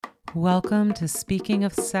Welcome to Speaking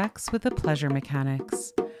of Sex with the Pleasure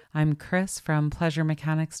Mechanics. I'm Chris from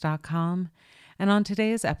pleasuremechanics.com, and on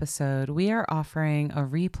today's episode, we are offering a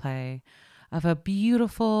replay of a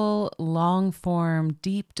beautiful, long-form,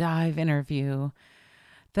 deep dive interview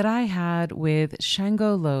that I had with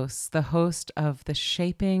Shango Los, the host of the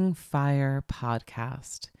Shaping Fire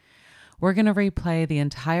podcast. We're going to replay the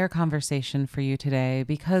entire conversation for you today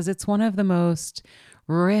because it's one of the most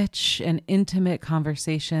rich and intimate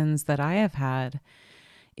conversations that I have had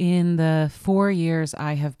in the 4 years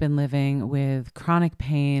I have been living with chronic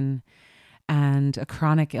pain and a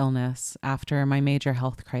chronic illness after my major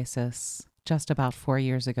health crisis just about 4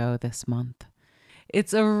 years ago this month.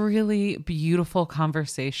 It's a really beautiful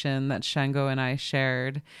conversation that Shango and I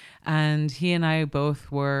shared, and he and I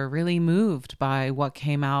both were really moved by what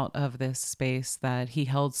came out of this space that he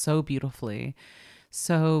held so beautifully.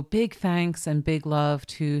 So big thanks and big love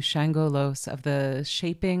to Shango Los of the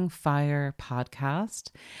Shaping Fire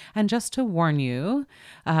podcast. And just to warn you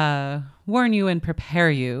and prepare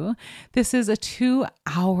you, this is a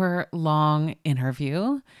 2-hour long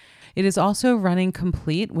interview. It is also running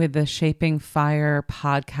complete with the Shaping Fire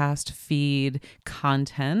podcast feed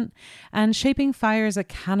content. And Shaping Fire is a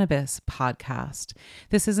cannabis podcast.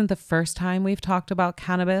 This isn't the first time we've talked about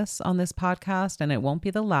cannabis on this podcast, and it won't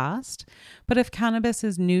be the last. But if cannabis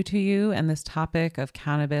is new to you and this topic of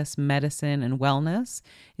cannabis, medicine, and wellness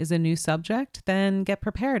is a new subject, then get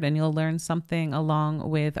prepared and you'll learn something along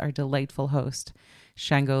with our delightful host,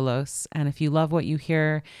 Shango Los. And if you love what you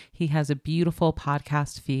hear, he has a beautiful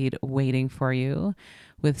podcast feed waiting for you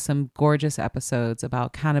with some gorgeous episodes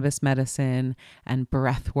about cannabis medicine and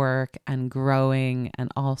breath work and growing and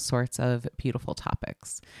all sorts of beautiful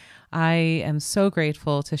topics. I am so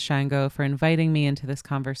grateful to Shango for inviting me into this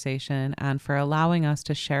conversation and for allowing us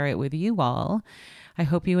to share it with you all. I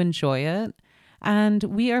hope you enjoy it. And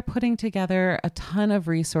we are putting together a ton of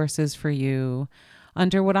resources for you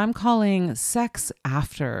under what I'm calling sex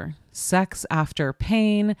after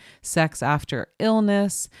pain, sex after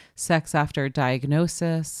illness, sex after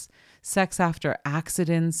diagnosis, sex after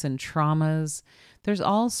accidents and traumas. There's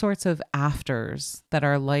all sorts of afters that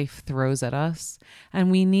our life throws at us, and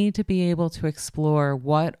we need to be able to explore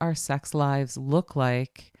what our sex lives look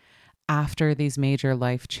like after these major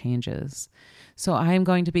life changes. So I am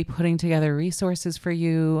going to be putting together resources for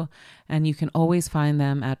you, and you can always find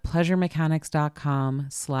them at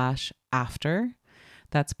pleasuremechanics.com/after.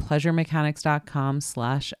 That's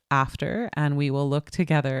pleasuremechanics.com/after, and we will look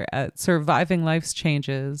together at surviving life's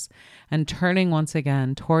changes and turning once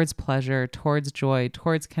again towards pleasure, towards joy,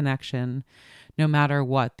 towards connection, no matter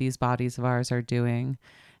what these bodies of ours are doing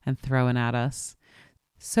and throwing at us.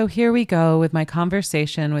 So here we go with my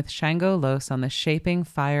conversation with Shango Los on the Shaping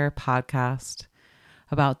Fire podcast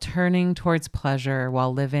about turning towards pleasure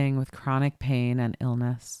while living with chronic pain and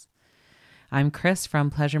illness. I'm Chris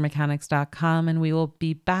from pleasuremechanics.com, and we will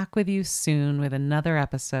be back with you soon with another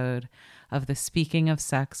episode of the Speaking of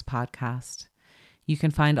Sex podcast. You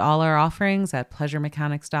can find all our offerings at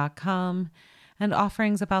pleasuremechanics.com and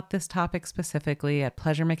offerings about this topic specifically at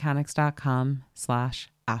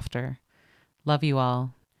pleasuremechanics.com/after. Love you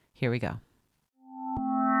all. Here we go.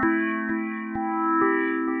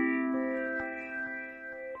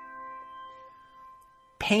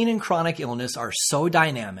 Pain and chronic illness are so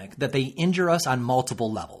dynamic that they injure us on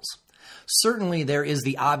multiple levels. Certainly, there is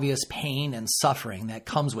the obvious pain and suffering that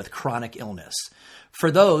comes with chronic illness.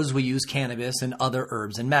 For those, we use cannabis and other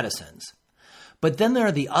herbs and medicines. But then there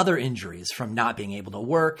are the other injuries from not being able to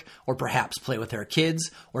work, or perhaps play with our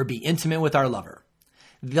kids, or be intimate with our lover.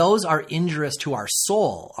 Those are injurious to our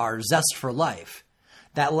soul, our zest for life.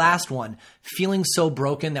 That last one, feeling so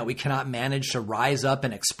broken that we cannot manage to rise up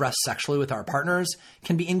and express sexually with our partners,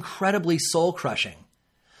 can be incredibly soul-crushing.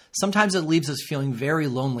 Sometimes it leaves us feeling very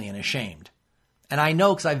lonely and ashamed. And I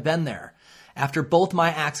know because I've been there. After both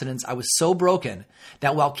my accidents, I was so broken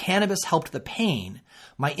that while cannabis helped the pain,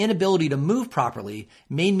 my inability to move properly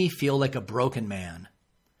made me feel like a broken man.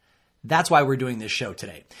 That's why we're doing this show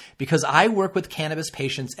today, because I work with cannabis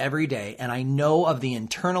patients every day, and I know of the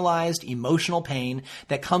internalized emotional pain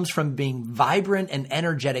that comes from being vibrant and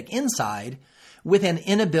energetic inside with an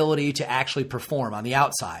inability to actually perform on the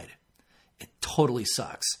outside. It totally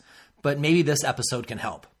sucks, but maybe this episode can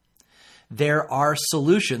help. There are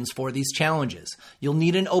solutions for these challenges. You'll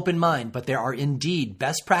need an open mind, but there are indeed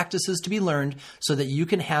best practices to be learned so that you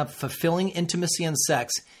can have fulfilling intimacy and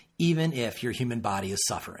sex even if your human body is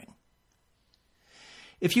suffering.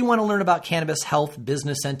 If you want to learn about cannabis health,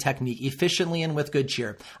 business, and technique efficiently and with good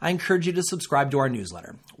cheer, I encourage you to subscribe to our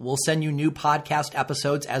newsletter. We'll send you new podcast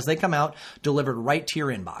episodes as they come out, delivered right to your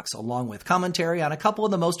inbox, along with commentary on a couple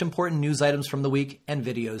of the most important news items from the week and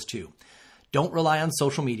videos too. Don't rely on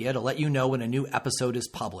social media to let you know when a new episode is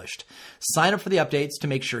published. Sign up for the updates to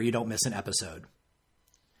make sure you don't miss an episode.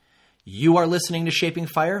 You are listening to Shaping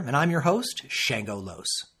Fire, and I'm your host, Shango Los.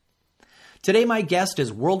 Today, my guest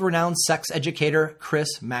is world-renowned sex educator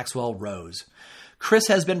Chris Maxwell Rose. Chris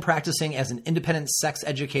has been practicing as an independent sex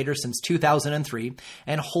educator since 2003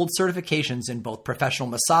 and holds certifications in both professional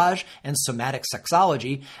massage and somatic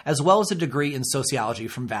sexology, as well as a degree in sociology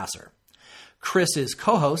from Vassar. Chris is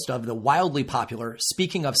co-host of the wildly popular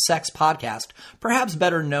Speaking of Sex podcast, perhaps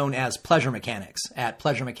better known as Pleasure Mechanics at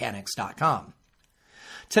pleasuremechanics.com.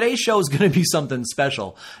 Today's show is going to be something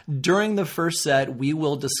special. During the first set, we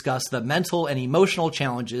will discuss the mental and emotional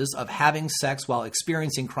challenges of having sex while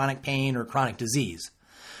experiencing chronic pain or chronic disease.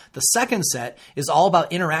 The second set is all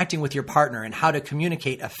about interacting with your partner and how to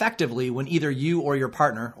communicate effectively when either you or your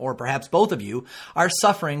partner, or perhaps both of you, are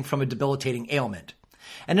suffering from a debilitating ailment.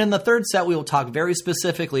 And in the third set, we will talk very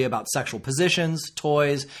specifically about sexual positions,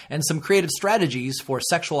 toys, and some creative strategies for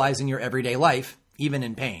sexualizing your everyday life, even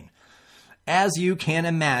in pain. As you can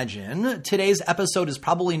imagine, today's episode is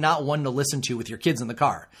probably not one to listen to with your kids in the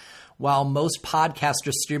car. While most podcast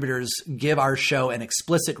distributors give our show an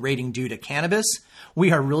explicit rating due to cannabis,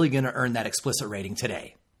 we are really going to earn that explicit rating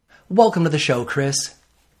today. Welcome to the show, Chris.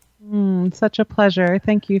 Such a pleasure.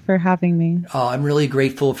 Thank you for having me. Oh, I'm really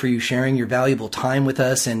grateful for you sharing your valuable time with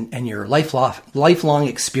us and your lifelong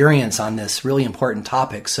experience on this really important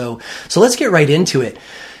topic. So let's get right into it.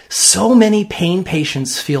 So many pain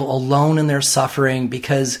patients feel alone in their suffering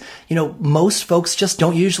because, most folks just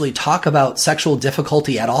don't usually talk about sexual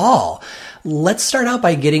difficulty at all. Let's start out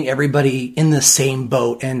by getting everybody in the same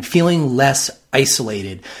boat and feeling less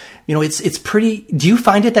isolated. It's pretty, do you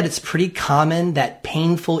find it that it's pretty common that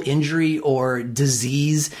painful injury or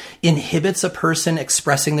disease inhibits a person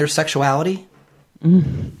expressing their sexuality?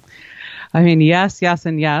 I mean, yes,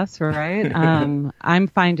 and yes, right? I'm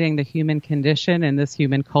finding the human condition in this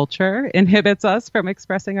human culture inhibits us from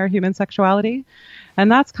expressing our human sexuality. And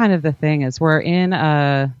that's kind of the thing, is we're in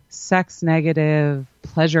a sex-negative,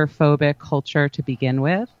 pleasure-phobic culture to begin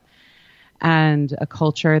with, and a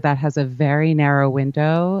culture that has a very narrow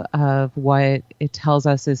window of what it tells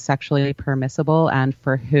us is sexually permissible and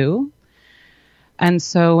for who. And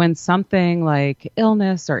so when something like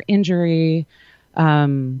illness or injury,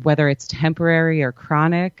 whether it's temporary or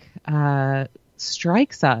chronic,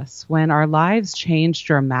 strikes us, when our lives change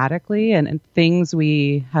dramatically and things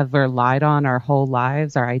we have relied on our whole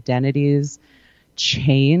lives, our identities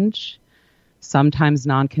change, sometimes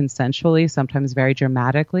non-consensually, sometimes very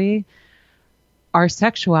dramatically. Our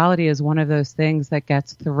sexuality is one of those things that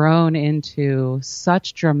gets thrown into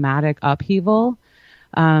such dramatic upheaval.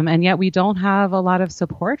 And yet we don't have a lot of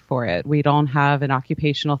support for it. We don't have an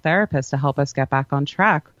occupational therapist to help us get back on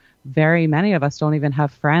track. Very many of us don't even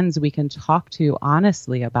have friends we can talk to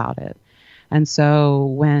honestly about it. And so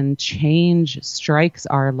when change strikes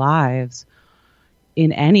our lives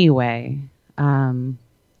in any way, and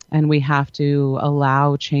we have to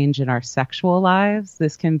allow change in our sexual lives,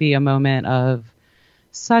 this can be a moment of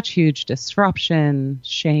such huge disruption,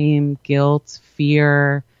 shame, guilt,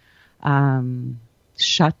 fear,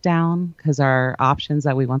 shutdown, because our options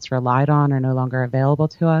that we once relied on are no longer available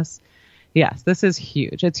to us. Yes, this is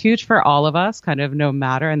huge. It's huge for all of us, kind of no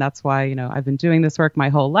matter. And that's why, I've been doing this work my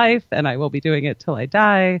whole life, and I will be doing it till I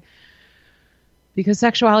die, because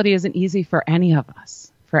sexuality isn't easy for any of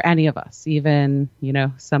us, Even,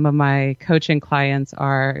 some of my coaching clients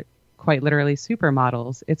are quite literally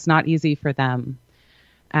supermodels. It's not easy for them.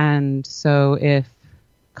 And so if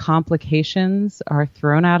complications are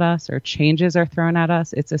thrown at us or changes are thrown at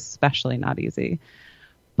us, it's especially not easy.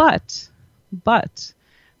 But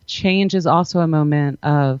change is also a moment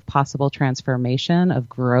of possible transformation, of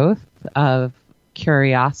growth, of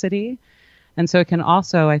curiosity. And so it can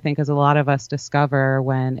also, I think, as a lot of us discover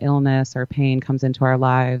when illness or pain comes into our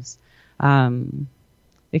lives,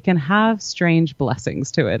 it can have strange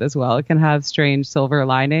blessings to it as well. It can have strange silver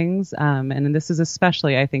linings. And this is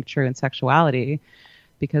especially, I think, true in sexuality,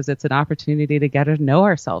 because it's an opportunity to get to know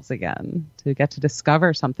ourselves again, to get to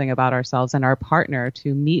discover something about ourselves and our partner,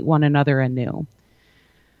 to meet one another anew.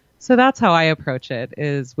 So that's how I approach it,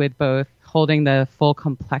 is with both holding the full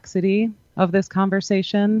complexity of this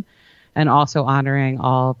conversation and also honoring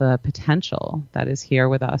all the potential that is here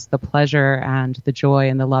with us, the pleasure and the joy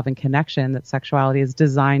and the love and connection that sexuality is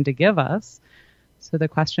designed to give us. So the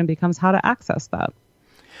question becomes how to access that.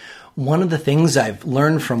 one of the things I've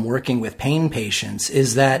learned from working with pain patients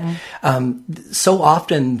is that so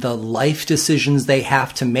often the life decisions they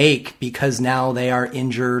have to make because now they are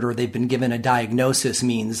injured or they've been given a diagnosis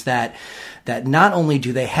means that not only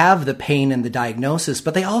do they have the pain and the diagnosis,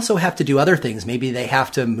 but they also have to do other things. Maybe they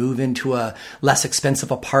have to move into a less expensive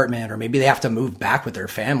apartment, or maybe they have to move back with their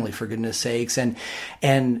family, for goodness sakes. And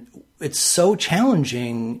it's so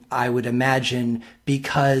challenging, I would imagine,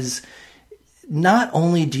 because not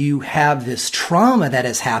only do you have this trauma that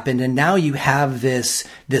has happened and now you have this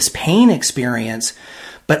pain experience,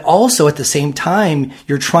 but also at the same time,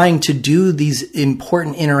 you're trying to do these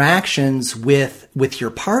important interactions with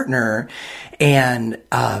your partner. And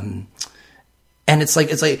it's like,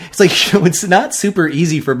 it's not super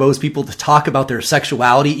easy for most people to talk about their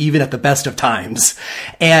sexuality, even at the best of times.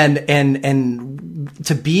 And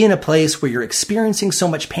to be in a place where you're experiencing so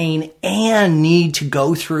much pain and need to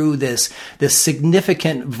go through this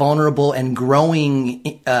significant, vulnerable and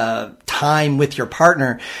growing, time with your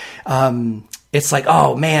partner, it's like,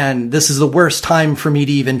 oh man, this is the worst time for me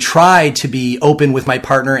to even try to be open with my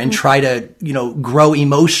partner and try to, grow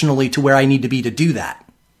emotionally to where I need to be to do that.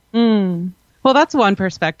 Well, that's one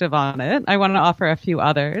perspective on it. I want to offer a few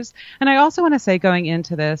others. And I also want to say, going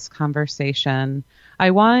into this conversation,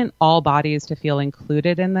 I want all bodies to feel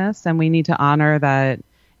included in this. And we need to honor that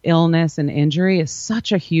illness and injury is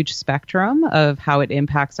such a huge spectrum of how it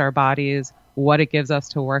impacts our bodies, what it gives us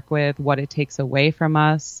to work with, what it takes away from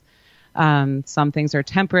us. Some things are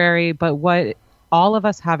temporary, but what all of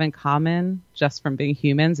us have in common just from being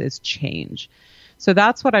humans is change. So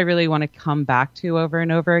that's what I really want to come back to over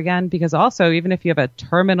and over again, because also, even if you have a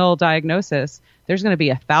terminal diagnosis, there's going to be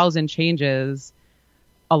 1,000 changes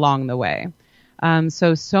along the way.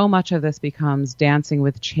 So much of this becomes dancing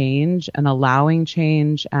with change and allowing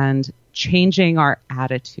change and changing our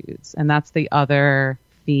attitudes. And that's the other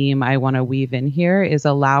theme I want to weave in here, is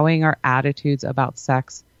allowing our attitudes about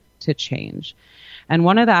sex to change. And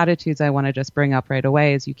one of the attitudes I want to just bring up right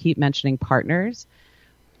away is, you keep mentioning partners.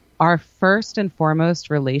 Our first and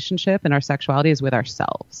foremost relationship in our sexuality is with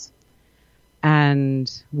ourselves.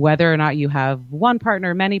 And whether or not you have one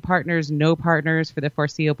partner, many partners, no partners for the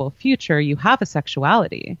foreseeable future, you have a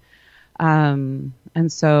sexuality. And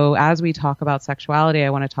so as we talk about sexuality,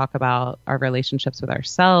 I want to talk about our relationships with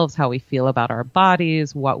ourselves, how we feel about our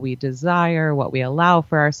bodies, what we desire, what we allow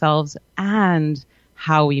for ourselves, and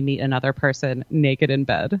how we meet another person naked in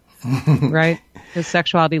bed, right? Because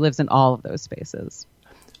sexuality lives in all of those spaces.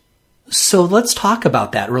 So let's talk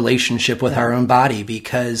about that relationship with our own body,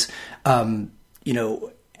 because, having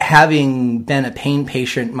been a pain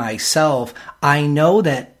patient myself, I know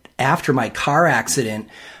that after my car accident,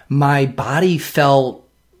 my body felt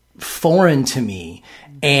foreign to me,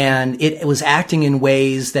 and it was acting in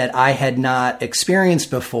ways that I had not experienced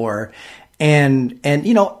before. And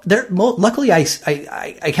luckily I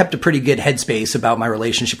kept a pretty good headspace about my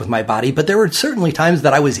relationship with my body, but there were certainly times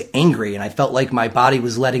that I was angry and I felt like my body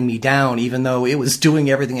was letting me down, even though it was doing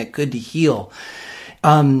everything it could to heal.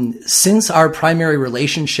 Since our primary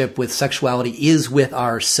relationship with sexuality is with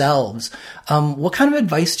ourselves, what kind of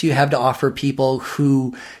advice do you have to offer people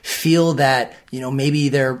who feel that, maybe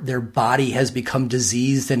their body has become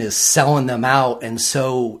diseased and is selling them out, and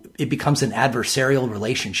so it becomes an adversarial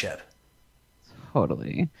relationship?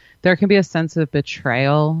 Totally. There can be a sense of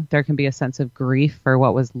betrayal. There can be a sense of grief for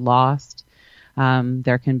what was lost.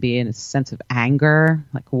 There can be a sense of anger,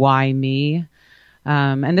 like, why me?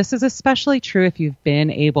 And this is especially true if you've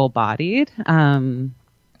been able-bodied.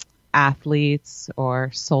 Athletes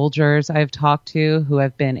or soldiers I've talked to who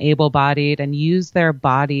have been able-bodied and use their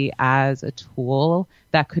body as a tool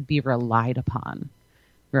that could be relied upon,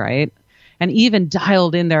 right? And even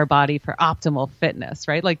dialed in their body for optimal fitness,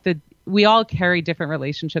 right? Like we all carry different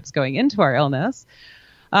relationships going into our illness.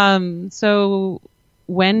 So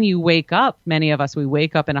when you wake up, many of us, we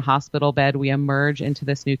wake up in a hospital bed, we emerge into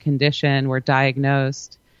this new condition, we're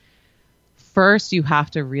diagnosed. First, you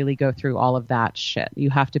have to really go through all of that shit. You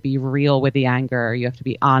have to be real with the anger. You have to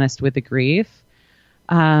be honest with the grief.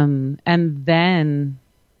 And then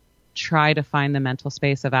try to find the mental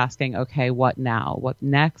space of asking, okay, what now? What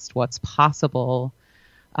next? What's possible?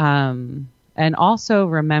 And also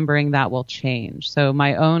remembering that will change. So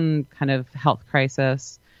my own kind of health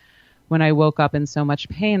crisis, when I woke up in so much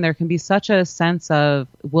pain, there can be such a sense of,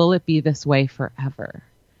 will it be this way forever?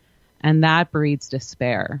 And that breeds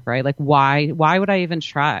despair, right? Like, why would I even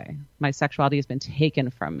try? My sexuality has been taken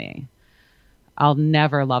from me. I'll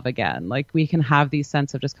never love again. Like, we can have these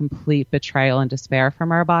sense of just complete betrayal and despair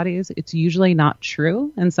from our bodies. It's usually not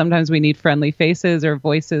true. And sometimes we need friendly faces or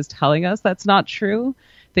voices telling us that's not true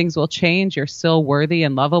things will change. You're still worthy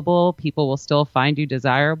and lovable. People will still find you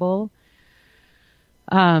desirable.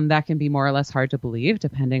 That can be more or less hard to believe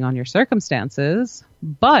depending on your circumstances.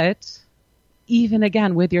 But even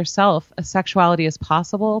again, with yourself, a sexuality is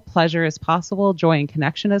possible, pleasure is possible, joy and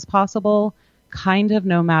connection is possible, kind of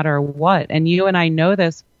no matter what. And you and I know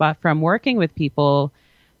this, but from working with people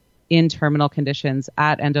in terminal conditions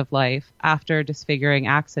at end of life, after disfiguring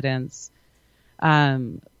accidents,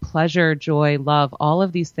 pleasure, joy, love, all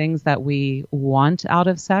of these things that we want out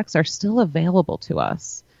of sex are still available to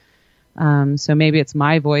us. So maybe it's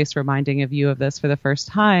my voice reminding of you of this for the first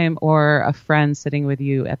time, or a friend sitting with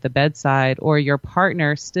you at the bedside, or your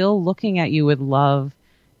partner still looking at you with love,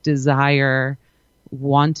 desire,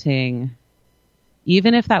 wanting,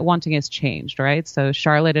 even if that wanting has changed, right? So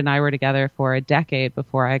Charlotte and I were together for a decade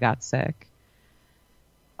before I got sick.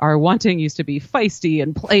 Our wanting used to be feisty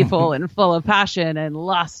and playful and full of passion and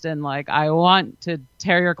lust and like, I want to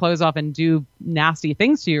tear your clothes off and do nasty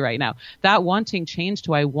things to you right now. That wanting changed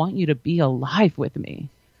to, I want you to be alive with me.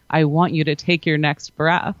 I want you to take your next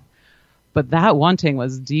breath. But that wanting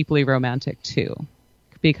was deeply romantic too,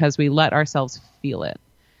 because we let ourselves feel it.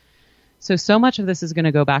 So much of this is going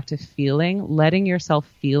to go back to feeling, letting yourself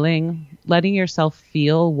feel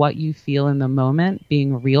what you feel in the moment,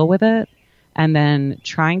 being real with it. And then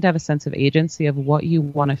trying to have a sense of agency of what you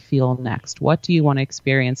want to feel next. What do you want to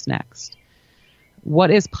experience next?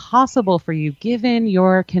 What is possible for you given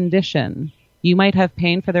your condition? You might have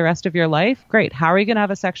pain for the rest of your life. Great. How are you going to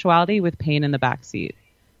have a sexuality with pain in the backseat?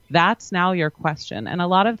 That's now your question. And a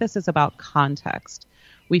lot of this is about context.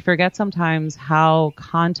 We forget sometimes how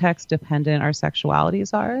context dependent our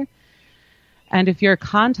sexualities are. And if your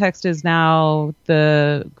context is now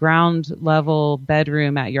the ground level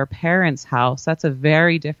bedroom at your parents' house, that's a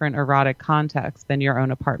very different erotic context than your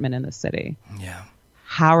own apartment in the city. Yeah.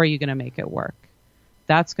 How are you going to make it work?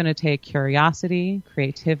 That's going to take curiosity,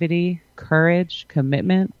 creativity, courage,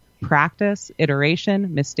 commitment, practice,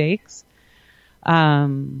 iteration, mistakes.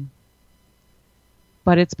 But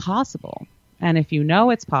it's possible. And if you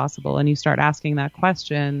know it's possible and you start asking that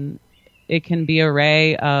question, it can be a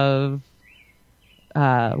ray of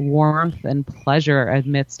warmth and pleasure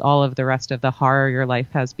amidst all of the rest of the horror your life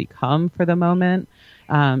has become for the moment.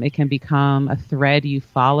 It can become a thread you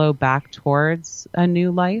follow back towards a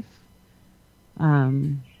new life.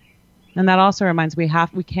 And that also reminds we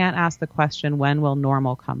can't ask the question, when will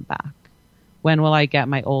normal come back? When will I get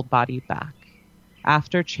my old body back?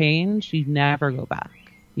 After change, you never go back.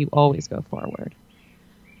 You always go forward.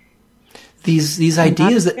 These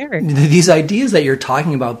ideas that you're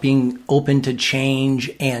talking about, being open to change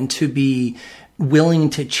and to be willing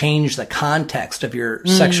to change the context of your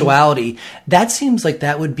sexuality, that seems like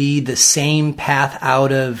that would be the same path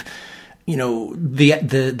out of,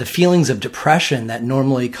 the feelings of depression that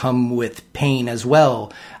normally come with pain as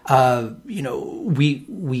well. There's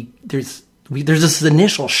this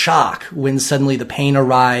initial shock when suddenly the pain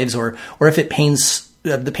arrives, or if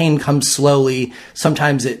the pain comes slowly.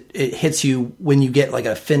 Sometimes it hits you when you get like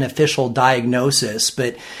an official diagnosis.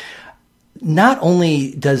 But not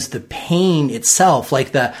only does the pain itself,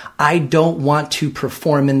 like I don't want to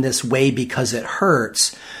perform in this way because it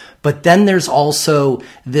hurts, but then there's also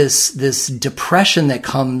this depression that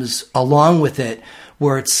comes along with it,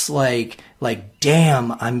 where it's like,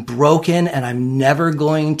 damn, I'm broken and I'm never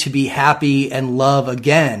going to be happy and love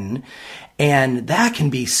again. And that can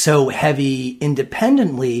be so heavy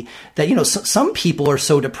independently that, some people are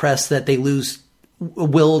so depressed that they lose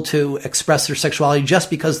will to express their sexuality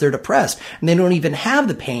just because they're depressed and they don't even have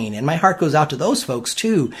the pain. And my heart goes out to those folks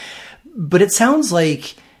too. But it sounds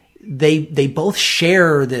like they both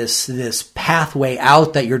share this pathway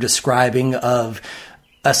out that you're describing of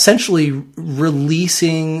essentially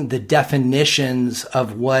releasing the definitions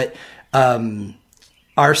of what,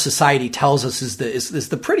 our society tells us is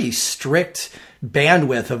the pretty strict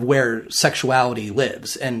bandwidth of where sexuality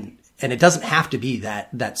lives. And it doesn't have to be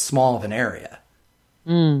that small of an area.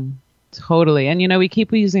 Totally. And, we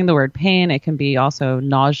keep using the word pain. It can be also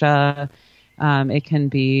nausea. It can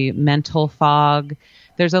be mental fog.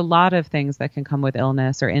 There's a lot of things that can come with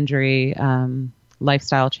illness or injury,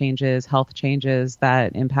 lifestyle changes, health changes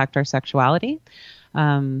that impact our sexuality.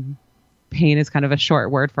 Pain is kind of a short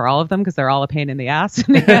word for all of them because they're all a pain in the ass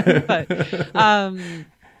in the end. But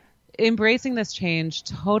embracing this change,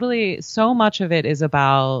 totally, so much of it is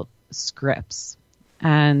about scripts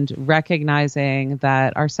and recognizing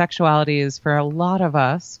that our sexualities, for a lot of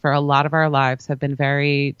us, for a lot of our lives, have been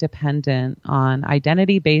very dependent on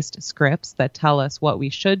identity-based scripts that tell us what we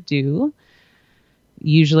should do,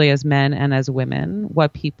 usually as men and as women,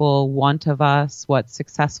 what people want of us, what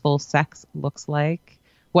successful sex looks like,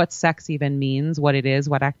 what sex even means, what it is,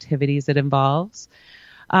 what activities it involves.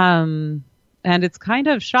 And it's kind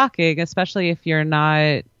of shocking, especially if you're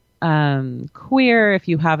not queer, if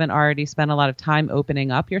you haven't already spent a lot of time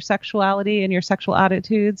opening up your sexuality and your sexual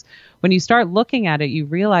attitudes. When you start looking at it, you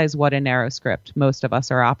realize what a narrow script most of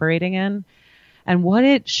us are operating in and what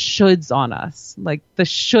it shoulds on us. Like the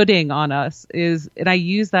shoulding on us is, and I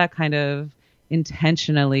use that kind of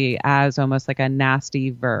intentionally as almost like a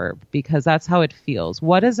nasty verb because that's how it feels.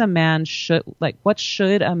 What should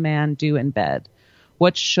a man do in bed?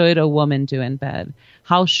 What should a woman do in bed?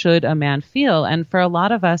 How should a man feel? And for a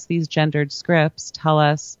lot of us, these gendered scripts tell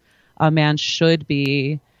us a man should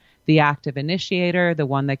be the active initiator, the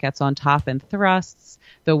one that gets on top and thrusts,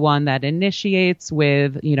 the one that initiates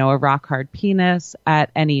with, a rock hard penis at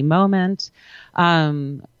any moment.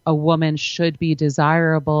 A woman should be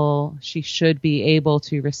desirable. She should be able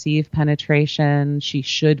to receive penetration. She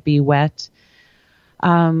should be wet.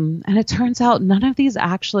 And it turns out none of these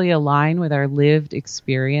actually align with our lived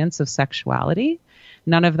experience of sexuality.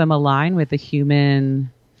 None of them align with the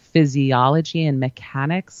human physiology and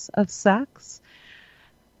mechanics of sex.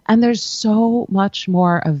 And there's so much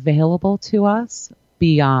more available to us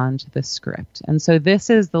beyond the script. And so this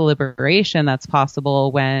is the liberation that's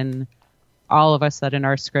possible when all of a sudden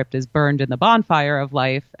our script is burned in the bonfire of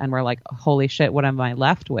life and we're like, holy shit, what am I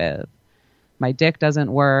left with? My dick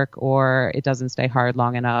doesn't work or it doesn't stay hard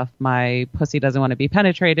long enough. My pussy doesn't want to be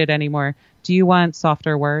penetrated anymore. Do you want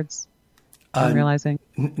softer words? I'm realizing.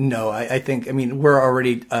 No, I think, we're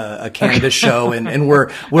already a cannabis show and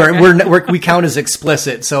we count as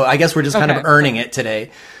explicit. So I guess we're just kind of earning it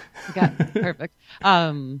today. Yeah, perfect.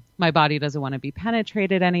 My body doesn't want to be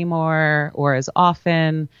penetrated anymore or as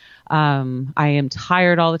often. I am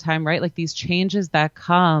tired all the time, right? Like these changes that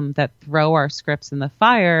come that throw our scripts in the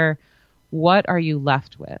fire. What are you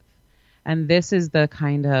left with? And this is the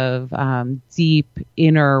kind of deep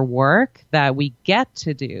inner work that we get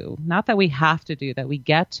to do, not that we have to do, that we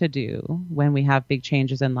get to do when we have big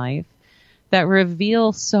changes in life that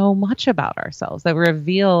reveal so much about ourselves, that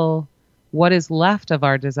reveal what is left of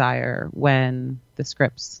our desire when the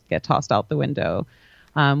scripts get tossed out the window,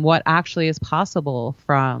 what actually is possible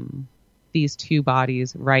from these two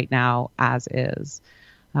bodies right now as is.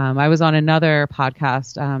 I was on another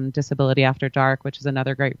podcast, Disability After Dark, which is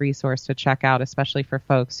another great resource to check out, especially for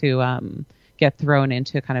folks who get thrown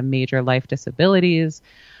into kind of major life disabilities.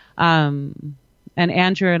 And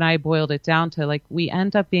Andrew and I boiled it down to like we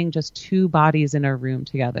end up being just two bodies in a room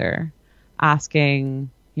together asking,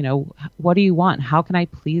 what do you want? How can I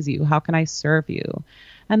please you? How can I serve you?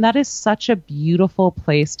 And that is such a beautiful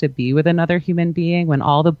place to be with another human being when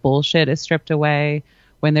all the bullshit is stripped away,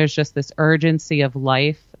 when there's just this urgency of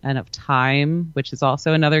life and of time, which is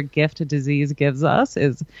also another gift a disease gives us,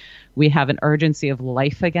 is we have an urgency of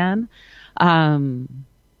life again. And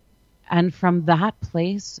from that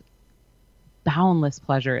place, boundless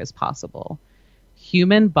pleasure is possible.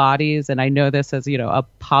 Human bodies, and I know this as, a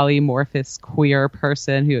polymorphous queer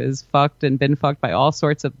person who is fucked and been fucked by all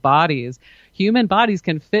sorts of bodies, human bodies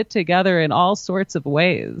can fit together in all sorts of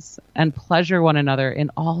ways and pleasure one another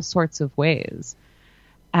in all sorts of ways.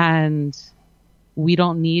 And we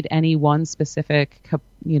don't need any one specific,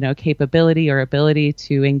 capability or ability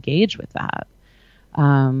to engage with that.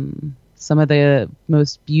 Some of the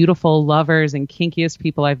most beautiful lovers and kinkiest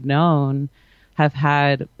people I've known have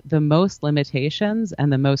had the most limitations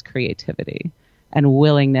and the most creativity and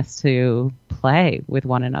willingness to play with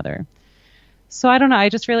one another. So I don't know. I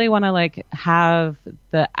just really want to have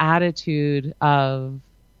the attitude of,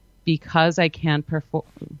 because I can't perform.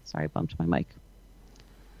 Sorry, I bumped my mic.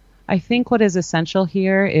 I think what is essential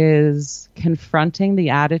here is confronting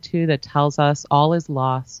the attitude that tells us all is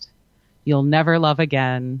lost. You'll never love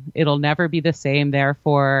again. It'll never be the same.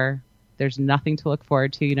 Therefore, there's nothing to look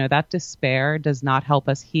forward to. That despair does not help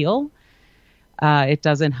us heal. It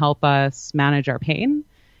doesn't help us manage our pain.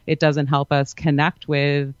 It doesn't help us connect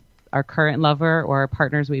with our current lover or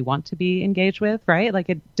partners we want to be engaged with, right?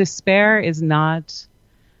 Despair is not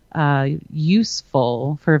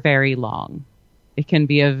useful for very long. It can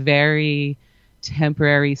be a very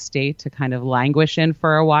temporary state to kind of languish in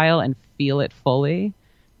for a while and feel it fully,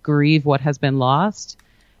 grieve what has been lost.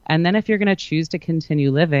 And then if you're going to choose to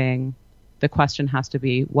continue living, the question has to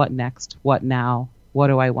be, what next? What now? What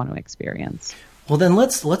do I want to experience? Well, then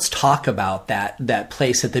let's talk about that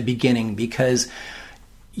place at the beginning, because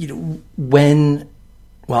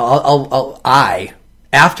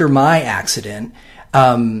after my accident,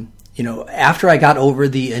 after I got over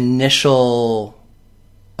the initial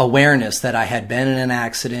awareness that I had been in an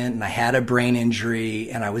accident and I had a brain injury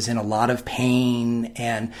and I was in a lot of pain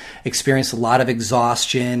and experienced a lot of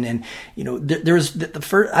exhaustion. And, there was the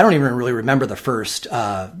first, I don't even really remember the first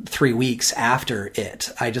 3 weeks after it.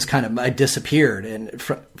 I just I disappeared and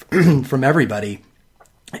from everybody.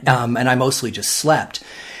 And I mostly just slept.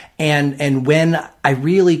 And when I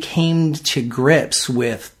really came to grips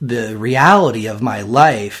with the reality of my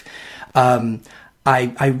life,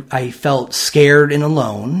 I felt scared and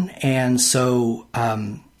alone, and so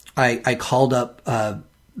I called up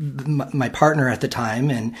my partner at the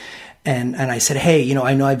time, and I said, hey,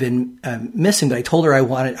 I know I've been missing, but I told her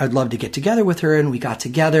I'd love to get together with her, and we got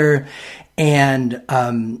together, and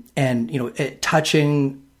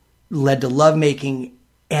touching led to lovemaking,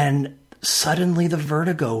 and suddenly the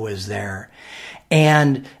vertigo was there.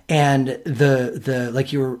 And the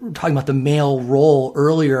like you were talking about the male role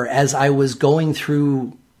earlier, as I was going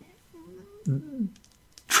through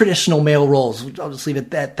traditional male roles, I'll just leave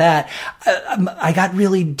it at that. I got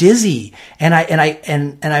really dizzy, and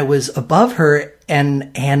I was above her,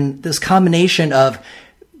 and this combination of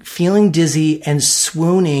feeling dizzy and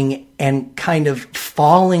swooning and kind of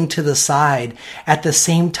falling to the side. At the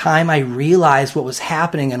same time, I realized what was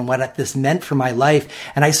happening and what this meant for my life.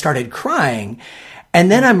 And I started crying. And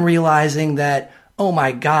then I'm realizing that, oh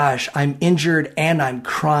my gosh, I'm injured and I'm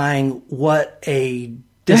crying. What a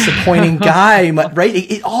disappointing guy, right?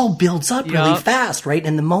 It all builds up really fast, right?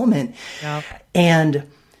 In the moment. Yep. And,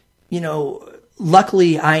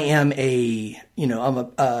 luckily I am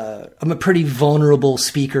I'm a pretty vulnerable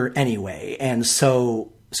speaker anyway. And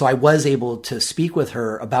so I was able to speak with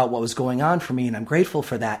her about what was going on for me, and I'm grateful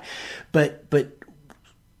for that. But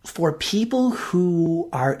for people who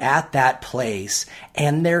are at that place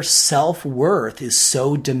and their self-worth is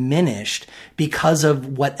so diminished because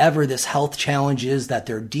of whatever this health challenge is that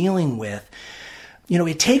they're dealing with,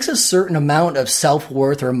 it takes a certain amount of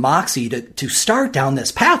self-worth or moxie to start down this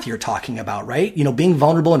path you're talking about, right? Being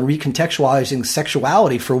vulnerable and recontextualizing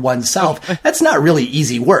sexuality for oneself, that's not really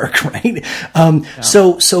easy work, right?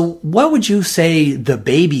 So what would you say the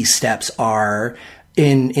baby steps are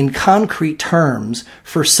in concrete terms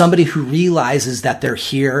for somebody who realizes that they're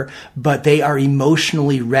here, but they are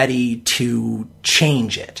emotionally ready to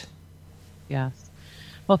change it? Yes.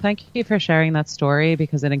 Well, thank you for sharing that story,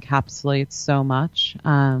 because it encapsulates so much.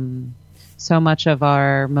 So much of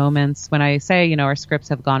our moments, when I say, our scripts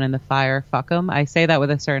have gone in the fire, fuck them, I say that with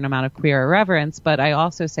a certain amount of queer irreverence, but I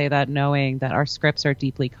also say that knowing that our scripts are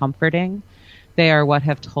deeply comforting. They are what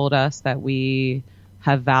have told us that we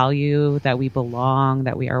have value, that we belong,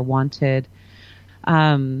 that we are wanted.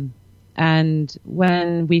 And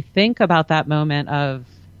when we think about that moment of,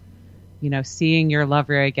 seeing your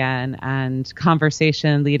lover again and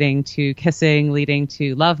conversation leading to kissing, leading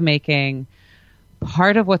to lovemaking,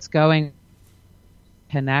 part of what's going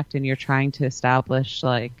connect, and you're trying to establish,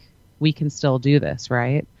 like, we can still do this,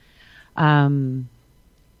 right? And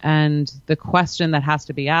the question that has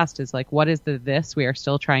to be asked is, like, what is this we are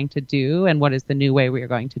still trying to do, and what is the new way we are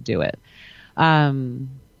going to do it? And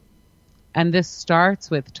this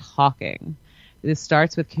starts with talking. This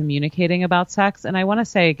starts with communicating about sex. And I want to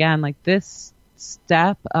say again, like, this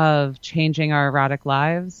step of changing our erotic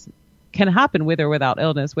lives can happen with or without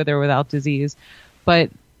illness, with or without disease. But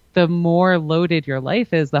the more loaded your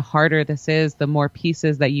life is, the harder this is, the more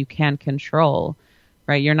pieces that you can control,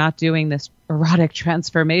 right? You're not doing this erotic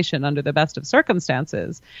transformation under the best of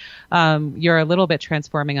circumstances. You're a little bit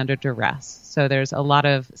transforming under duress. So there's a lot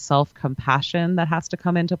of self-compassion that has to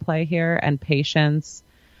come into play here, and patience,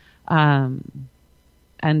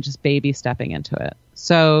 and just baby stepping into it.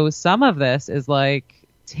 So some of this is like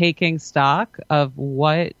taking stock of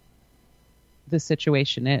what the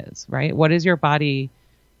situation is, right? What is your body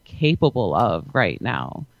capable of right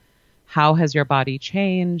now? How has your body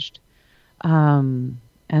changed? And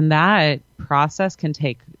that process can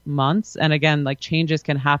take months. And again, like, changes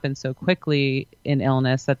can happen so quickly in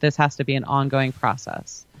illness that this has to be an ongoing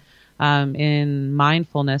process. In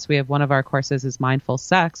mindfulness, we have one of our courses is mindful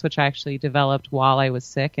sex, which I actually developed while I was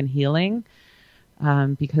sick and healing,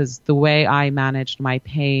 because the way I managed my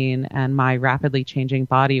pain and my rapidly changing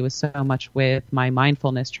body was so much with my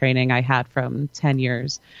mindfulness training I had from 10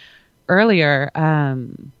 years earlier.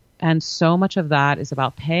 And so much of that is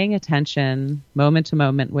about paying attention moment to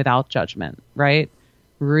moment without judgment, right?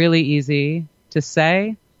 Really easy to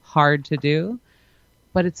say, hard to do.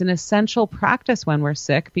 But it's an essential practice when we're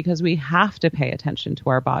sick, because we have to pay attention to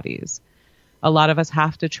our bodies. A lot of us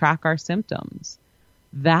have to track our symptoms.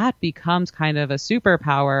 That becomes kind of a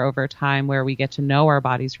superpower over time, where we get to know our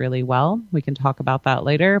bodies really well. We can talk about that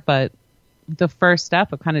later. But the first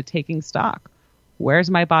step of kind of taking stock, Where's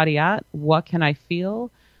my body at? What can I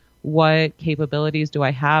feel? What capabilities do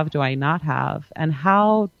I have? Do I not have? And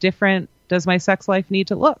how different does my sex life need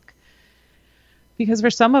to look? Because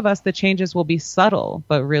for some of us, the changes will be subtle,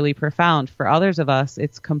 but really profound. For others of us,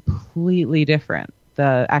 it's completely different.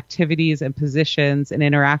 The activities and positions and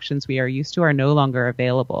interactions we are used to are no longer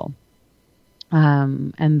available.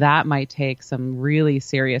 And that might take some really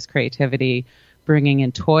serious creativity, bringing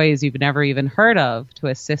in toys you've never even heard of to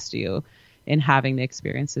assist you in having the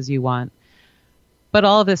experiences you want. But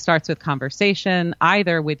all of this starts with conversation,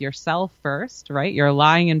 either with yourself first, right? You're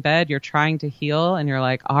lying in bed, you're trying to heal, and you're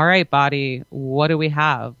like, all right, body, what do we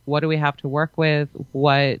have? What do we have to work with?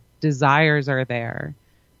 What desires are there?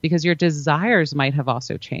 Because your desires might have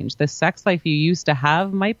also changed. The sex life you used to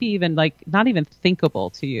have might be even like not even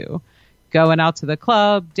thinkable to you. Going out to the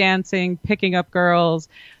club, dancing, picking up girls.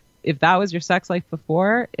 If that was your sex life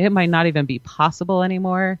before, it might not even be possible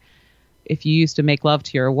anymore. If you used to make love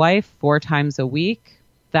to your wife 4 times a week,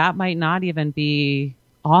 that might not even be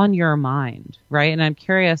on your mind, right? And I'm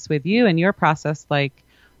curious with you and your process, like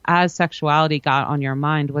as sexuality got on your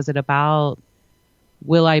mind, was it about,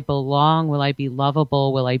 will I belong? Will I be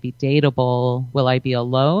lovable? Will I be dateable? Will I be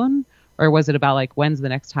alone? Or was it about like, when's the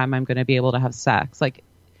next time I'm going to be able to have sex? Like,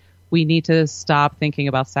 we need to stop thinking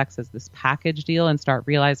about sex as this package deal and start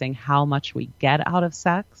realizing how much we get out of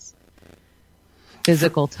sex.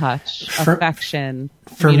 Physical touch, affection.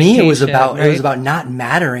 For me, it was about not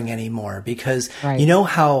mattering anymore, because you know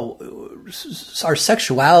how our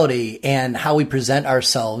sexuality and how we present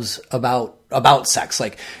ourselves about sex,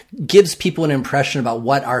 like, gives people an impression about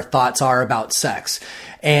what our thoughts are about sex.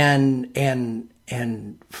 And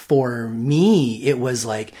for me, it was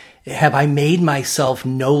like, have I made myself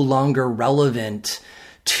no longer relevant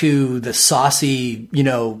to the saucy,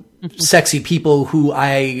 sexy people who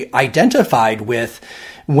I identified with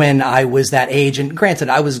when I was that age? And granted,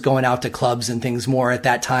 I was going out to clubs and things more at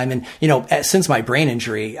that time. And, since my brain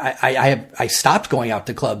injury, I stopped going out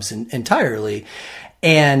to clubs entirely.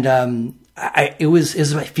 And, it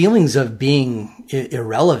was my feelings of being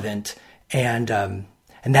irrelevant. And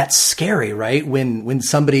that's scary, right? When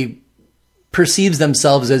somebody perceives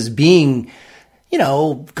themselves as being,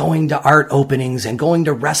 going to art openings and going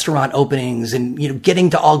to restaurant openings and, getting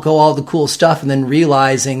to all the cool stuff, and then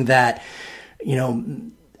realizing that,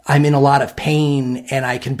 I'm in a lot of pain and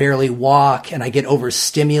I can barely walk and I get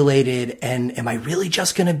overstimulated. And am I really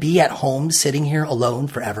just going to be at home sitting here alone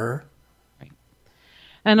forever? Right.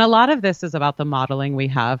 And a lot of this is about the modeling we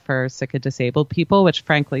have for sick and disabled people, which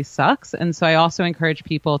frankly sucks. And so I also encourage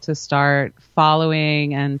people to start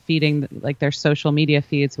following and feeding like their social media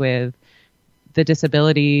feeds with the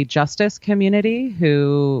disability justice community,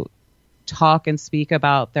 who talk and speak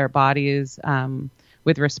about their bodies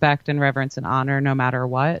with respect and reverence and honor, no matter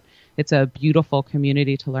what. It's a beautiful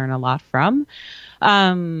community to learn a lot from.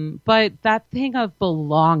 But that thing of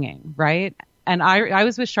belonging, right? And I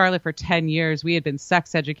was with Charlotte for 10 years. We had been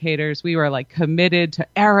sex educators. We were like committed to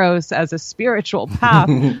Eros as a spiritual path.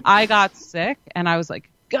 I got sick and I was like,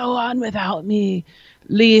 go on without me.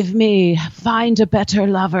 Leave me, find a better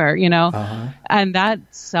lover, And that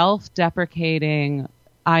self-deprecating,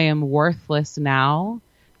 I am worthless now,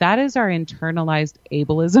 that is our internalized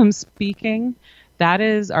ableism speaking. That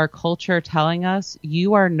is our culture telling us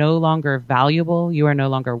you are no longer valuable, you are no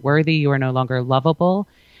longer worthy, you are no longer lovable,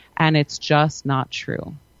 and it's just not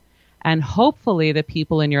true. And hopefully the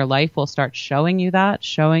people in your life will start showing you that,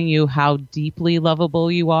 showing you how deeply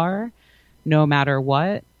lovable you are, no matter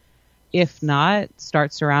what. If not,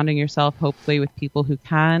 start surrounding yourself, hopefully, with people who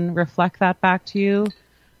can reflect that back to you.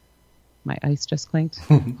 My ice just clinked.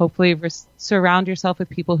 Hopefully, surround yourself with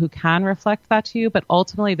people who can reflect that to you. But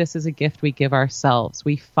ultimately, this is a gift we give ourselves.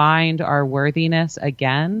 We find our worthiness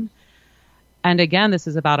again. And again, this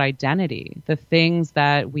is about identity. The things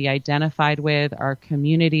that we identified with, our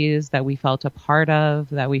communities that we felt a part of,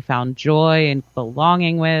 that we found joy and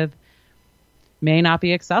belonging with, may not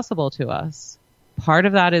be accessible to us. Part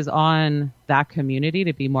of that is on that community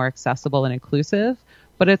to be more accessible and inclusive,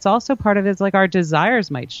 but it's also part of it is like our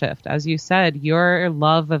desires might shift. As you said, your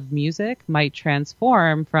love of music might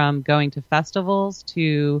transform from going to festivals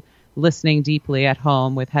to listening deeply at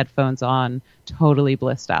home with headphones on, totally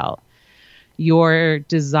blissed out. Your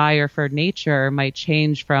desire for nature might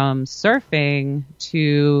change from surfing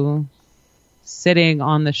to sitting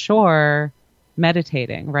on the shore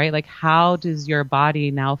meditating, right? Like, how does your body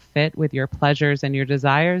now fit with your pleasures and your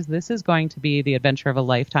desires? This is going to be the adventure of a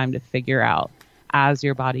lifetime to figure out as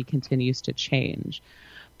your body continues to change.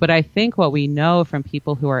 But I think what we know from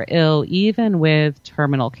people who are ill, even with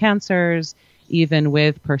terminal cancers, even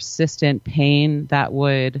with persistent pain that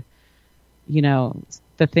would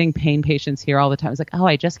the thing pain patients hear all the time is like, oh,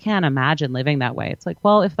 I just can't imagine living that way. It's like,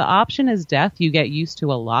 well, if the option is death, you get used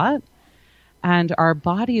to a lot. And our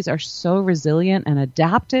bodies are so resilient and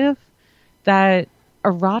adaptive that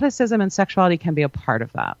eroticism and sexuality can be a part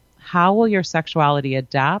of that. How will your sexuality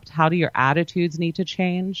adapt? How do your attitudes need to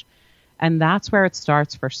change? And that's where it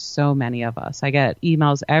starts for so many of us. I get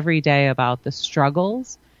emails every day about the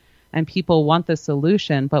struggles, and people want the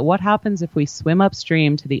solution. But what happens if we swim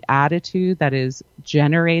upstream to the attitude that is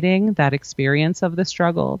generating that experience of the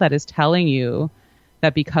struggle, that is telling you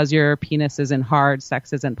that because your penis isn't hard,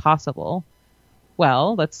 sex isn't possible?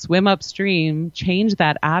 Well, let's swim upstream, change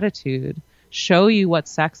that attitude, show you what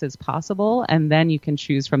sex is possible, and then you can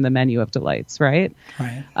choose from the menu of delights, right?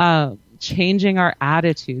 Right. Changing our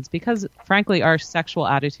attitudes, because frankly, our sexual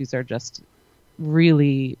attitudes are just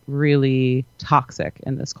really, really toxic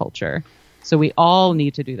in this culture. So we all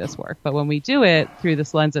need to do this work. But when we do it through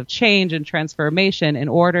this lens of change and transformation in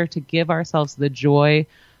order to give ourselves the joy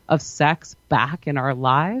of sex back in our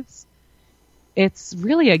lives, it's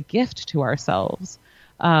really a gift to ourselves.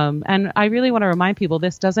 And I really want to remind people,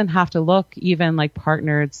 this doesn't have to look even like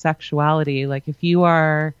partnered sexuality. Like if you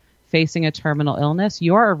are facing a terminal illness,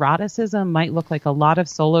 your eroticism might look like a lot of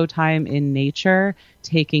solo time in nature,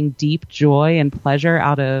 taking deep joy and pleasure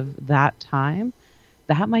out of that time.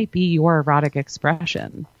 That might be your erotic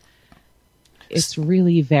expression. It's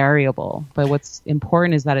really variable, but what's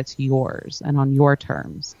important is that it's yours and on your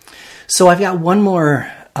terms. So I've got one more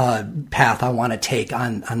path I want to take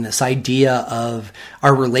on this idea of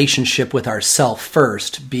our relationship with ourself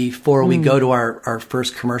first before we go to our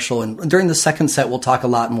first commercial. And during the second set, we'll talk a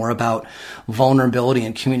lot more about vulnerability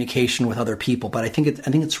and communication with other people. But I think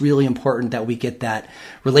it's really important that we get that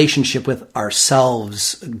relationship with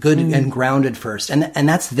ourselves good and grounded first. And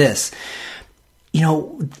that's this,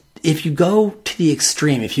 if you go to the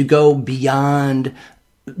extreme, if you go beyond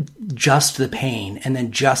just the pain and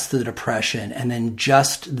then just the depression and then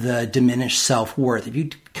just the diminished self-worth, if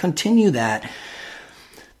you continue that,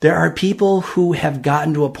 there are people who have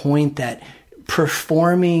gotten to a point that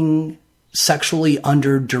performing sexually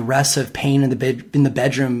under duress of pain in the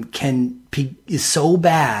bedroom is so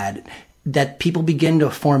bad that people begin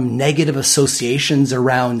to form negative associations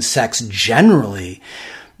around sex generally.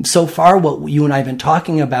 So far, what you and I have been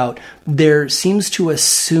talking about, there seems to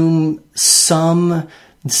assume some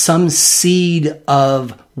seed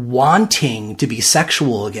of wanting to be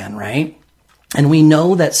sexual again, right? And we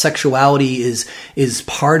know that sexuality is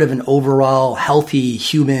part of an overall healthy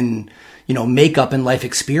human, makeup and life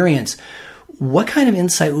experience. What kind of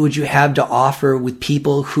insight would you have to offer with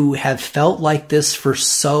people who have felt like this for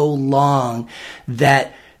so long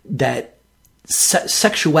that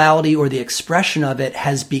sexuality or the expression of it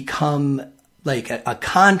has become like a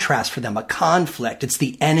contrast for them, a conflict? It's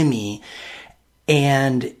the enemy.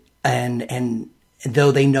 And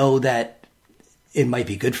though they know that it might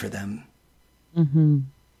be good for them. Mm-hmm.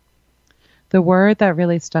 The word that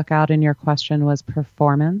really stuck out in your question was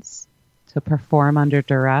performance, to perform under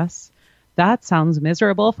duress. That sounds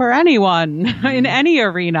miserable for anyone in any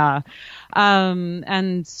arena.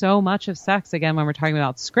 And so much of sex, again, when we're talking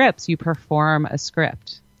about scripts, you perform a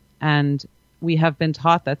script. And we have been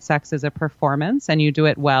taught that sex is a performance and you do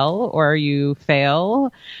it well or you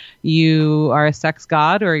fail. You are a sex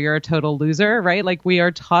god or you're a total loser, right? Like we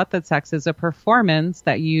are taught that sex is a performance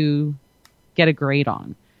that you get a grade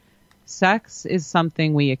on. Sex is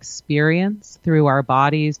something we experience through our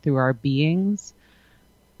bodies, through our beings.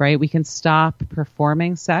 Right? We can stop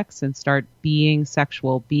performing sex and start being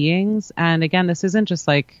sexual beings. And again, this isn't just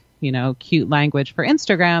like, cute language for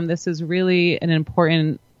Instagram. This is really an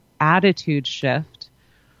important attitude shift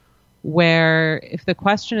where if the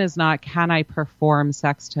question is not, can I perform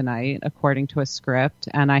sex tonight according to a script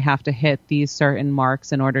and I have to hit these certain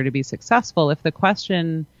marks in order to be successful? If the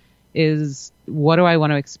question is, what do I want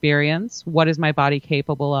to experience? What is my body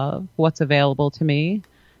capable of? What's available to me?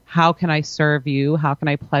 How can I serve you? How can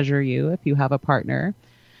I pleasure you if you have a partner?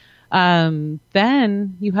 Then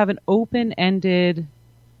you have an open-ended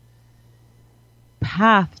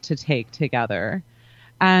path to take together.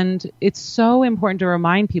 And it's so important to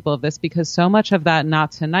remind people of this because so much of that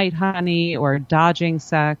not tonight, honey, or dodging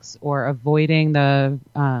sex or avoiding the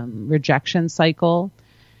rejection cycle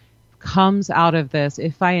comes out of this.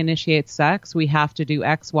 If I initiate sex, we have to do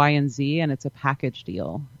X, Y, and Z, and it's a package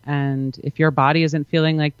deal. And if your body isn't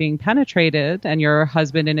feeling like being penetrated and your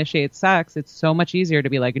husband initiates sex, it's so much easier to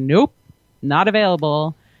be like, nope, not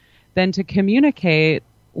available, than to communicate,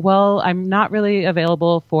 well, I'm not really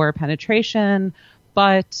available for penetration,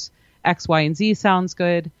 but X, Y, and Z sounds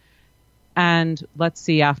good. And let's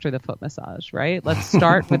see after the foot massage, right? Let's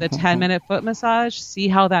start with a 10-minute foot massage, see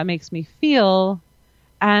how that makes me feel,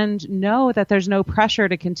 and know that there's no pressure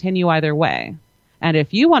to continue either way. And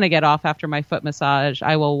if you want to get off after my foot massage,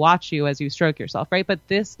 I will watch you as you stroke yourself, right? But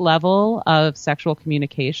this level of sexual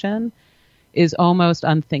communication is almost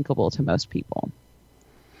unthinkable to most people.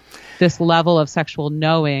 This level of sexual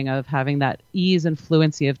knowing, of having that ease and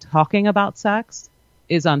fluency of talking about sex,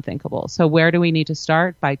 is unthinkable. So where do we need to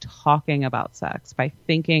start? By talking about sex, by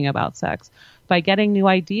thinking about sex, by getting new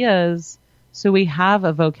ideas so we have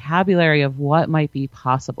a vocabulary of what might be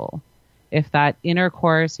possible. If that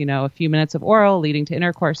intercourse, a few minutes of oral leading to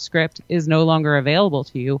intercourse script is no longer available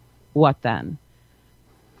to you, what then?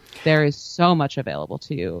 There is so much available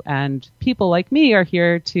to you. And people like me are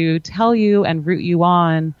here to tell you and root you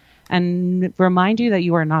on and remind you that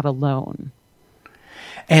you are not alone.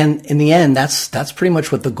 And in the end, that's pretty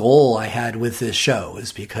much what the goal I had with this show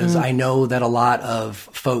is, because I know that a lot of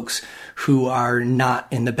folks who are not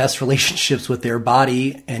in the best relationships with their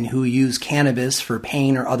body and who use cannabis for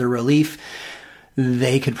pain or other relief,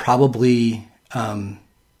 they could probably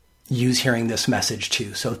use hearing this message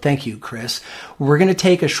too. So thank you, Chris. We're going to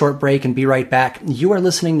take a short break and be right back. You are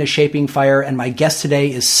listening to Shaping Fire, and my guest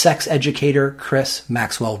today is sex educator Chris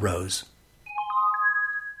Maxwell Rose.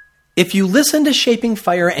 If you listen to Shaping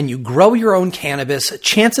Fire and you grow your own cannabis,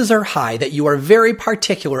 chances are high that you are very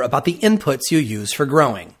particular about the inputs you use for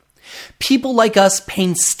growing. People like us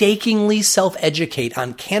painstakingly self-educate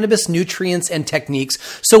on cannabis nutrients and techniques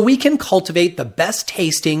so we can cultivate the best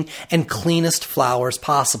tasting and cleanest flowers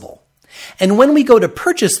possible. And when we go to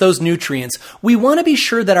purchase those nutrients, we want to be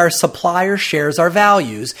sure that our supplier shares our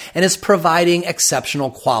values and is providing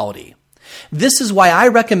exceptional quality. This is why I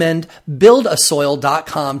recommend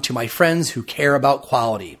buildasoil.com to my friends who care about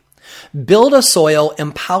quality. Build a Soil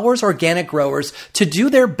empowers organic growers to do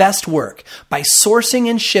their best work by sourcing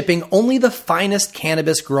and shipping only the finest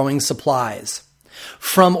cannabis growing supplies.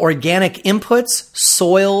 From organic inputs,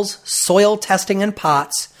 soils, soil testing and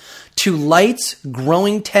pots, to lights,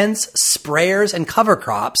 growing tents, sprayers, and cover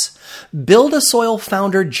crops, Build a Soil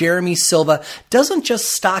founder Jeremy Silva doesn't just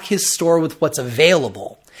stock his store with what's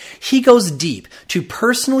available. He goes deep to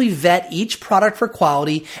personally vet each product for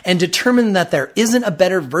quality and determine that there isn't a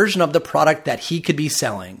better version of the product that he could be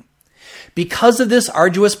selling. Because of this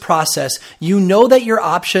arduous process, you know that your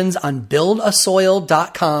options on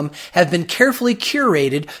buildasoil.com have been carefully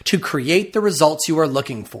curated to create the results you are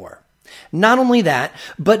looking for. Not only that,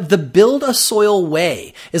 but the Build a Soil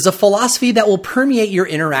way is a philosophy that will permeate your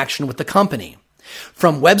interaction with the company.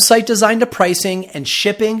 From website design to pricing and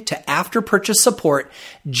shipping to after-purchase support,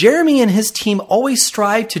 Jeremy and his team always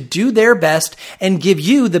strive to do their best and give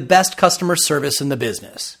you the best customer service in the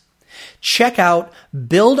business. Check out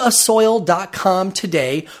buildasoil.com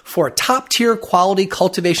today for top-tier quality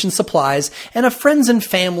cultivation supplies and a friends and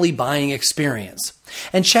family buying experience.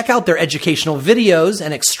 And check out their educational videos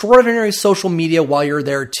and extraordinary social media while you're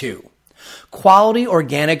there too. Quality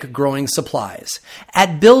organic growing supplies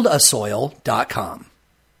at buildasoil.com.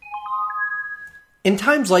 In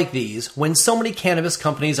times like these, when so many cannabis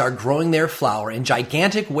companies are growing their flower in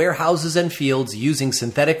gigantic warehouses and fields using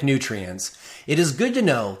synthetic nutrients, it is good to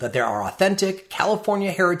know that there are authentic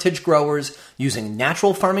California heritage growers using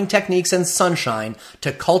natural farming techniques and sunshine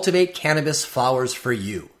to cultivate cannabis flowers for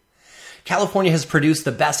you. California has produced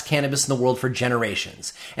the best cannabis in the world for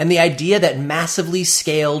generations, and the idea that massively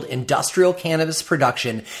scaled industrial cannabis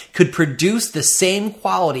production could produce the same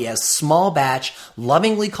quality as small batch,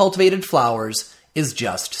 lovingly cultivated flowers is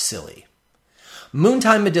just silly.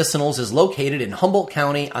 Moontime Medicinals is located in Humboldt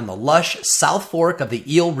County on the lush South Fork of the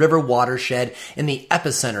Eel River watershed in the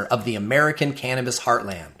epicenter of the American cannabis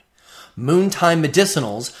heartland. Moontime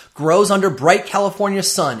Medicinals grows under bright California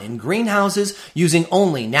sun in greenhouses using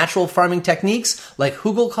only natural farming techniques like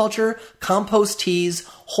hugelkultur, compost teas,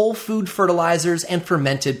 whole food fertilizers, and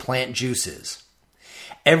fermented plant juices.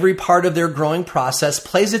 Every part of their growing process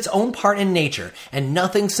plays its own part in nature, and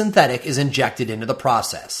nothing synthetic is injected into the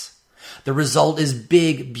process. The result is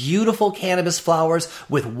big, beautiful cannabis flowers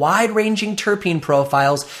with wide-ranging terpene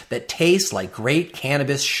profiles that taste like great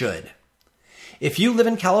cannabis should. If you live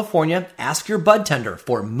in California, ask your bud tender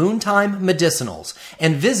for Moontime Medicinals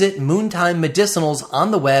and visit Moontime Medicinals on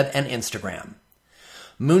the web and Instagram.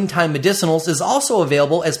 Moontime Medicinals is also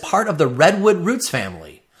available as part of the Redwood Roots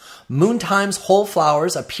family. Moontime's whole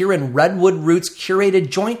flowers appear in Redwood Roots curated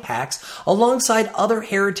joint packs alongside other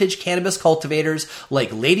heritage cannabis cultivators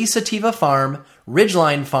like Lady Sativa Farm,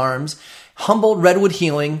 Ridgeline Farms, Humboldt Redwood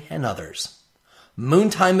Healing, and others.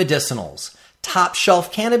 Moontime Medicinals, top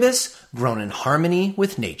shelf cannabis grown in harmony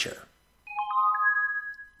with nature.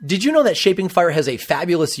 Did you know that Shaping Fire has a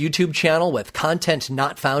fabulous YouTube channel with content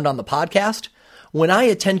not found on the podcast? When I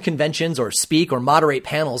attend conventions or speak or moderate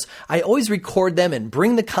panels, I always record them and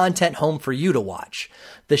bring the content home for you to watch.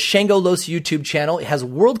 The Shango Los YouTube channel has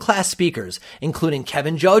world-class speakers, including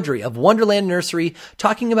Kevin Jodrey of Wonderland Nursery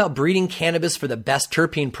talking about breeding cannabis for the best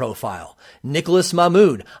terpene profile, Nicholas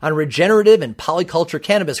Mahmood on regenerative and polyculture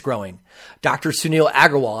cannabis growing, Dr. Sunil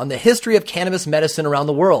Agrawal on the history of cannabis medicine around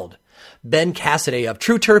the world, Ben Cassidy of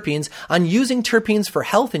True Terpenes on using terpenes for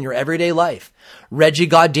health in your everyday life, Reggie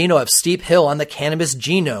Gaudino of Steep Hill on the cannabis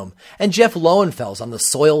genome, and Jeff Lowenfels on the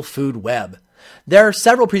soil food web. There are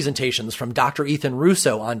several presentations from Dr. Ethan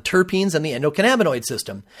Russo on terpenes and the endocannabinoid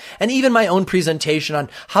system, and even my own presentation on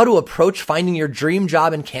how to approach finding your dream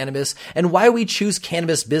job in cannabis and why we choose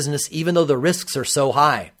cannabis business even though the risks are so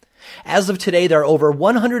high. As of today, there are over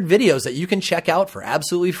 100 videos that you can check out for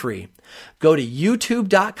absolutely free. Go to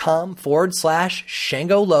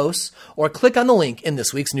youtube.com/ShangoLos or click on the link in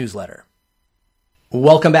this week's newsletter.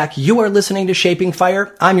 Welcome back. You are listening to Shaping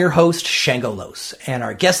Fire. I'm your host, Shango Los, and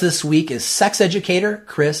our guest this week is sex educator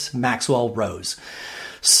Chris Maxwell Rose.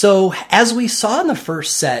 So, as we saw in the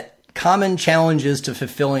first set, common challenges to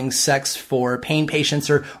fulfilling sex for pain patients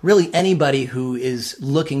or really anybody who is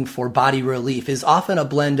looking for body relief is often a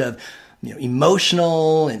blend of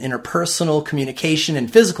emotional and interpersonal communication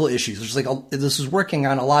and physical issues. This is working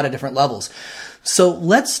on a lot of different levels. So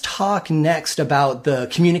let's talk next about the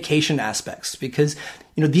communication aspects, because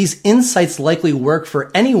these insights likely work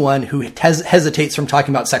for anyone who hesitates from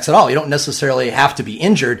talking about sex at all. You don't necessarily have to be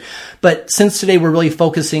injured. But since today we're really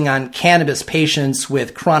focusing on cannabis patients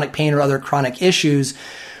with chronic pain or other chronic issues,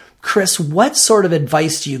 Chris, what sort of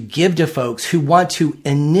advice do you give to folks who want to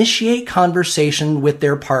initiate conversation with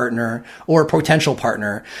their partner or potential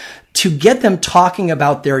partner to get them talking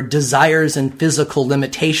about their desires and physical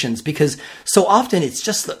limitations? Because so often it's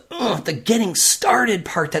just the getting started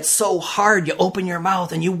part that's so hard. You open your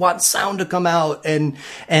mouth and you want sound to come out, and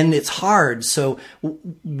it's hard. So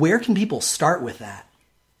where can people start with that?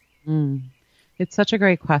 It's such a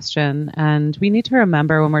great question. And we need to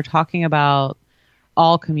remember when we're talking about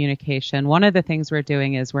all communication, one of the things we're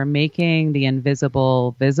doing is we're making the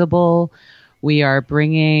invisible visible. We are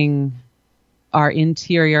bringing our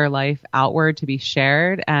interior life outward to be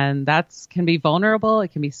shared, and that can be vulnerable,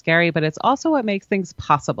 it can be scary, but it's also what makes things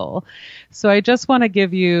possible. So I just want to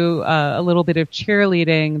give you a little bit of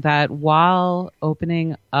cheerleading that while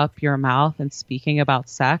opening up your mouth and speaking about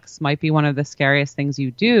sex might be one of the scariest things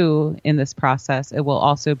you do in this process, it will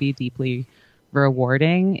also be deeply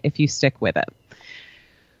rewarding if you stick with it.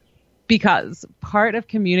 Because part of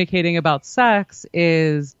communicating about sex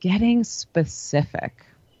is getting specific.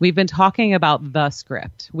 We've been talking about the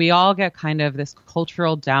script. We all get kind of this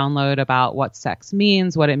cultural download about what sex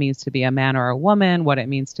means, what it means to be a man or a woman, what it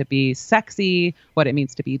means to be sexy, what it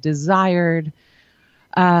means to be desired.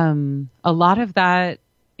 A lot of that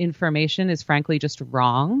information is frankly just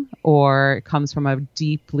wrong, or it comes from a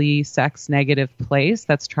deeply sex negative place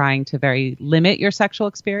that's trying to very limit your sexual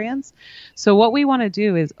experience. So what we want to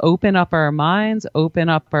do is open up our minds, open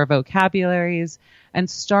up our vocabularies, and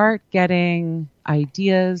start getting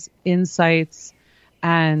ideas, insights,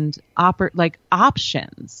 and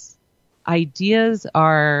options. Ideas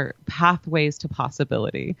are pathways to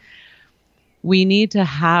possibility. We need to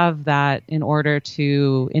have that in order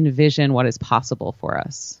to envision what is possible for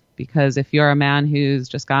us. Because if you're a man who's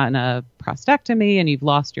just gotten a prostatectomy and you've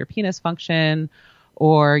lost your penis function,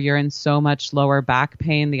 or you're in so much lower back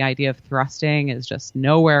pain, the idea of thrusting is just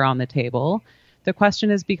nowhere on the table. The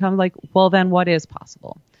question has become well, then what is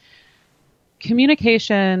possible?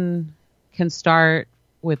 Communication can start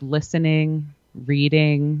with listening,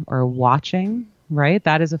 reading, or watching, right?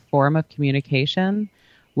 That is a form of communication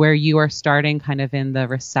where you are starting kind of in the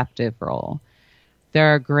receptive role.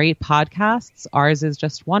 There are great podcasts. Ours is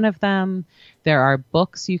just one of them. There are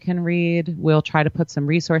books you can read. We'll try to put some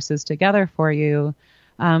resources together for you.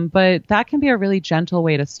 But that can be a really gentle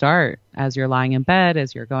way to start as you're lying in bed,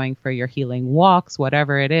 as you're going for your healing walks,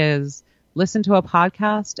 whatever it is. Listen to a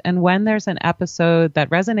podcast. And when there's an episode that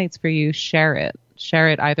resonates for you, share it. Share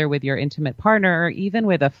it either with your intimate partner or even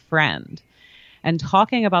with a friend. And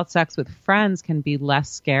talking about sex with friends can be less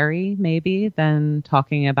scary, maybe, than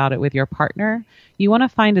talking about it with your partner. You want to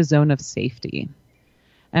find a zone of safety.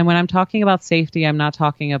 And when I'm talking about safety, I'm not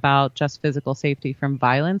talking about just physical safety from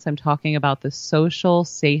violence. I'm talking about the social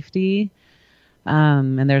safety.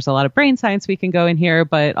 And there's a lot of brain science we can go in here,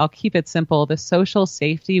 but I'll keep it simple. The social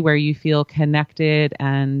safety where you feel connected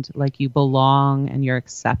and like you belong and you're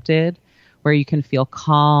accepted, where you can feel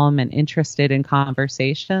calm and interested in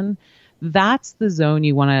conversation. that's the zone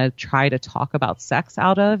you want to try to talk about sex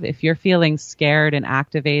out of. If you're feeling scared and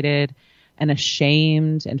activated and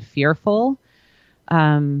ashamed and fearful,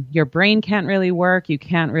 your brain can't really work. You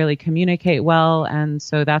can't really communicate well. And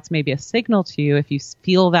so that's maybe a signal to you if you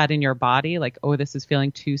feel that in your body, like, oh, this is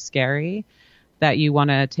feeling too scary, that you want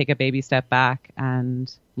to take a baby step back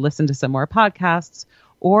and listen to some more podcasts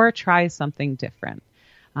or try something different.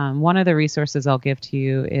 One of the resources I'll give to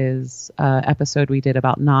you is an episode we did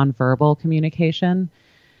about nonverbal communication.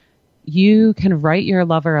 You can write your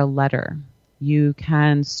lover a letter. You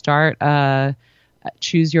can start a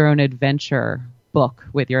choose your own adventure book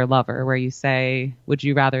with your lover where you say, would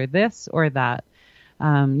you rather this or that?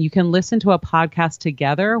 You can listen to a podcast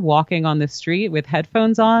together, walking on the street with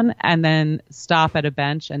headphones on, and then stop at a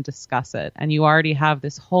bench and discuss it. And you already have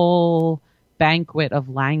this whole banquet of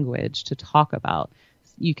language to talk about.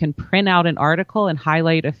 You can print out an article and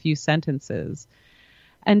highlight a few sentences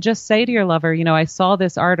and just say to your lover, I saw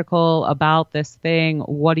this article about this thing.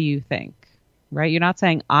 What do you think? Right? You're not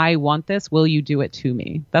saying, I want this. Will you do it to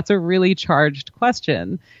me? That's a really charged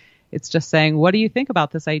question. It's just saying, what do you think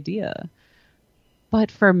about this idea?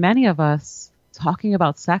 But for many of us, talking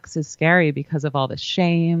about sex is scary because of all the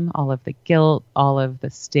shame, all of the guilt, all of the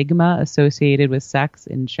stigma associated with sex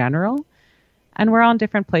in general. And we're on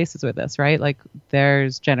different places with this, right? Like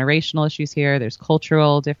there's generational issues here, there's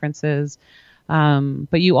cultural differences.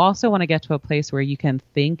 But you also want to get to a place where you can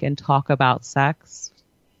think and talk about sex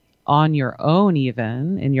on your own,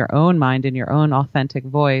 even in your own mind, in your own authentic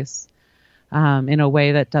voice, in a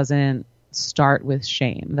way that doesn't start with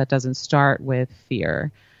shame, that doesn't start with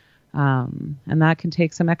fear. And that can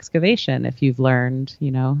take some excavation if you've learned,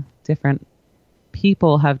 different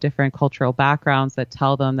people have different cultural backgrounds that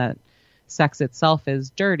tell them that sex itself is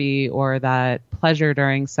dirty, or that pleasure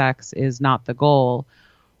during sex is not the goal,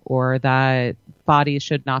 or that bodies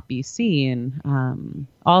should not be seen.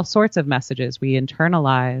 All sorts of messages we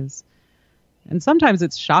internalize. And sometimes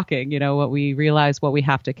it's shocking, what we realize, what we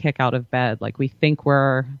have to kick out of bed. Like we think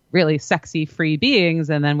we're really sexy, free beings,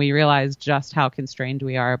 and then we realize just how constrained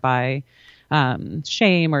we are by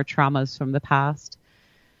shame or traumas from the past.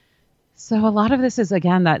 So a lot of this is,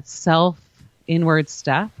 again, that inward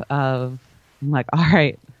step of like, all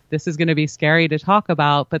right, this is going to be scary to talk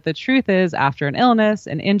about. But the truth is, after an illness,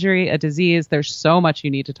 an injury, a disease, there's so much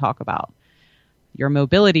you need to talk about. Your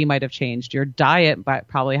mobility might have changed. Your diet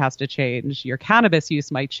probably has to change. Your cannabis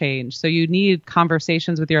use might change. So you need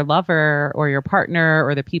conversations with your lover or your partner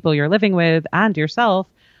or the people you're living with and yourself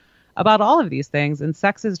about all of these things. And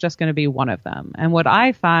sex is just going to be one of them. And what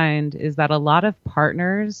I find is that a lot of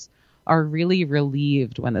partners are really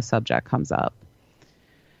relieved when the subject comes up.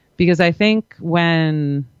 Because I think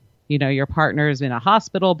when, your partner is in a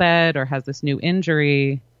hospital bed or has this new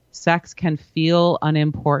injury, sex can feel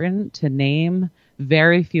unimportant to name.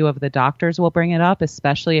 Very few of the doctors will bring it up,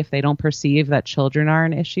 especially if they don't perceive that children are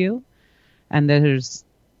an issue. And there's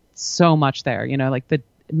so much there, like the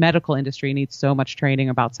medical industry needs so much training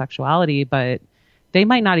about sexuality, but they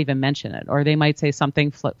might not even mention it, or they might say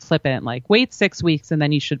something flippant like, wait 6 weeks and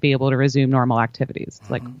then you should be able to resume normal activities. It's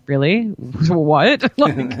like, really? What?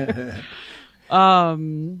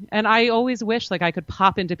 And I always wish I could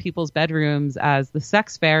pop into people's bedrooms as the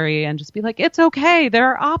sex fairy and just be like, it's okay, there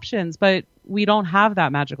are options, but we don't have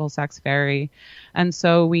that magical sex fairy. And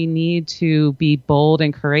so we need to be bold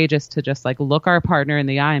and courageous to just look our partner in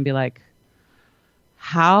the eye and be like,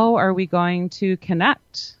 how are we going to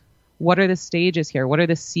connect? What are the stages here? What are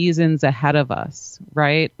the seasons ahead of us,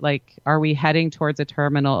 right? Are we heading towards a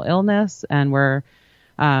terminal illness and we're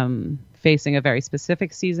facing a very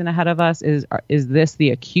specific season ahead of us? Is this the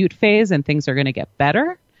acute phase and things are going to get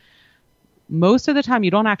better? Most of the time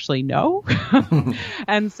you don't actually know.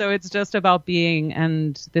 And so it's just about being,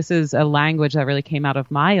 and this is a language that really came out of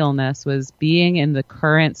my illness, was being in the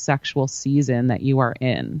current sexual season that you are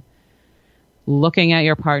in. Looking at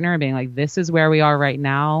your partner and being like, this is where we are right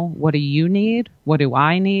now. What do you need? What do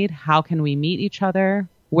I need? How can we meet each other?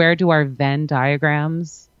 Where do our Venn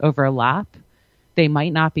diagrams overlap? They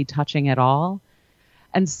might not be touching at all.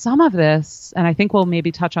 And some of this, and I think we'll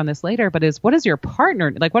maybe touch on this later, but what does your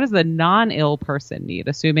partner, what does the non-ill person need?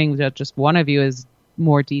 Assuming that just one of you is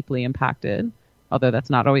more deeply impacted, although that's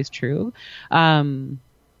not always true.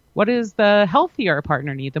 What does the healthier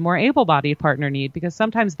partner need, the more able-bodied partner need? Because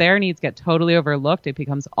sometimes their needs get totally overlooked. It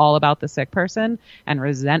becomes all about the sick person, and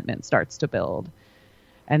resentment starts to build.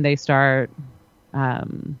 And they start,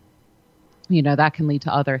 that can lead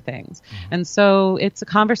to other things. Mm-hmm. And so it's a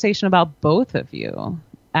conversation about both of you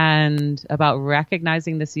and about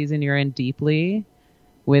recognizing the season you're in deeply,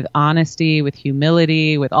 with honesty, with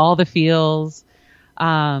humility, with all the feels.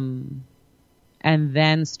 and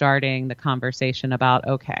then starting the conversation about,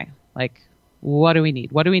 okay, like, what do we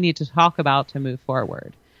need? What do we need to talk about to move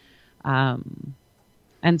forward?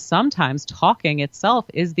 And sometimes talking itself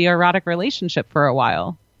is the erotic relationship for a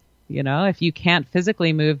while. You know, if you can't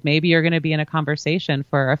physically move, maybe you're going to be in a conversation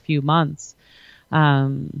for a few months.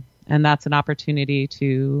 And that's an opportunity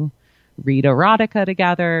to read erotica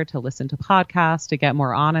together, to listen to podcasts, to get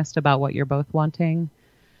more honest about what you're both wanting.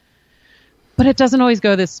 But it doesn't always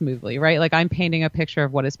go this smoothly, right? Like, I'm painting a picture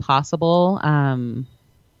of what is possible.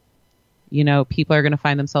 You know, people are going to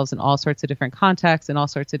find themselves in all sorts of different contexts and all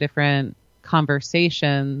sorts of different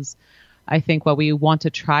conversations. I think what we want to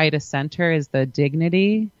try to center is the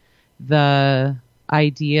dignity, the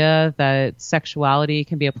idea that sexuality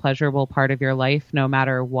can be a pleasurable part of your life no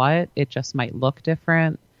matter what. It just might look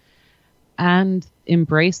different. And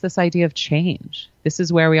embrace this idea of change. This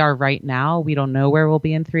is where we are right now. We don't know where we'll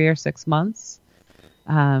be in 3 or 6 months.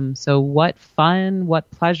 So what fun, what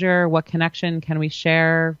pleasure, what connection can we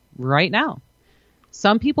share right now?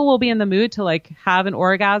 Some people will be in the mood to like have an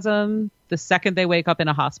orgasm the second they wake up in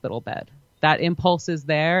a hospital bed. That impulse is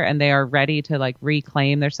there and they are ready to like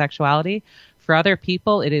reclaim their sexuality. For other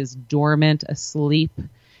people, it is dormant, asleep.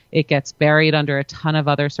 It gets buried under a ton of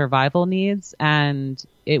other survival needs and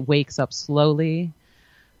it wakes up slowly.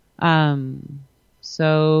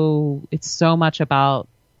 So it's so much about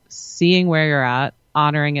seeing where you're at,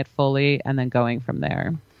 honoring it fully, and then going from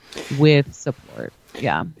there with support.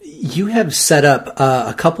 Yeah. You have set up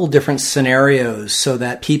a couple different scenarios so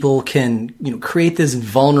that people can, you know, create this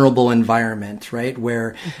vulnerable environment, right?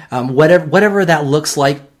 Where whatever that looks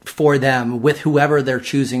like for them with whoever they're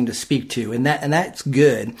choosing to speak to, and that's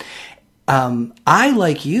good. I,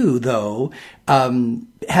 like you though,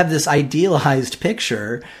 have this idealized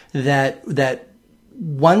picture that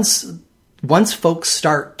once folks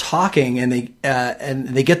start talking and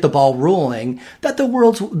they get the ball rolling, that the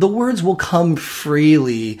words will come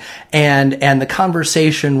freely and the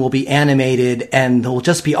conversation will be animated and there'll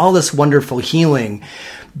just be all this wonderful healing.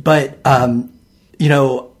 But you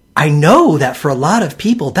know, I know that for a lot of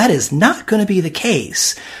people that is not going to be the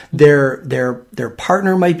case. Their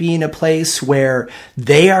partner might be in a place where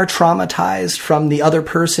they are traumatized from the other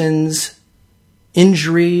person's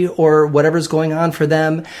injury or whatever's going on for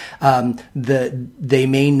them. They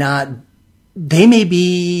may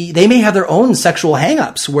have their own sexual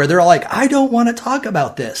hangups where they're like, I don't want to talk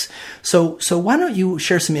about this. So why don't you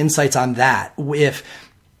share some insights on that?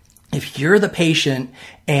 If you're the patient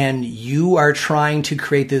and you are trying to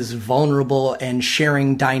create this vulnerable and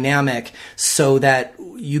sharing dynamic so that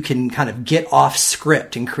you can kind of get off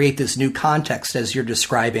script and create this new context as you're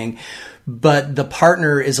describing, but the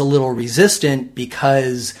partner is a little resistant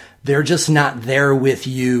because they're just not there with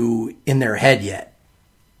you in their head yet.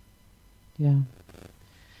 Yeah.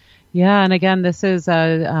 Yeah. And again, this is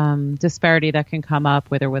a disparity that can come up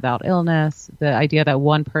with or without illness. The idea that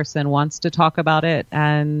one person wants to talk about it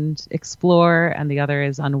and explore and the other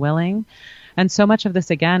is unwilling. And so much of this,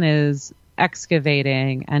 again, is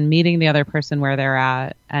excavating and meeting the other person where they're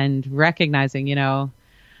at and recognizing, you know,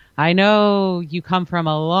 I know you come from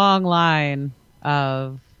a long line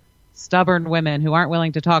of stubborn women who aren't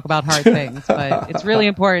willing to talk about hard things, but it's really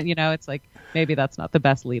important, you know, it's like, maybe that's not the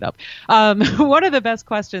best lead up. One of the best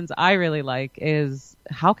questions I really like is,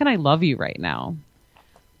 how can I love you right now?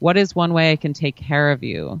 What is one way I can take care of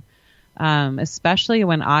you? Especially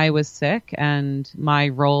when I was sick and my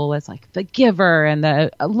role as like the giver and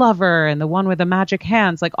the lover and the one with the magic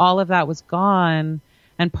hands, like all of that was gone.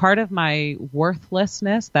 And part of my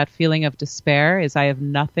worthlessness, that feeling of despair, is I have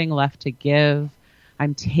nothing left to give.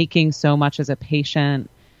 I'm taking so much as a patient.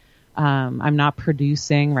 I'm not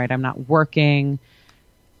producing, right? I'm not working.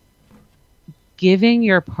 Giving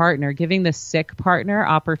your partner, giving the sick partner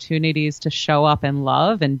opportunities to show up and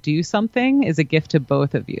love and do something is a gift to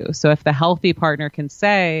both of you. So if the healthy partner can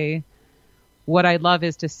say, what I'd love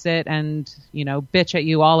is to sit and, you know, bitch at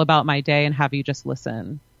you all about my day and have you just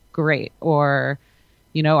listen. Great. Or,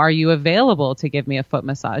 you know, are you available to give me a foot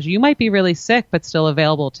massage? You might be really sick, but still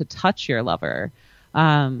available to touch your lover.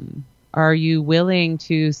 Are you willing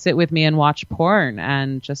to sit with me and watch porn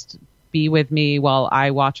and just be with me while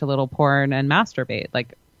I watch a little porn and masturbate?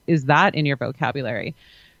 Like, is that in your vocabulary?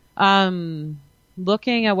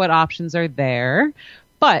 Looking at what options are there.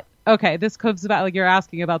 But, okay, this comes about, like, you're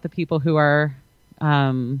asking about the people who are,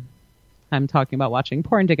 I'm talking about watching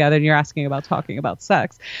porn together and you're asking about talking about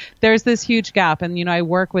sex. There's this huge gap. And, you know, I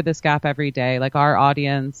work with this gap every day. Like, our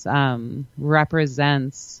audience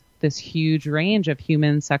represents this huge range of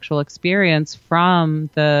human sexual experience,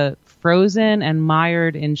 from the frozen and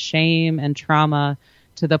mired in shame and trauma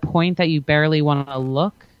to the point that you barely want to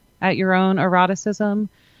look at your own eroticism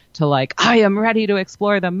to like, I am ready to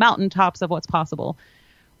explore the mountaintops of what's possible.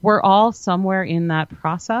 We're all somewhere in that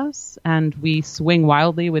process, and we swing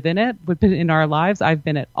wildly within it in our lives. I've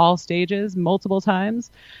been at all stages multiple times.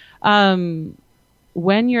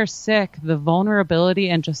 When you're sick, the vulnerability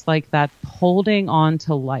and just like that holding on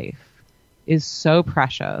to life is so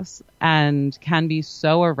precious and can be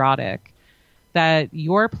so erotic that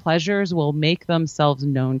your pleasures will make themselves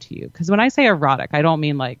known to you. Because when I say erotic, I don't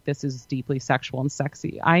mean like this is deeply sexual and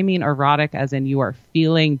sexy. I mean erotic as in you are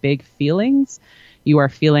feeling big feelings. You are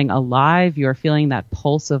feeling alive. You are feeling that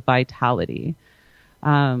pulse of vitality.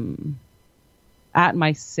 At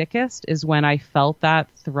my sickest is when I felt that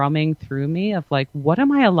thrumming through me of like, what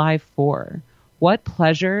am I alive for? What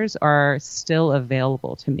pleasures are still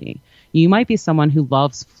available to me? You might be someone who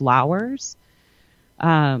loves flowers.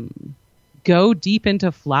 Go deep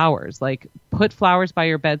into flowers. Like put flowers by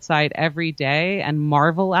your bedside every day and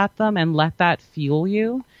marvel at them and let that fuel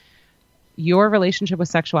you. Your relationship with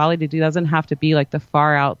sexuality doesn't have to be like the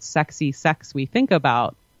far out sexy sex we think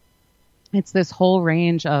about. It's this whole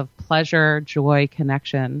range of pleasure, joy,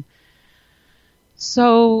 connection.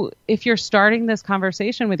 So if you're starting this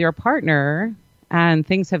conversation with your partner and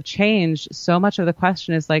things have changed, so much of the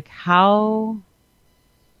question is like,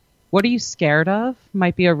 what are you scared of?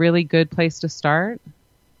 Might be a really good place to start.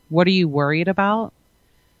 What are you worried about?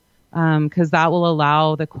 Because that will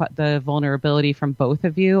allow the vulnerability from both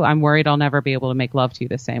of you. I'm worried I'll never be able to make love to you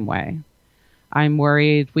the same way. I'm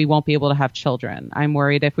worried we won't be able to have children. I'm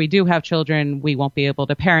worried if we do have children, we won't be able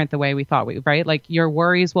to parent the way we thought right? Like your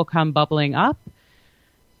worries will come bubbling up.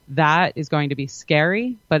 That is going to be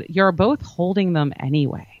scary, but you're both holding them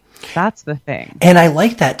anyway. That's the thing. And I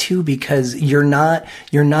like that too, because you're not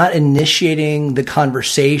initiating the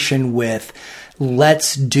conversation with,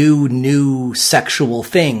 let's do new sexual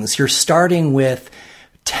things. You're starting with,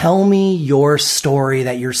 tell me your story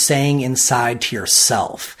that you're saying inside to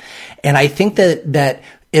yourself. And I think that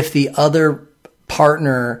if the other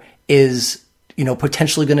partner is,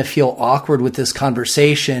 potentially going to feel awkward with this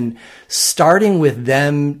conversation, starting with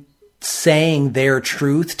them saying their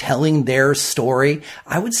truth, telling their story,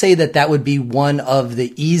 I would say that would be one of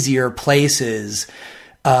the easier places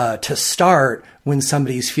to start when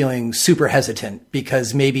somebody's feeling super hesitant,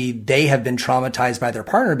 because maybe they have been traumatized by their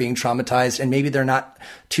partner being traumatized, and maybe they're not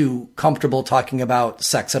too comfortable talking about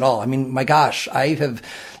sex at all. I mean, my gosh, I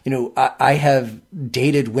have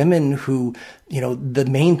dated women who, the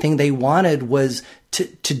main thing they wanted was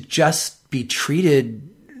to just be treated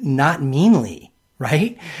not meanly,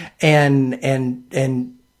 right? And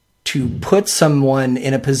to put someone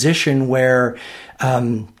in a position where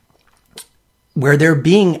they're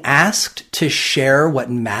being asked to share what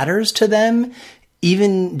matters to them,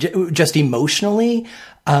 even just emotionally,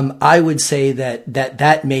 I would say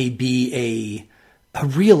that may be a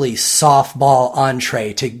really softball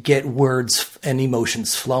entree to get words and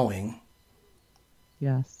emotions flowing.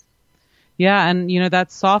 Yes. Yeah. And,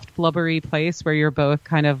 that soft, blubbery place where you're both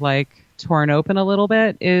kind of like torn open a little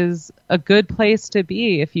bit is a good place to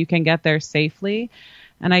be if you can get there safely.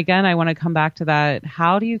 And again, I want to come back to that.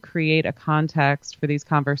 How do you create a context for these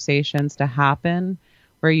conversations to happen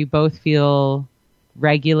where you both feel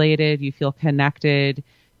regulated, you feel connected,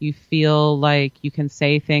 you feel like you can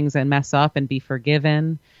say things and mess up and be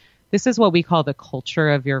forgiven? This is what we call the culture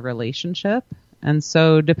of your relationship. And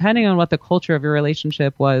so depending on what the culture of your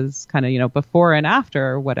relationship was kind of, before and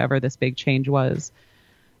after whatever this big change was,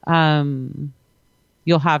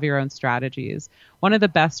 you'll have your own strategies. One of the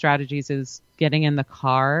best strategies is getting in the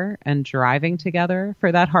car and driving together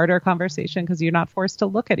for that harder conversation, because you're not forced to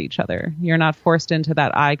look at each other. You're not forced into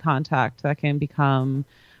that eye contact that can become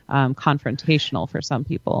confrontational for some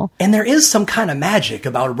people. And there is some kind of magic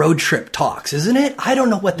about road trip talks, isn't it? I don't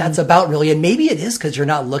know what that's about really. And maybe it is because you're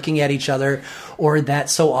not looking at each other, or that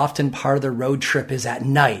so often part of the road trip is at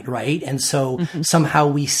night, right? And so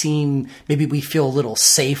somehow maybe we feel a little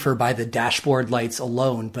safer by the dashboard lights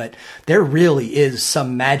alone, but there really is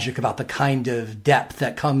some magic about the kind of depth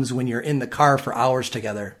that comes when you're in the car for hours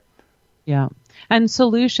together. Yeah. And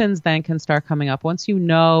solutions then can start coming up once you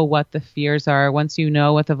know what the fears are, once you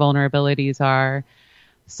know what the vulnerabilities are.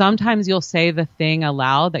 Sometimes you'll say the thing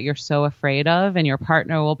aloud that you're so afraid of, and your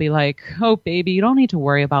partner will be like, oh, baby, you don't need to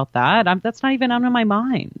worry about that. That's not even on my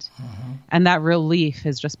mind. Mm-hmm. And that relief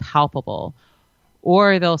is just palpable.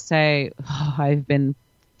 Or they'll say, oh, I've been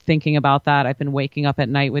thinking about that. I've been waking up at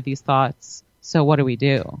night with these thoughts. So what do we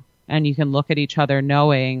do? And you can look at each other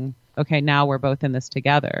knowing, okay, now we're both in this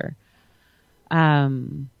together.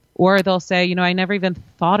 Or they'll say, I never even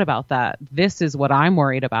thought about that. This is what I'm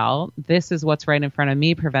worried about. This is what's right in front of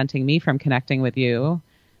me, preventing me from connecting with you.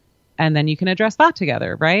 And then you can address that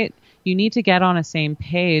together, right? You need to get on a same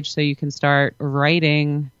page so you can start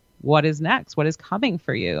writing what is next, what is coming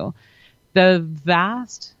for you. The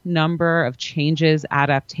vast number of changes,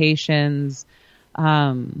 adaptations,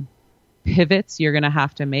 pivots you're going to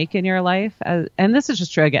have to make in your life. And this is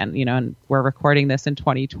just true again, and we're recording this in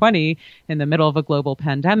 2020 in the middle of a global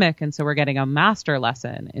pandemic. And so we're getting a master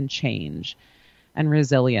lesson in change and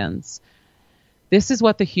resilience. This is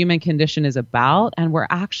what the human condition is about. And we're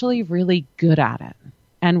actually really good at it.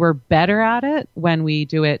 And we're better at it when we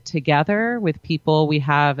do it together with people we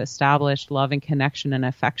have established love and connection and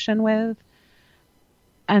affection with.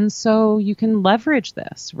 And so you can leverage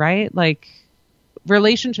this, right? Like,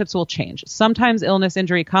 relationships will change. Sometimes illness,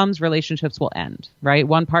 injury comes, relationships will end, right?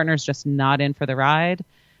 One partner's just not in for the ride.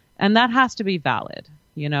 And that has to be valid.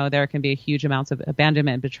 There can be huge amounts of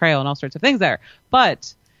abandonment, betrayal, and all sorts of things there.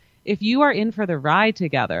 But if you are in for the ride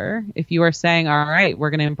together, if you are saying, all right,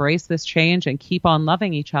 we're going to embrace this change and keep on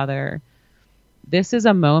loving each other, this is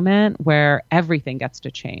a moment where everything gets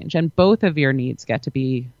to change and both of your needs get to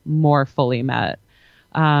be more fully met.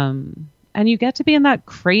 And you get to be in that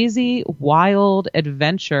crazy, wild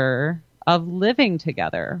adventure of living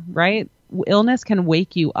together, right? Illness can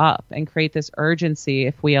wake you up and create this urgency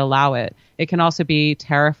if we allow it. It can also be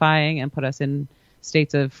terrifying and put us in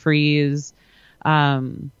states of freeze.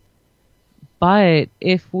 But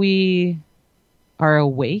if we are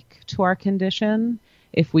awake to our condition,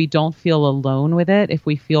 if we don't feel alone with it, if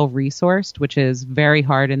we feel resourced, which is very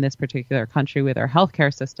hard in this particular country with our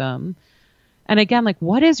healthcare system. And again, like,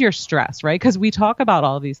 what is your stress, right? Because we talk about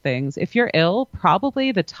all these things. If you're ill,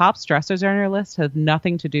 probably the top stressors on your list have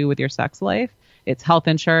nothing to do with your sex life. It's health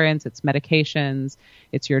insurance, it's medications,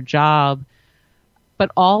 it's your job.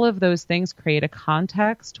 But all of those things create a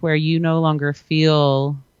context where you no longer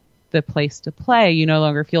feel the place to play. You no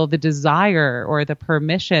longer feel the desire or the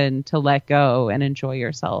permission to let go and enjoy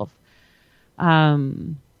yourself.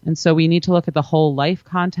 And so we need to look at the whole life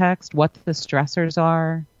context, what the stressors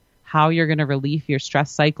are, how you're going to relieve your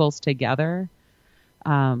stress cycles together.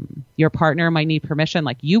 Your partner might need permission.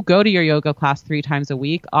 Like, you go to your yoga class 3 times a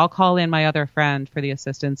week. I'll call in my other friend for the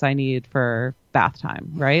assistance I need for bath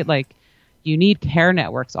time, right? Like, you need care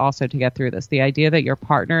networks also to get through this. The idea that your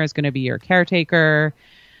partner is going to be your caretaker,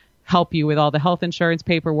 help you with all the health insurance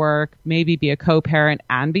paperwork, maybe be a co-parent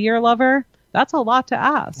and be your lover, that's a lot to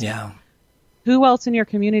ask. Yeah. Who else in your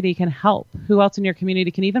community can help? Who else in your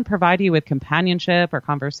community can even provide you with companionship or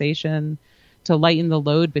conversation to lighten the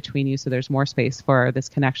load between you so there's more space for this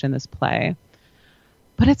connection, this play?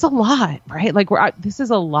 But it's a lot, right? Like, this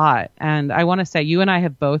is a lot. And I want to say, you and I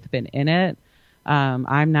have both been in it.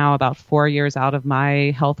 I'm now about 4 years out of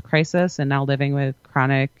my health crisis and now living with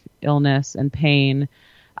chronic illness and pain.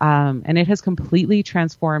 And it has completely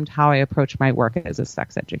transformed how I approach my work as a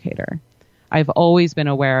sex educator. I've always been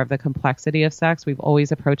aware of the complexity of sex. We've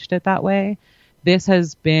always approached it that way. This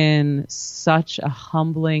has been such a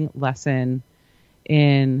humbling lesson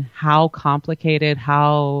in how complicated,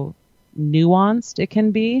 how nuanced it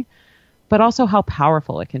can be, but also how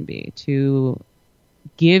powerful it can be to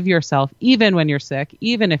give yourself, even when you're sick,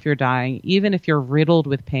 even if you're dying, even if you're riddled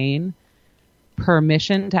with pain,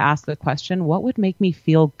 permission to ask the question, what would make me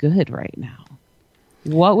feel good right now?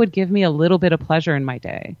 What would give me a little bit of pleasure in my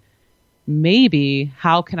day? Maybe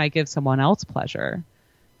how can I give someone else pleasure?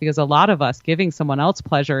 Because a lot of us, giving someone else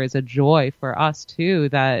pleasure is a joy for us too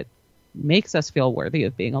that makes us feel worthy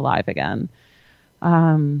of being alive again.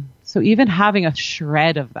 So even having a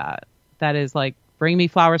shred of that is like, bring me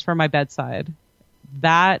flowers from my bedside,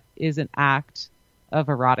 that is an act of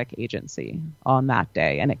erotic agency on that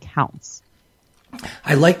day, and it counts.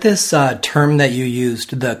 I like this term that you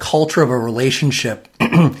used, the culture of a relationship.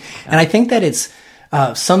 And I think that it's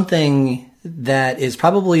something that is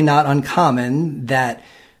probably not uncommon, that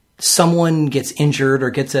someone gets injured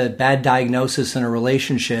or gets a bad diagnosis in a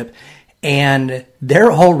relationship and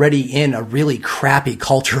they're already in a really crappy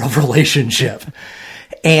culture of relationship.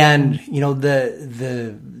 And,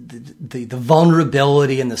 the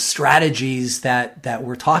vulnerability and the strategies that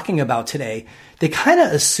we're talking about today, they kind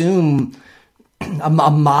of assume a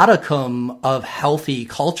modicum of healthy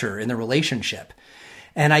culture in the relationship.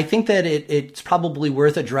 And I think that it's probably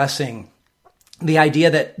worth addressing the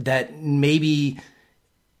idea that maybe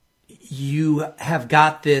you have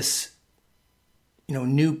got this,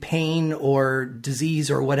 new pain or disease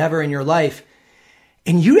or whatever in your life,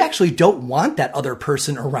 and you actually don't want that other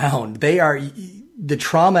person around. The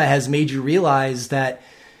trauma has made you realize that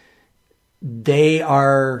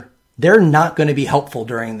they're not going to be helpful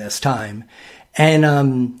during this time.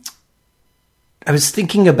 And I was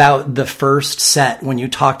thinking about the first set when you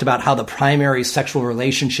talked about how the primary sexual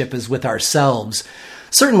relationship is with ourselves.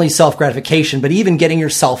 Certainly self-gratification, but even getting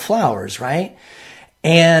yourself flowers, right?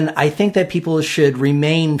 And I think that people should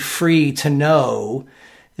remain free to know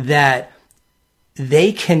that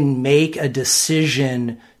they can make a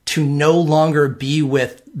decision to no longer be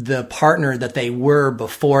with the partner that they were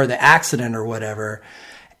before the accident or whatever.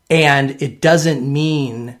 And it doesn't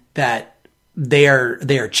mean that they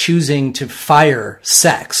are choosing to fire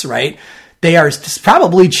sex, right? They are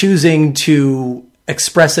probably choosing to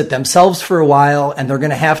express it themselves for a while, and they're going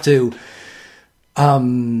to have to,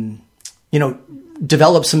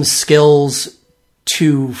 develop some skills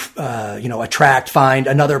to, find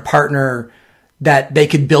another partner that they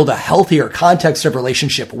could build a healthier context of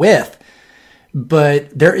relationship with.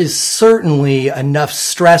 But there is certainly enough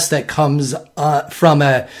stress that comes from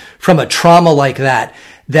a trauma like that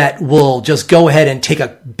will just go ahead and take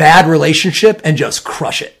a bad relationship and just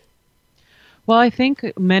crush it. Well, I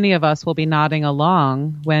think many of us will be nodding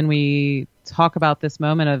along when we talk about this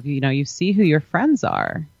moment of, you see who your friends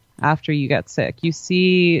are after you get sick. You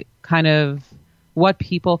see kind of what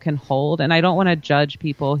people can hold. And I don't want to judge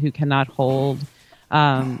people who cannot hold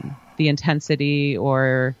the intensity,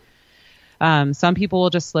 or some people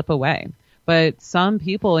will just slip away. But some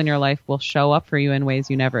people in your life will show up for you in ways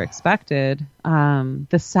you never expected.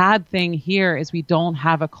 The sad thing here is we don't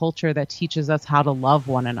have a culture that teaches us how to love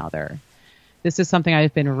one another. This is something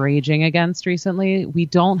I've been raging against recently. We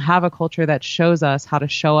don't have a culture that shows us how to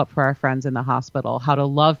show up for our friends in the hospital, how to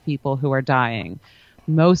love people who are dying.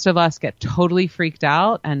 Most of us get totally freaked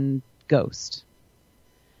out and ghost.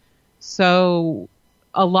 So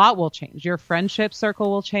a lot will change. Your friendship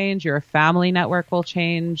circle will change. Your family network will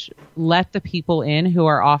change. Let the people in who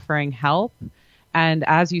are offering help. And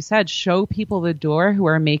as you said, show people the door who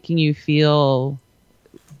are making you feel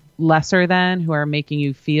lesser than, who are making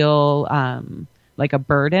you feel like a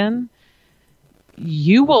burden.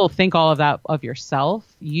 You will think all of that of yourself.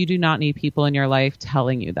 You do not need people in your life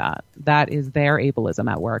telling you that. That is their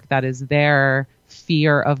ableism at work. That is their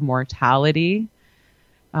fear of mortality.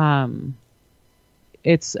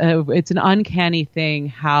 It's an uncanny thing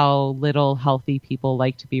how little healthy people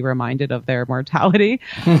like to be reminded of their mortality.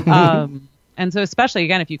 And so especially,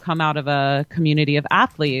 again, if you come out of a community of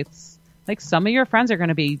athletes, like some of your friends are going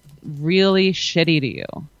to be really shitty to you.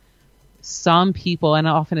 Some people, and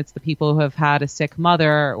often it's the people who have had a sick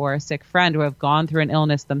mother or a sick friend who have gone through an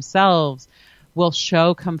illness themselves, will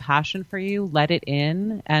show compassion for you, let it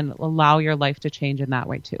in, and allow your life to change in that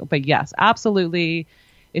way too. But yes, absolutely.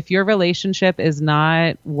 If your relationship is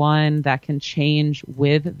not one that can change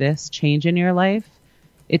with this change in your life,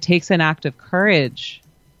 it takes an act of courage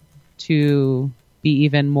to be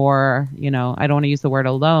even more, I don't want to use the word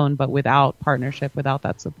alone, but without partnership, without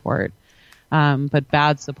that support. But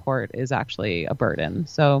bad support is actually a burden.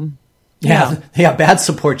 So yeah, bad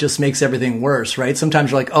support just makes everything worse, right?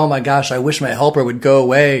 Sometimes you're like, oh my gosh, I wish my helper would go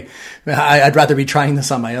away. I'd rather be trying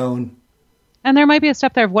this on my own. And there might be a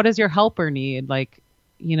step there of what does your helper need? Like,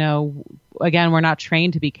 again, we're not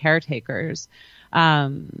trained to be caretakers.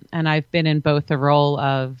 And I've been in both the role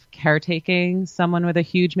of caretaking someone with a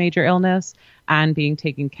huge major illness and being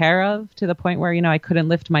taken care of to the point where, I couldn't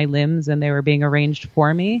lift my limbs and they were being arranged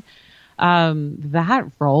for me.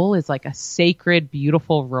 That role is like a sacred,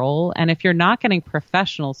 beautiful role. And if you're not getting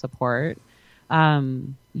professional support,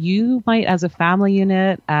 you might, as a family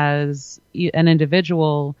unit, as an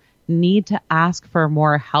individual, need to ask for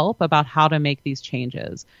more help about how to make these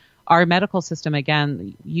changes. Our medical system,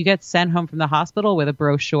 again, you get sent home from the hospital with a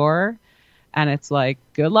brochure and it's like,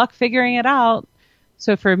 good luck figuring it out.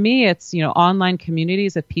 So for me, it's, online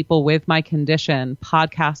communities of people with my condition,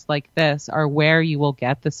 podcasts like this are where you will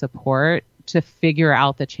get the support to figure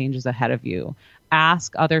out the changes ahead of you.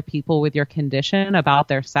 Ask other people with your condition about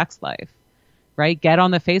their sex life, right? Get on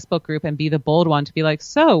the Facebook group and be the bold one to be like,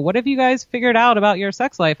 so what have you guys figured out about your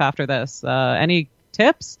sex life after this? Any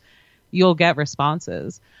tips? You'll get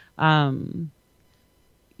responses.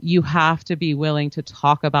 You have to be willing to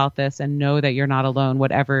talk about this and know that you're not alone,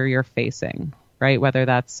 whatever you're facing, right? Whether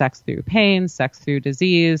that's sex through pain, sex through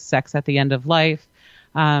disease, sex at the end of life.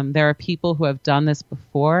 There are people who have done this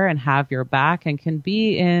before and have your back and can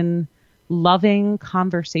be in loving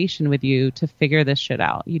conversation with you to figure this shit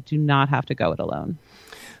out. You do not have to go it alone.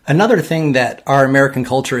 Another thing that our American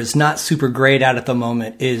culture is not super great at the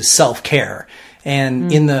moment is self-care.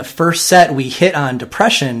 And in the first set, we hit on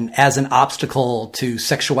depression as an obstacle to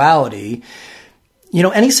sexuality.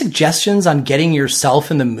 Any suggestions on getting yourself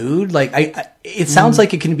in the mood? Like, it sounds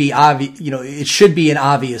like it can be obvious, it should be an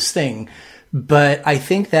obvious thing. But I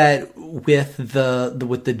think that with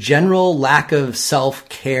the general lack of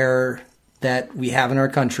self-care that we have in our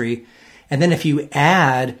country, and then if you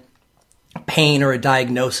add pain or a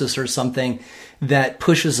diagnosis or something that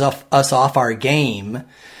pushes us off our game,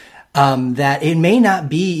 that it may not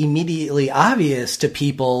be immediately obvious to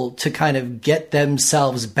people to kind of get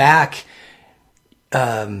themselves back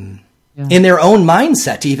in their own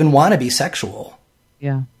mindset to even want to be sexual.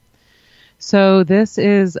 Yeah. So this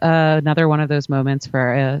is another one of those moments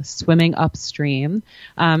for swimming upstream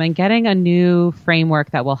and getting a new framework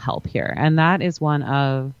that will help here. And that is one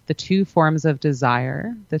of the two forms of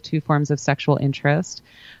desire, the two forms of sexual interest.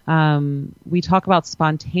 We talk about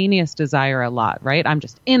spontaneous desire a lot, right? I'm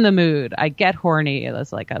just in the mood. I get horny.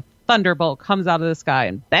 It's like a thunderbolt comes out of the sky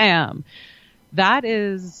and bam. That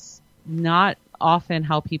is not often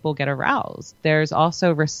how people get aroused. There's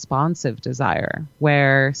also responsive desire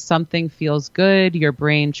where something feels good, your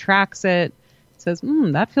brain tracks it, says,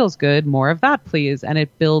 that feels good, more of that please, and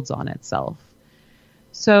it builds on itself.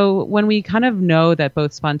 So when we kind of know that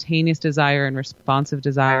both spontaneous desire and responsive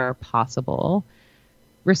desire are possible,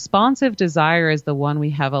 responsive desire is the one we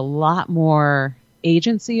have a lot more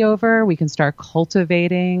agency over. We can start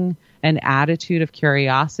cultivating an attitude of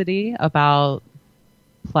curiosity about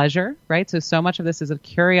pleasure, right? So much of this is a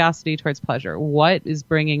curiosity towards pleasure. What is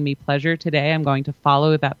bringing me pleasure today? I'm going to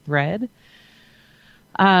follow that thread.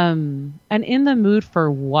 And in the mood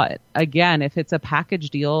for what? Again, if it's a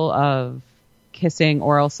package deal of kissing,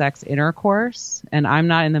 oral sex, intercourse, and I'm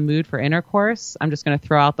not in the mood for intercourse, I'm just going to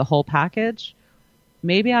throw out the whole package.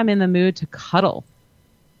 Maybe I'm in the mood to cuddle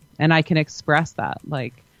and I can express that.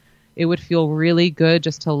 Like, it would feel really good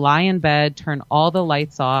just to lie in bed, turn all the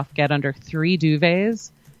lights off, get under 3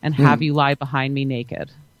 duvets, and have you lie behind me naked.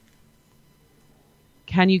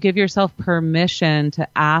 Can you give yourself permission to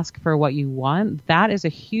ask for what you want? That is a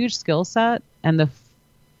huge skill set. And the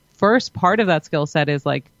first part of that skill set is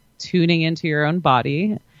like tuning into your own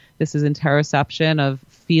body. This is interoception of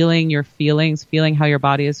feeling your feelings, feeling how your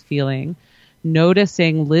body is feeling,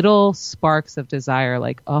 noticing little sparks of desire,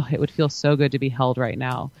 like, oh, it would feel so good to be held right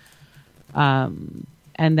now.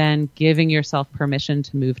 And then giving yourself permission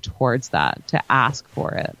to move towards that, to ask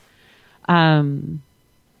for it.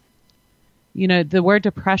 The word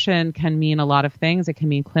depression can mean a lot of things. It can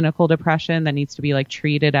mean clinical depression that needs to be like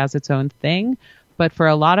treated as its own thing. But for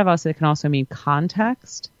a lot of us, it can also mean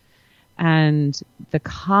context. And the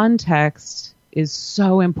context is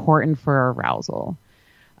so important for arousal.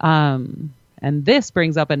 And this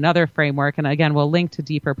brings up another framework. And again, we'll link to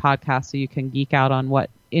deeper podcasts so you can geek out on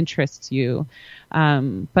what interests you.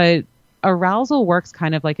 But arousal works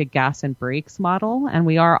kind of like a gas and brakes model. And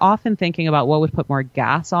we are often thinking about what would put more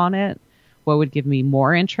gas on it, what would give me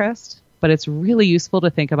more interest. But it's really useful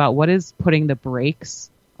to think about what is putting the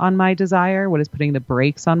brakes on my desire, what is putting the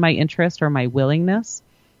brakes on my interest or my willingness.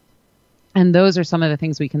 And those are some of the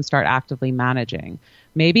things we can start actively managing.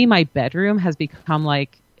 Maybe my bedroom has become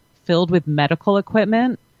like filled with medical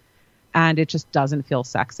equipment and it just doesn't feel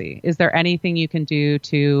sexy. Is there anything you can do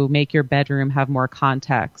to make your bedroom have more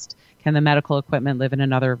context? Can the medical equipment live in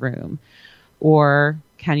another room? Or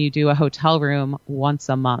can you do a hotel room once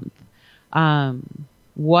a month?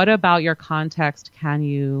 What about your context can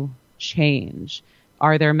you change?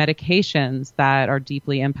 Are there medications that are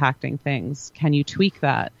deeply impacting things? Can you tweak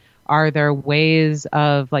that? Are there ways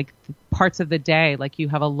of like parts of the day, like you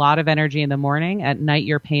have a lot of energy in the morning, at night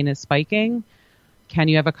your pain is spiking? Can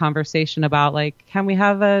you have a conversation about like, can we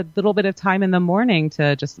have a little bit of time in the morning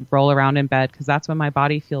to just roll around in bed? Because that's when my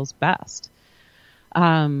body feels best.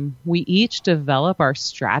 We each develop our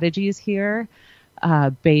strategies here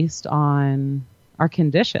based on our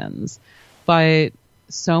conditions. But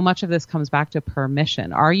so much of this comes back to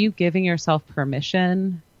permission. Are you giving yourself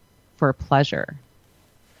permission for pleasure?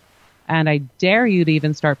 And I dare you to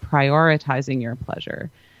even start prioritizing your pleasure.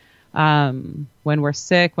 When we're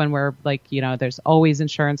sick, when we're like, there's always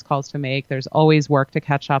insurance calls to make. There's always work to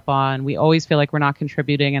catch up on. We always feel like we're not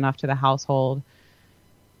contributing enough to the household.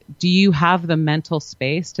 Do you have the mental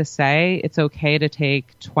space to say it's okay to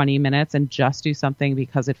take 20 minutes and just do something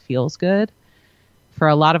because it feels good? For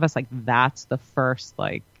a lot of us, like that's the first,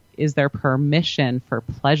 like, is there permission for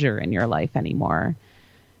pleasure in your life anymore?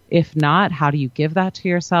 If not, how do you give that to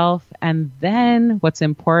yourself? And then what's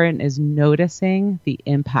important is noticing the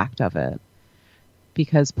impact of it.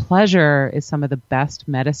 Because pleasure is some of the best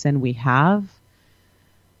medicine we have.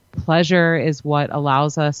 Pleasure is what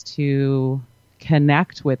allows us to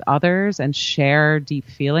connect with others and share deep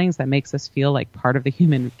feelings that makes us feel like part of the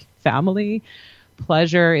human family.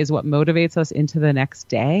 Pleasure is what motivates us into the next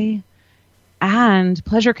day. And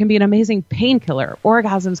pleasure can be an amazing painkiller.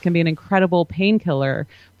 Orgasms can be an incredible painkiller.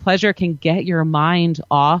 Pleasure can get your mind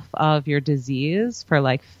off of your disease for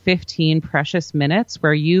like 15 precious minutes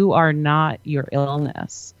where you are not your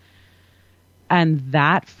illness. And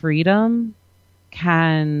that freedom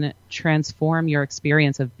can transform your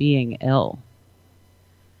experience of being ill.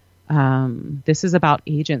 This is about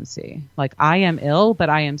agency. Like, I am ill, but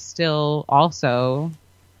I am still also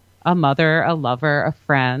a mother, a lover, a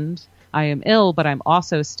friend. I am ill, but I'm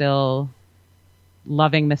also still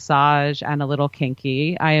loving massage and a little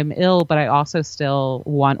kinky. I am ill, but I also still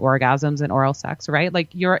want orgasms and oral sex, right? Like,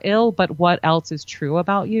 you're ill, but what else is true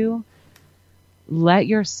about you? Let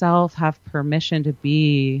yourself have permission to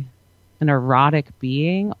be an erotic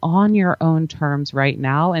being on your own terms right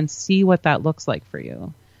now and see what that looks like for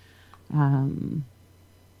you.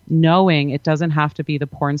 Knowing it doesn't have to be the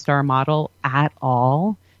porn star model at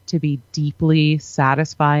all to be deeply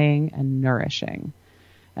satisfying and nourishing.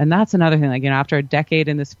 And that's another thing, like, after a decade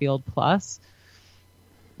in this field plus,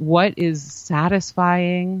 what is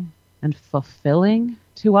satisfying and fulfilling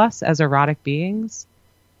to us as erotic beings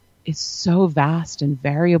is so vast and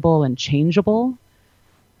variable and changeable.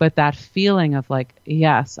 But that feeling of like,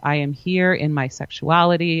 yes, I am here in my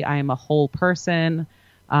sexuality. I am a whole person.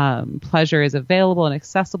 Pleasure is available and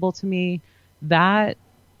accessible to me. That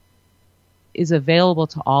is available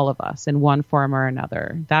to all of us in one form or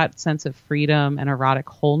another. That sense of freedom and erotic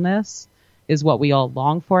wholeness is what we all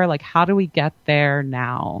long for. Like, how do we get there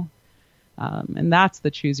now? And that's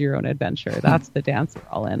the choose your own adventure. That's the dance we're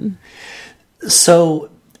all in. So,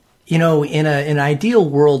 in an ideal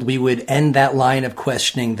world, we would end that line of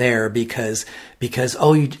questioning there because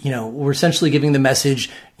we're essentially giving the message,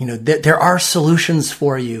 that there are solutions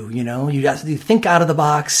for you. You got to think out of the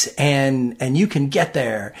box and you can get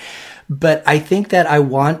there. But I think that I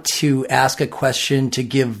want to ask a question to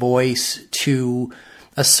give voice to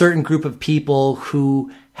a certain group of people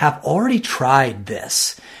who have already tried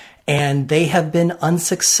this and they have been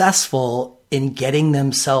unsuccessful in getting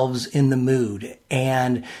themselves in the mood,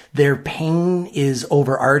 and their pain is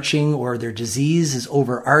overarching or their disease is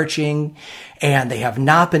overarching, and they have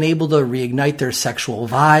not been able to reignite their sexual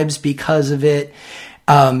vibes because of it.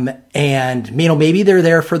 And maybe they're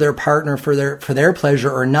there for their partner, for their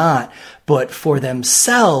pleasure or not, but for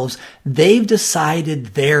themselves, they've decided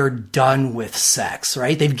they're done with sex,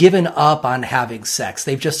 right? They've given up on having sex.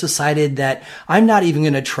 They've just decided that I'm not even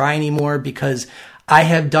going to try anymore because I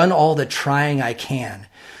have done all the trying I can.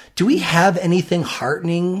 Do we have anything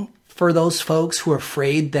heartening for those folks who are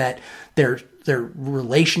afraid that their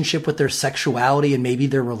relationship with their sexuality and maybe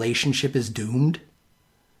their relationship is doomed?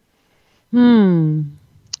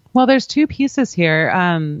 Well, there's two pieces here.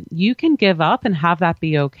 You can give up and have that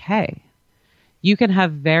be okay. You can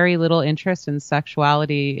have very little interest in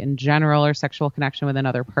sexuality in general or sexual connection with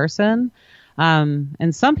another person.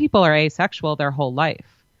 And some people are asexual their whole life.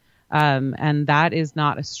 And that is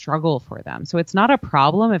not a struggle for them. So it's not a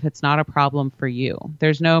problem if it's not a problem for you.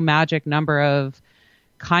 There's no magic number of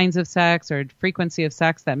kinds of sex or frequency of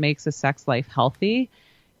sex that makes a sex life healthy.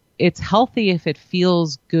 It's healthy if it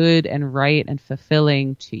feels good and right and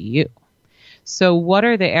fulfilling to you. So what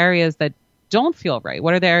are the areas that don't feel right?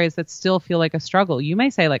 What are the areas that still feel like a struggle? You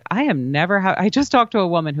may say, like, I just talked to a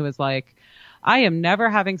woman who was like, I am never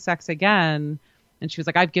having sex again. And she was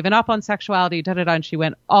like, I've given up on sexuality, and she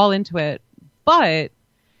went all into it. But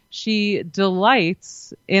she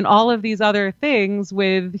delights in all of these other things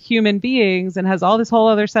with human beings and has all this whole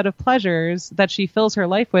other set of pleasures that she fills her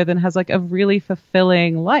life with and has like a really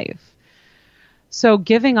fulfilling life. So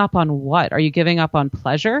giving up on what? Are you giving up on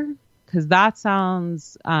pleasure? Because that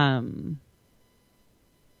sounds...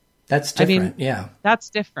 That's different, yeah. That's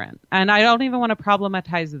different. And I don't even want to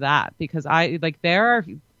problematize that because there are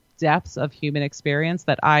depths of human experience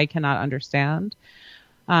that I cannot understand.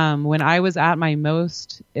 When I was at my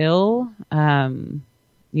most ill, I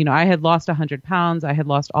had lost 100 pounds. I had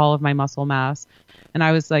lost all of my muscle mass. And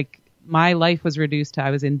I was like, my life was reduced to,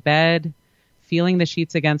 I was in bed, feeling the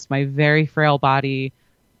sheets against my very frail body.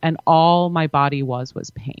 And all my body was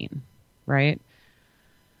pain, right?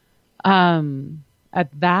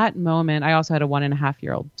 At that moment, I also had a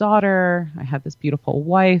 1.5-year-old daughter. I had this beautiful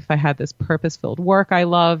wife. I had this purpose-filled work I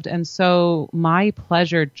loved. And so my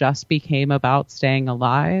pleasure just became about staying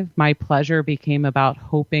alive. My pleasure became about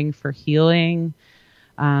hoping for healing,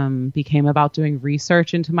 became about doing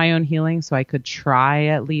research into my own healing so I could try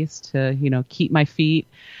at least to, keep my feet.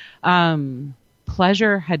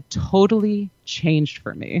 Pleasure had totally changed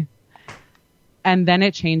for me. And then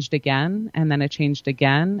it changed again, and then it changed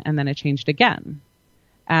again, and then it changed again.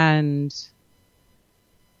 And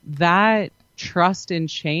that trust in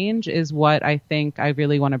change is what I think I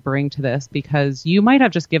really want to bring to this, because you might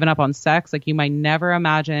have just given up on sex. Like, you might never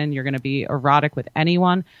imagine you're going to be erotic with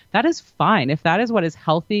anyone. That is fine. If that is what is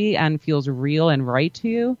healthy and feels real and right to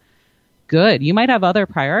you, good. You might have other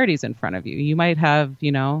priorities in front of you. You might have,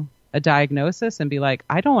 a diagnosis and be like,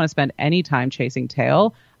 I don't want to spend any time chasing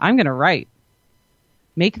tail. I'm going to write.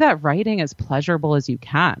 Make that writing as pleasurable as you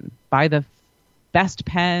can. Buy the best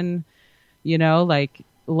pen,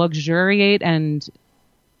 luxuriate, and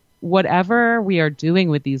whatever we are doing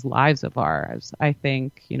with these lives of ours, I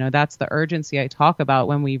think, that's the urgency I talk about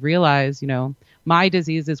when we realize, my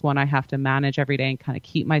disease is one I have to manage every day and kind of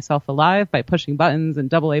keep myself alive by pushing buttons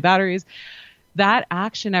and AA batteries. That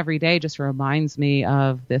action every day just reminds me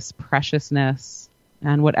of this preciousness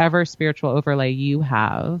and whatever spiritual overlay you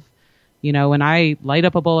have. When I light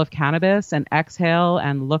up a bowl of cannabis and exhale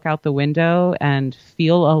and look out the window and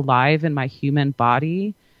feel alive in my human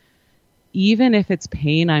body, even if it's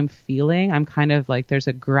pain I'm feeling, I'm kind of like, there's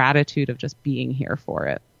a gratitude of just being here for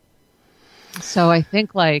it. So I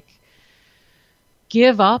think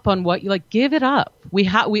give up on what give it up. We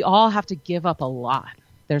all have to give up a lot.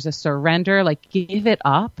 There's a surrender, give it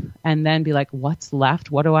up and then be like, what's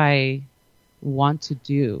left? What do I want to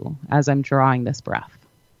do as I'm drawing this breath,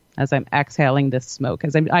 as I'm exhaling this smoke?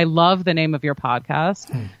 I love the name of your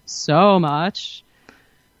podcast so much,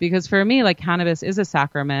 because for me, cannabis is a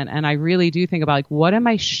sacrament. And I really do think about what am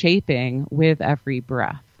I shaping with every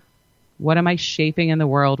breath? What am I shaping in the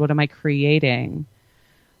world? What am I creating?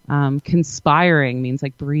 Conspiring means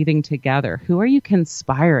breathing together. Who are you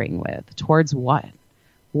conspiring with? Towards what?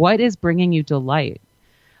 What is bringing you delight?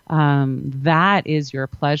 That is your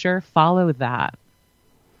pleasure. Follow that.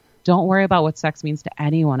 Don't worry about what sex means to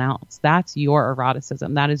anyone else. That's your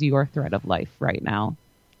eroticism. That is your thread of life right now.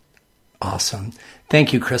 Awesome.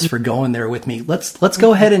 Thank you, Chris, for going there with me. Let's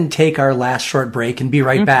go ahead and take our last short break and be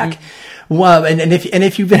right back. Well, and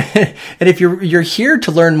if you're here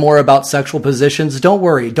to learn more about sexual positions, don't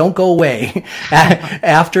worry, don't go away.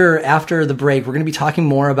 After the break, we're going to be talking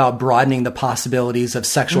more about broadening the possibilities of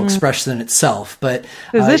sexual expression itself. But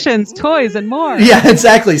positions, toys, and more. Yeah,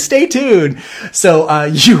 exactly. Stay tuned. So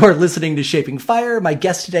you are listening to Shaping Fire. My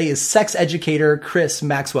guest today is sex educator Chris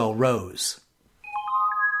Maxwell Rose.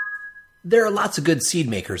 There are lots of good seed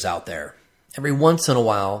makers out there. Every once in a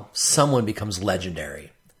while, someone becomes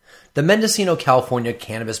legendary. The Mendocino, California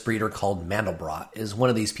cannabis breeder called Mandelbrot is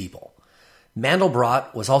one of these people.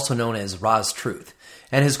 Mandelbrot was also known as Ra's Truth,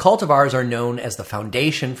 and his cultivars are known as the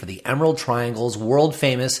foundation for the Emerald Triangle's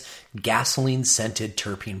world-famous gasoline-scented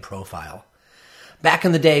terpene profile. Back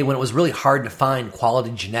in the day when it was really hard to find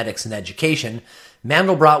quality genetics in education,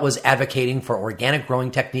 Mandelbrot was advocating for organic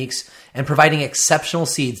growing techniques and providing exceptional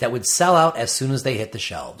seeds that would sell out as soon as they hit the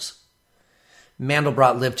shelves.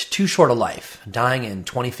 Mandelbrot lived too short a life, dying in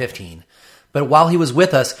 2015. But while he was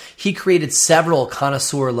with us, he created several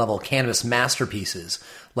connoisseur-level cannabis masterpieces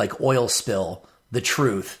like Oil Spill, The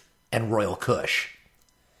Truth, and Royal Kush.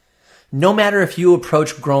 No matter if you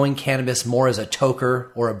approach growing cannabis more as a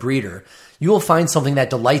toker or a breeder, you will find something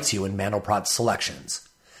that delights you in Mandelbrot's selections.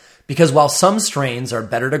 Because while some strains are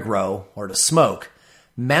better to grow or to smoke,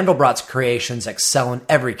 Mandelbrot's creations excel in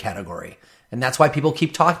every category, and that's why people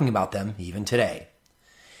keep talking about them even today.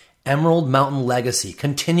 Emerald Mountain Legacy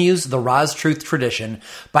continues the Ra's Truth tradition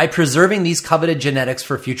by preserving these coveted genetics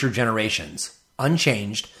for future generations,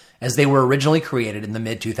 unchanged as they were originally created in the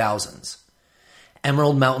mid-2000s.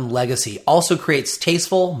 Emerald Mountain Legacy also creates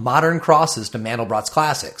tasteful, modern crosses to Mandelbrot's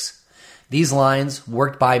classics. These lines,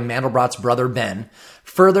 worked by Mandelbrot's brother Ben,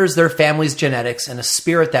 furthers their family's genetics in a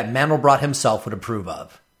spirit that Mandelbrot himself would approve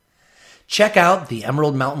of. Check out the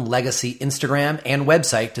Emerald Mountain Legacy Instagram and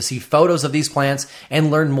website to see photos of these plants and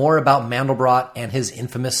learn more about Mandelbrot and his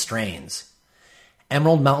infamous strains.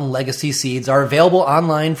 Emerald Mountain Legacy seeds are available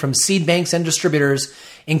online from seed banks and distributors,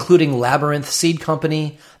 including Labyrinth Seed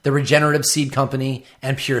Company, the Regenerative Seed Company,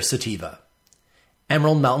 and Pure Sativa.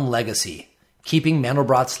 Emerald Mountain Legacy, keeping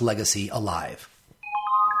Mandelbrot's legacy alive.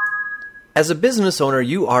 As a business owner,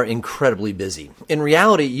 you are incredibly busy. In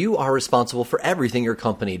reality, you are responsible for everything your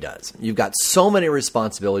company does. You've got so many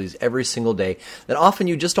responsibilities every single day that often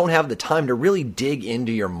you just don't have the time to really dig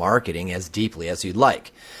into your marketing as deeply as you'd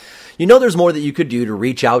like. You know there's more that you could do to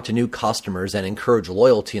reach out to new customers and encourage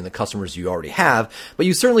loyalty in the customers you already have, but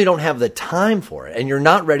you certainly don't have the time for it, and you're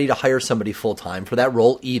not ready to hire somebody full-time for that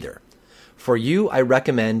role either. For you, I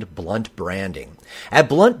recommend Blunt Branding. At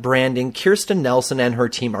Blunt Branding, Kirsten Nelson and her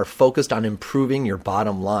team are focused on improving your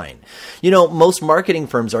bottom line. You know, most marketing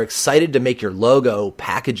firms are excited to make your logo,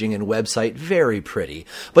 packaging, and website very pretty,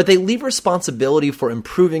 but they leave responsibility for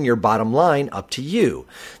improving your bottom line up to you.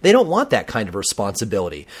 They don't want that kind of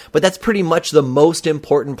responsibility, but that's pretty much the most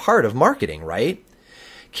important part of marketing, right?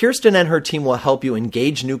 Kirsten and her team will help you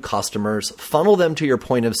engage new customers, funnel them to your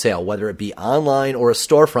point of sale, whether it be online or a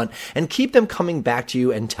storefront, and keep them coming back to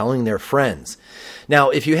you and telling their friends. Now,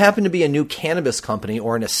 if you happen to be a new cannabis company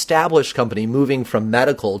or an established company moving from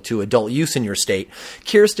medical to adult use in your state,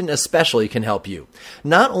 Kirsten especially can help you.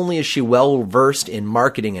 Not only is she well versed in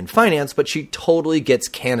marketing and finance, but she totally gets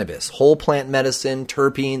cannabis, whole plant medicine,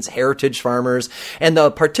 terpenes, heritage farmers, and the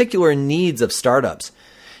particular needs of startups.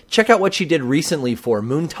 Check out what she did recently for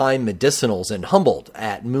Moontime Medicinals in Humboldt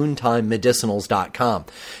at moontimemedicinals.com.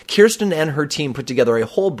 Kirsten and her team put together a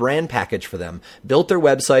whole brand package for them, built their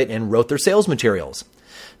website, and wrote their sales materials.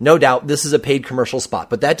 No doubt this is a paid commercial spot,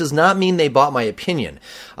 but that does not mean they bought my opinion.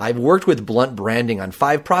 I've worked with Blunt Branding on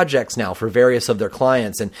 5 projects now for various of their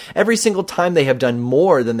clients, and every single time they have done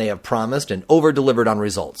more than they have promised and over-delivered on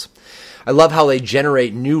results. I love how they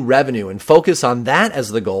generate new revenue and focus on that as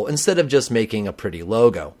the goal instead of just making a pretty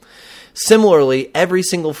logo. Similarly, every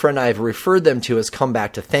single friend I've referred them to has come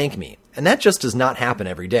back to thank me, and that just does not happen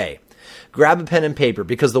every day. Grab a pen and paper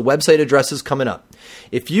because the website address is coming up.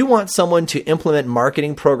 If you want someone to implement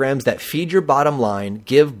marketing programs that feed your bottom line,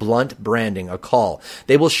 give Blunt Branding a call.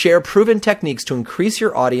 They will share proven techniques to increase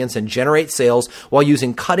your audience and generate sales while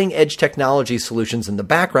using cutting-edge technology solutions in the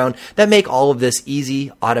background that make all of this easy,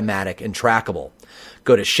 automatic, and trackable.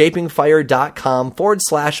 Go to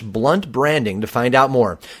shapingfire.com/Blunt Branding to find out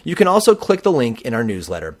more. You can also click the link in our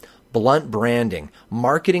newsletter. Blunt Branding,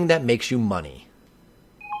 marketing that makes you money.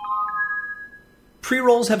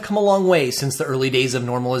 Pre-rolls have come a long way since the early days of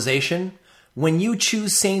normalization. When you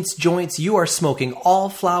choose Saints Joints, you are smoking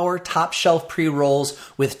all-flower, top-shelf pre-rolls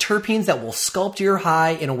with terpenes that will sculpt your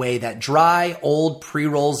high in a way that dry, old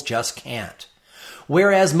pre-rolls just can't.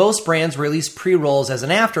 Whereas most brands release pre-rolls as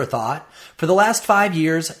an afterthought, for the last 5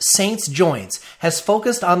 years, Saints Joints has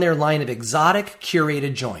focused on their line of exotic,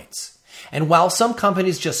 curated joints. And while some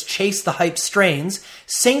companies just chase the hype strains,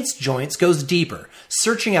 Saints Joints goes deeper,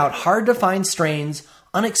 searching out hard-to-find strains,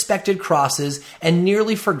 unexpected crosses, and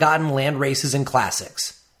nearly forgotten land races and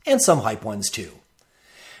classics. And some hype ones too.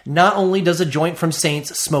 Not only does a joint from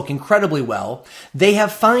Saints smoke incredibly well, they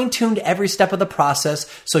have fine-tuned every step of the process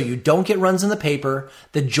so you don't get runs in the paper,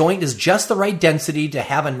 the joint is just the right density to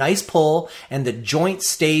have a nice pull, and the joint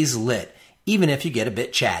stays lit, even if you get a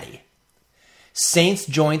bit chatty. Saints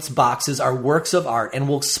Joints boxes are works of art and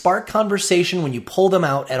will spark conversation when you pull them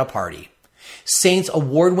out at a party. Saints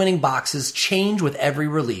award-winning boxes change with every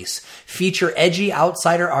release, feature edgy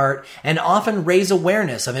outsider art, and often raise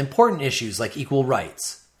awareness of important issues like equal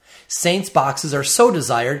rights. Saints boxes are so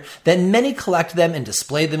desired that many collect them and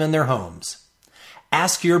display them in their homes.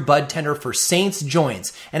 Ask your bud tender for Saints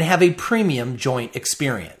Joints and have a premium joint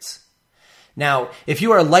experience. Now, if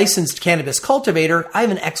you are a licensed cannabis cultivator, I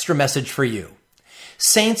have an extra message for you.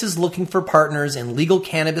 Saints is looking for partners in legal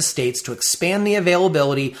cannabis states to expand the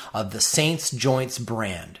availability of the Saints Joints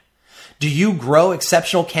brand. Do you grow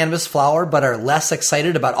exceptional cannabis flower but are less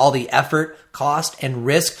excited about all the effort, cost, and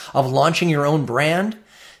risk of launching your own brand?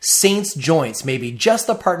 Saints Joints may be just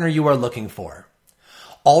the partner you are looking for.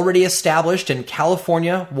 Already established in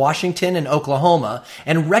California, Washington, and Oklahoma,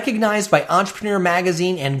 and recognized by Entrepreneur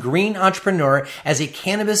Magazine and Green Entrepreneur as a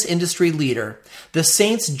cannabis industry leader, the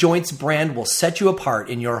Saints Joints brand will set you apart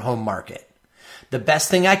in your home market. The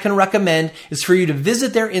best thing I can recommend is for you to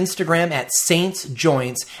visit their Instagram at Saints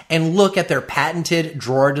Joints and look at their patented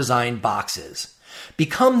drawer design boxes.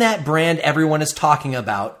 Become that brand everyone is talking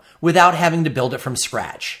about without having to build it from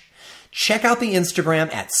scratch. Check out the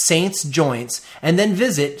Instagram at Saints Joints and then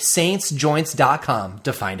visit saintsjoints.com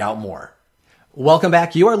to find out more. Welcome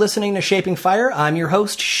back. You are listening to Shaping Fire. I'm your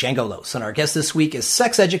host, Shango Los, and our guest this week is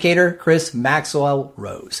sex educator Chris Maxwell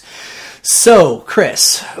Rose. So,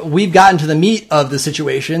 Chris, we've gotten to the meat of the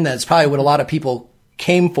situation. That's probably what a lot of people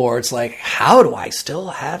came for. It's like, how do I still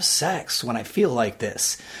have sex when I feel like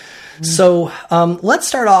this? So let's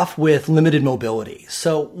start off with limited mobility.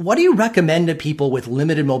 So what do you recommend to people with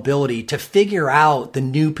limited mobility to figure out the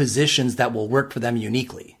new positions that will work for them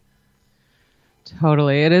uniquely?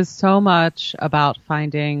 Totally. It is so much about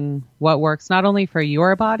finding what works not only for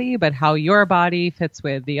your body, but how your body fits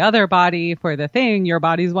with the other body for the thing your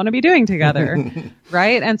bodies want to be doing together,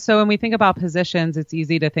 right? And so when we think about positions, it's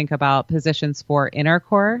easy to think about positions for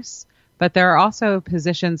intercourse, but there are also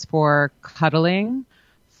positions for cuddling,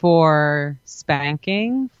 for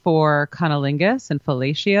spanking, for cunnilingus and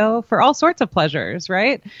fellatio, for all sorts of pleasures,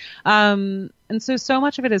 right? And so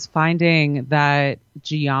much of it is finding that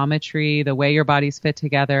geometry, the way your bodies fit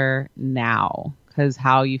together now, because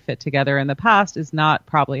how you fit together in the past is not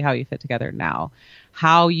probably how you fit together now.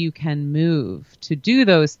 How you can move to do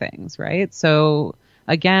those things, right? So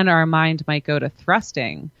again, our mind might go to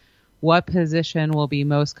thrusting. What position will be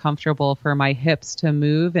most comfortable for my hips to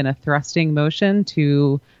move in a thrusting motion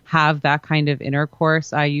to have that kind of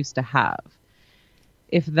intercourse I used to have?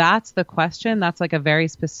 If that's the question, that's like a very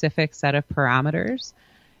specific set of parameters.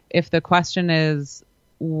 If the question is,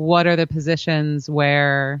 what are the positions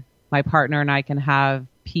where my partner and I can have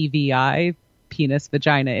PVI, penis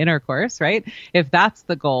vagina intercourse, right? If that's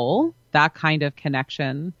the goal, that kind of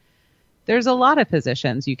connection, there's a lot of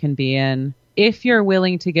positions you can be in if you're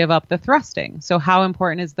willing to give up the thrusting. So how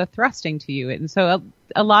important is the thrusting to you? And so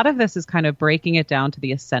a lot of this is kind of breaking it down to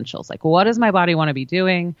the essentials. Like, what does my body want to be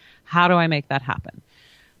doing? How do I make that happen?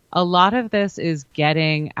 A lot of this is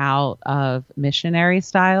getting out of missionary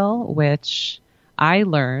style, which I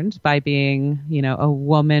learned by being, a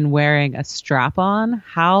woman wearing a strap-on,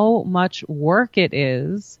 how much work it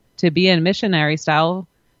is to be in missionary style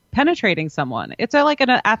penetrating someone. It's like an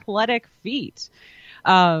athletic feat.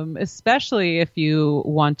 Especially if you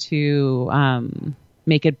want to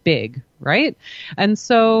make it big, right? And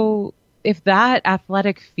so if that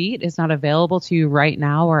athletic feat is not available to you right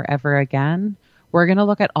now or ever again, we're going to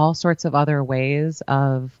look at all sorts of other ways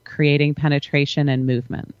of creating penetration and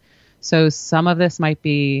movement. So some of this might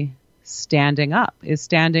be standing up. Is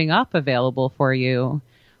standing up available for you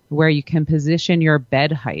where you can position your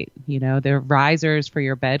bed height? The risers for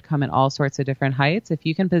your bed come in all sorts of different heights. If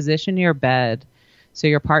you can position your bed so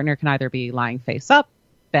your partner can either be lying face up,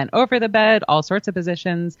 bent over the bed, all sorts of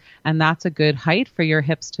positions, and that's a good height for your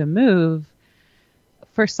hips to move.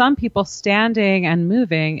 For some people, standing and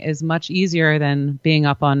moving is much easier than being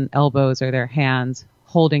up on elbows or their hands,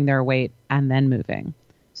 holding their weight and then moving.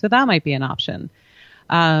 So that might be an option.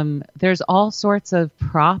 There's all sorts of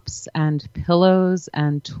props and pillows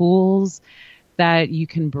and tools that you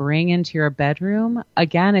can bring into your bedroom.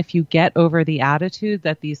 Again, if you get over the attitude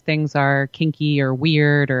that these things are kinky or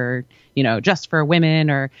weird or, just for women,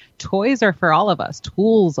 or toys are for all of us,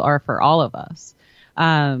 tools are for all of us.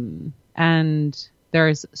 And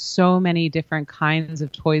there's so many different kinds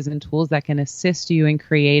of toys and tools that can assist you in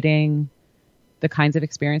creating the kinds of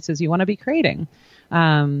experiences you want to be creating. So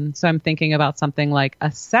I'm thinking about something like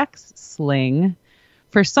a sex sling.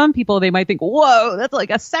 For some people, they might think, whoa, that's like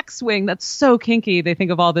a sex swing. That's so kinky. They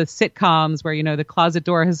think of all the sitcoms where, the closet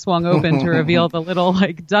door has swung open to reveal the little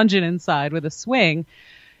dungeon inside with a swing.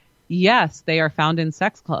 Yes, they are found in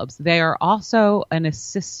sex clubs. They are also an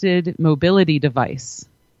assisted mobility device,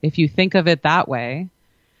 if you think of it that way.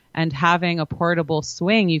 And having a portable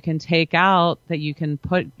swing you can take out that you can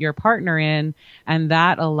put your partner in, and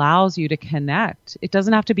that allows you to connect. It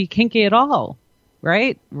doesn't have to be kinky at all.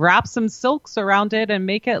 Right? Wrap some silks around it and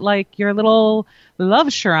make it like your little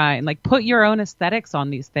love shrine. Like, put your own aesthetics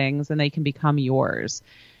on these things and they can become yours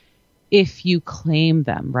if you claim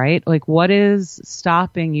them, right? Like, what is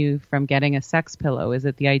stopping you from getting a sex pillow? Is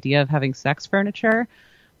it the idea of having sex furniture?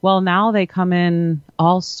 Well, now they come in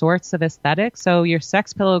all sorts of aesthetics. So your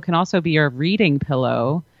sex pillow can also be your reading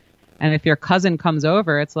pillow. And if your cousin comes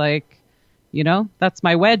over, it's like, that's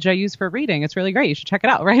my wedge I use for reading. It's really great. You should check it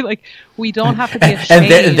out, right? Like, we don't have to be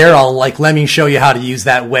ashamed. And they're all like, let me show you how to use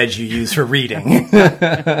that wedge you use for reading.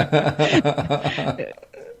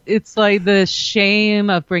 It's like the shame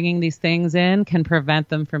of bringing these things in can prevent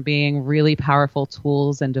them from being really powerful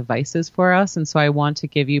tools and devices for us. And so I want to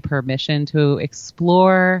give you permission to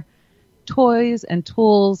explore toys and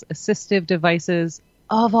tools, assistive devices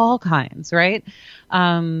of all kinds, right?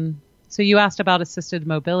 So you asked about assisted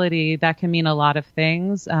mobility. That can mean a lot of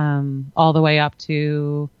things, all the way up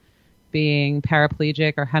to being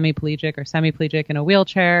paraplegic or hemiplegic or semiplegic in a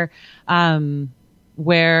wheelchair,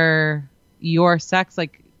 where your sex,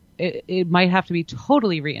 it might have to be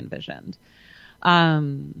totally re-envisioned.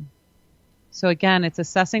 So again, it's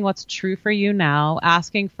assessing what's true for you now,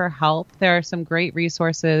 asking for help. There are some great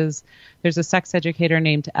resources. There's a sex educator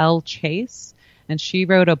named Elle Chase, and she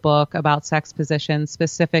wrote a book about sex positions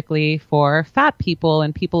specifically for fat people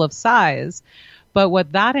and people of size. But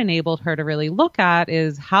what that enabled her to really look at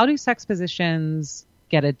is, how do sex positions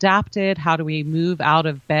get adapted? How do we move out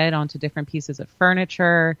of bed onto different pieces of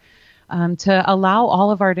furniture to allow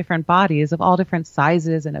all of our different bodies of all different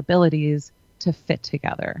sizes and abilities to fit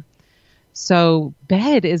together? So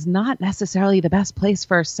bed is not necessarily the best place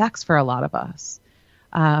for sex for a lot of us.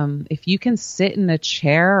 If you can sit in a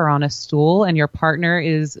chair or on a stool and your partner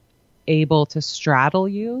is able to straddle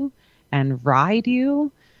you and ride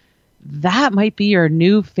you, that might be your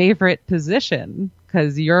new favorite position,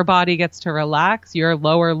 because your body gets to relax. Your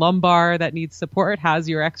lower lumbar that needs support has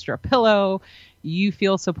your extra pillow. You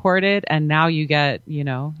feel supported, and now you get,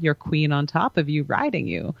 your queen on top of you riding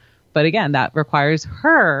you. But again, that requires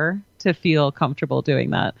her to feel comfortable doing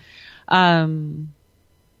that. And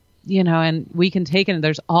we can take it,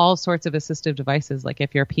 there's all sorts of assistive devices. Like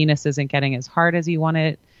if your penis isn't getting as hard as you want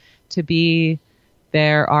it to be,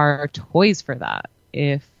 there are toys for that.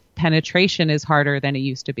 If penetration is harder than it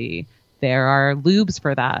used to be, there are lubes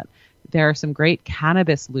for that. There are some great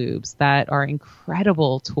cannabis lubes that are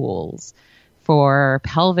incredible tools for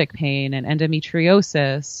pelvic pain and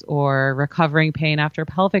endometriosis or recovering pain after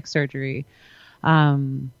pelvic surgery.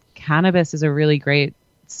 Cannabis is a really great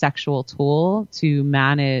sexual tool to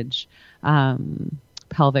manage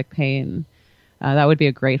pelvic pain. That would be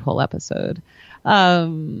a great whole episode.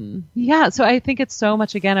 So I think it's so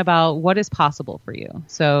much, again, about what is possible for you.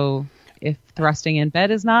 So if thrusting in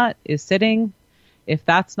bed is not, is sitting. If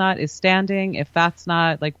that's not, is standing. If that's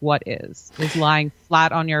not, like, what is lying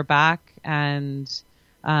flat on your back. And,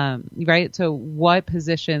 right. So what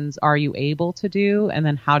positions are you able to do? And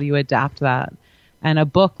then how do you adapt that? And a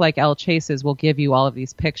book like Elle Chase's will give you all of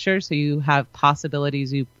these pictures, so you have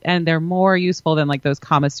possibilities. And they're more useful than like those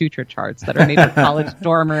Kama Sutra charts that are made for college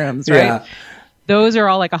dorm rooms, right? Yeah. Those are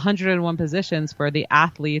all like 101 positions for the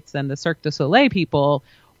athletes and the Cirque du Soleil people.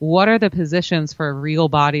 What are the positions for real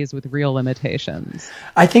bodies with real limitations?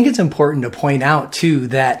 I think it's important to point out too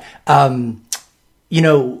that,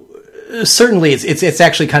 certainly it's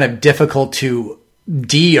actually kind of difficult to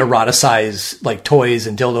de-eroticize like toys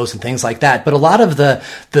and dildos and things like that. But a lot of the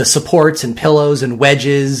supports and pillows and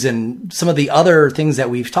wedges and some of the other things that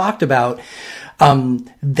we've talked about,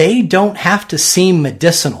 they don't have to seem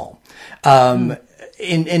medicinal. And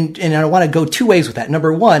I want to go two ways with that.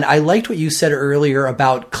 Number one, I liked what you said earlier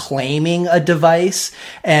about claiming a device.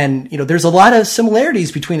 And, there's a lot of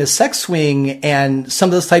similarities between a sex swing and some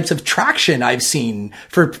of those types of traction I've seen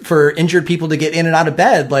for injured people to get in and out of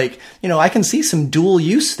bed. Like, I can see some dual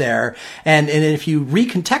use there. And if you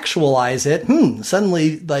recontextualize it,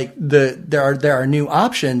 suddenly like there are new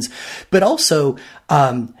options, but also,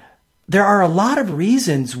 there are a lot of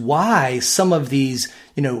reasons why some of these,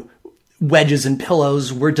 wedges and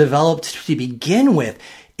pillows were developed to begin with.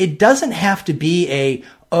 It doesn't have to be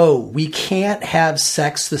we can't have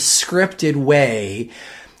sex the scripted way,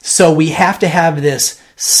 so we have to have this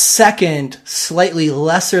second, slightly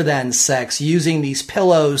lesser than sex using these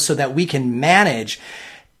pillows so that we can manage.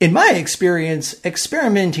 In my experience,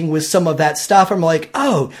 experimenting with some of that stuff, I'm like,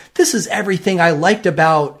 this is everything I liked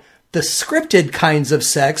about the scripted kinds of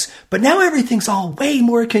sex, but now everything's all way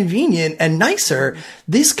more convenient and nicer.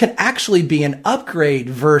 This could actually be an upgrade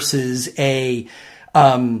versus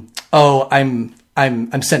I'm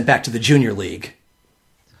sent back to the junior league.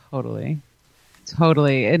 Totally.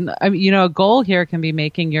 And a goal here can be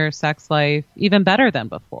making your sex life even better than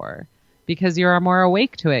before, because you're more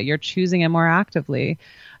awake to it. You're choosing it more actively.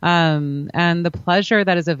 And the pleasure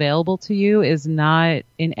that is available to you is not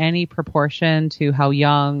in any proportion to how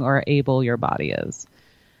young or able your body is.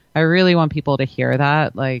 I really want people to hear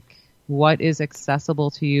that. Like, what is accessible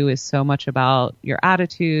to you is so much about your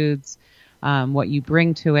attitudes, what you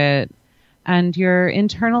bring to it, and your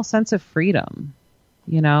internal sense of freedom.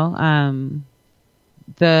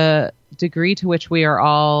 The degree to which we are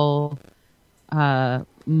all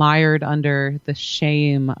mired under the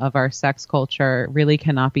shame of our sex culture really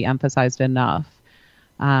cannot be emphasized enough.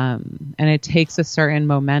 And it takes a certain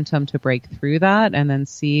momentum to break through that and then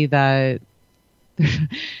see that,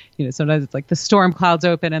 sometimes it's like the storm clouds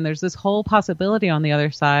open and there's this whole possibility on the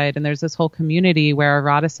other side. And there's this whole community where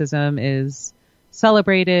eroticism is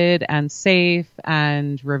celebrated and safe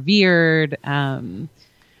and revered.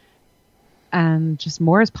 And just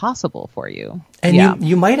more is possible for you. And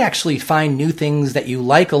you might actually find new things that you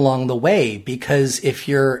like along the way, because if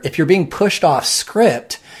you're being pushed off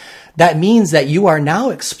script, that means that you are now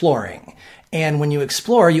exploring. And when you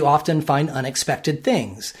explore, you often find unexpected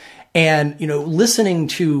things. And, listening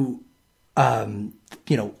to,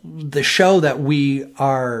 the show that we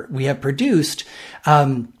have produced,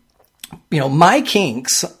 my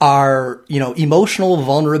kinks are, emotional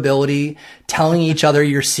vulnerability, telling each other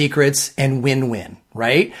your secrets, and win-win,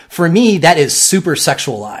 right? For me, that is super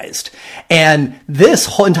sexualized. And this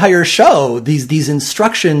whole entire show, these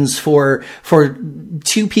instructions for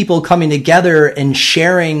two people coming together and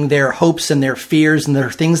sharing their hopes and their fears and their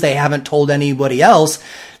things they haven't told anybody else,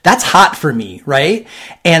 that's hot for me, right?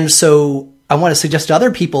 And so, I want to suggest to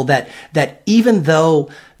other people that even though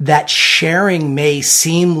that sharing may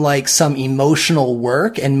seem like some emotional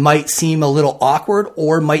work and might seem a little awkward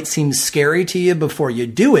or might seem scary to you before you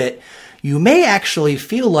do it, you may actually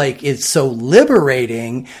feel like it's so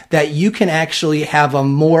liberating that you can actually have a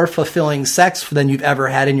more fulfilling sex than you've ever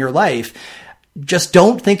had in your life. Just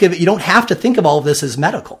don't think of it. You don't have to think of all of this as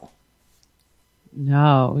medical.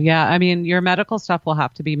 No. Yeah. I mean, your medical stuff will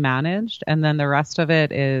have to be managed. And then the rest of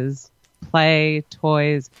it is play,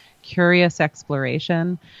 toys, curious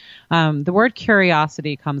exploration. The word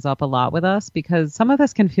curiosity comes up a lot with us because some of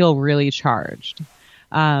this can feel really charged.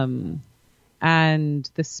 And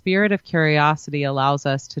the spirit of curiosity allows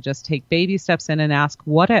us to just take baby steps in and ask,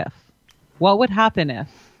 what if? What would happen if?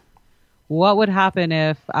 What would happen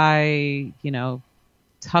if I,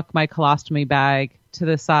 tuck my colostomy bag to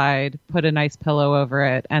the side, put a nice pillow over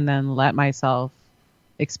it, and then let myself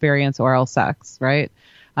experience oral sex, right?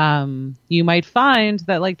 You might find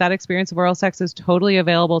that that experience of oral sex is totally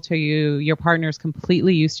available to you. Your partner's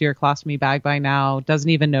completely used to your colostomy bag by now, doesn't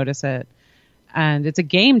even notice it. And it's a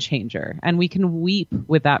game changer. And we can weep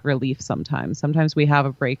with that relief sometimes. Sometimes we have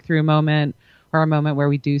a breakthrough moment or a moment where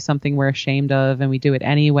we do something we're ashamed of and we do it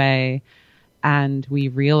anyway. And we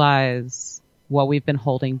realize what we've been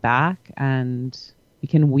holding back, and we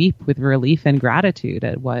can weep with relief and gratitude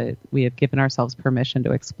at what we have given ourselves permission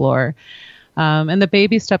to explore. And the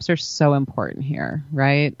baby steps are so important here,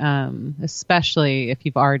 right? Especially if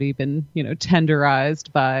you've already been,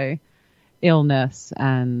 tenderized by illness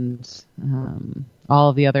and all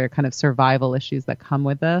of the other kind of survival issues that come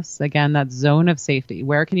with this. Again, that zone of safety.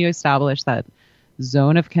 Where can you establish that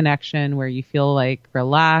zone of connection where you feel like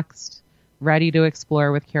relaxed, ready to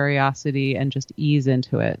explore with curiosity and just ease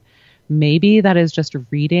into it? Maybe that is just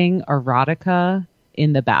reading erotica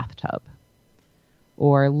in the bathtub,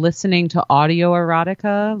 or listening to audio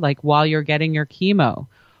erotica like while you're getting your chemo,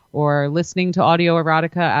 or listening to audio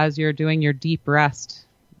erotica as you're doing your deep rest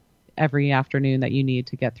every afternoon that you need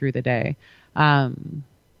to get through the day.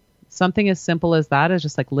 Something as simple as that is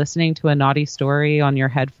just like listening to a naughty story on your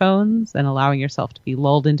headphones and allowing yourself to be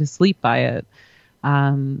lulled into sleep by it.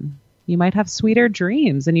 You might have sweeter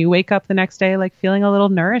dreams and you wake up the next day like feeling a little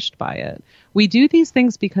nourished by it. We do these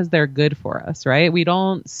things because they're good for us, right? We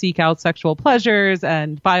don't seek out sexual pleasures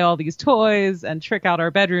and buy all these toys and trick out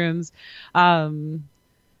our bedrooms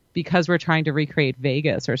because we're trying to recreate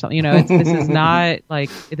Vegas or something. This is not like,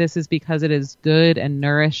 this is because it is good and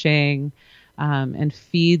nourishing and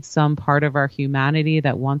feeds some part of our humanity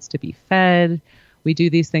that wants to be fed. We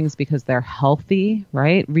do these things because they're healthy,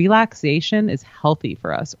 right? Relaxation is healthy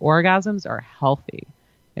for us. Orgasms are healthy.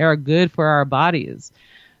 They are good for our bodies.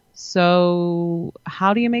 So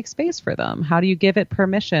how do you make space for them? How do you give it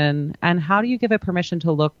permission? And how do you give it permission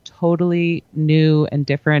to look totally new and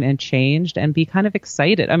different and changed and be kind of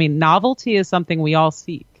excited? I mean, novelty is something we all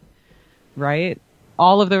seek, right?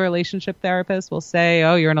 All of the relationship therapists will say,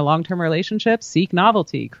 oh, you're in a long-term relationship, seek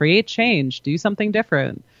novelty, create change, do something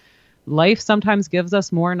different. Life sometimes gives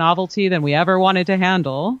us more novelty than we ever wanted to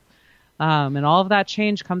handle. And all of that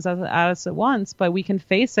change comes at us at once, but we can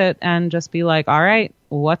face it and just be like, all right,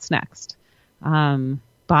 what's next?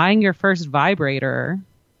 Buying your first vibrator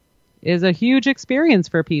is a huge experience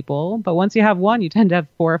for people. But once you have one, you tend to have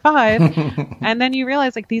 4 or 5. And then you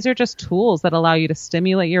realize these are just tools that allow you to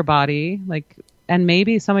stimulate your body. And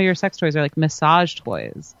maybe some of your sex toys are like massage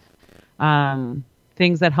toys.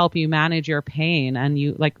 Things that help you manage your pain.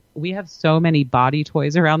 And we have so many body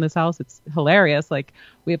toys around this house. It's hilarious.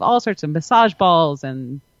 We have all sorts of massage balls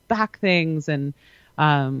and back things and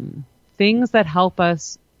things that help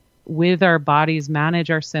us with our bodies manage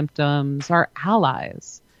our symptoms, our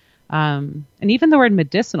allies. And even the word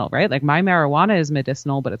medicinal, right? Like my marijuana is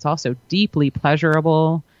medicinal, but it's also deeply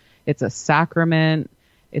pleasurable. It's a sacrament.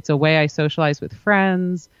 It's a way I socialize with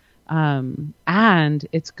friends. And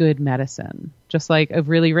it's good medicine. Just like a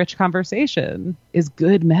really rich conversation is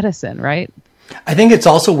good medicine, right? I think it's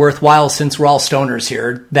also worthwhile, since we're all stoners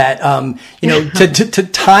here, that, to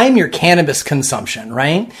time your cannabis consumption,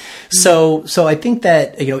 right? Mm-hmm. So I think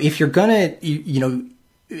that, if you're going to,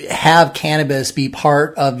 have cannabis be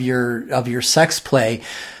part of your sex play,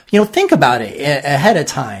 think about it ahead of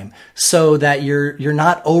time so that you're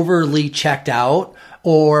not overly checked out,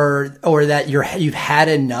 or that you've had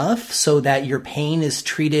enough so that your pain is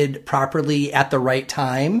treated properly at the right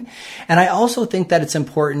time. And I also think that it's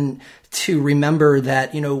important to remember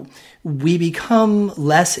that, we become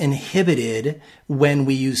less inhibited when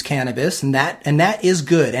we use cannabis, and that is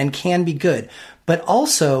good and can be good. But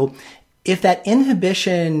also, if that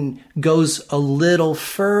inhibition goes a little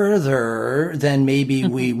further than maybe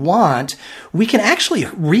we want, we can actually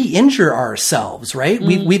re-injure ourselves, right?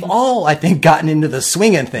 We've all, I think, gotten into the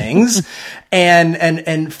swing of things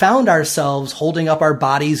and found ourselves holding up our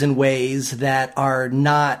bodies in ways that are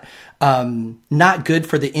not good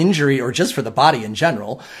for the injury or just for the body in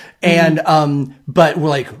general. And, but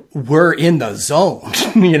we're in the zone,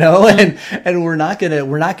 and we're not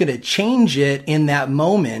gonna change it in that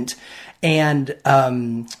moment. And,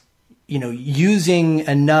 using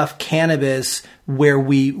enough cannabis where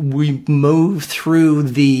we move through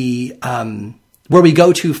where we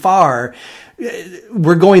go too far,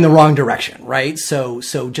 we're going the wrong direction, right?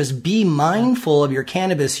 So just be mindful of your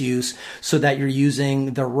cannabis use so that you're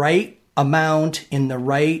using the right amount in the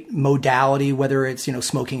right modality, whether it's,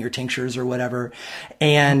 smoking your tinctures or whatever,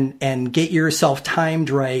 and get yourself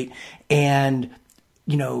timed right. And,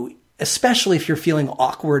 especially if you're feeling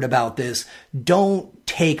awkward about this, don't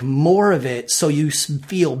take more of it so you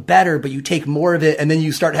feel better, but you take more of it and then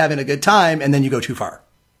you start having a good time and then you go too far.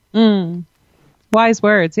 Wise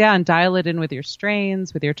words. Yeah. And dial it in with your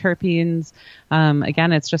strains, with your terpenes.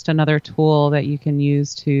 Again, it's just another tool that you can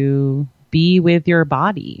use to be with your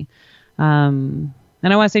body. And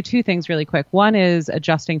I want to say two things really quick. One is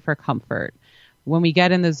adjusting for comfort. When we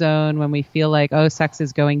get in the zone, when we feel like, oh, sex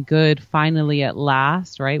is going good, finally at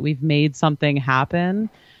last, right? We've made something happen.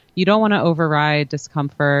 You don't want to override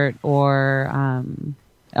discomfort or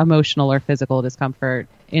emotional or physical discomfort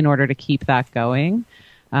in order to keep that going.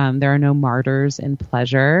 There are no martyrs in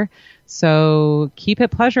pleasure. So keep it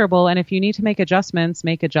pleasurable. And if you need to make adjustments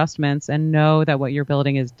and know that what you're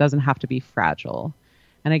building doesn't have to be fragile.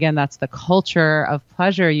 And again, that's the culture of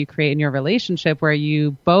pleasure you create in your relationship where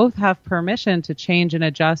you both have permission to change and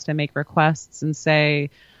adjust and make requests and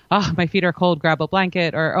say, oh, my feet are cold, grab a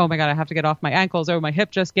blanket, or, oh my God, I have to get off my ankles, or my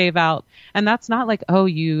hip just gave out. And that's not like, oh,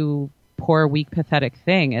 you poor, weak, pathetic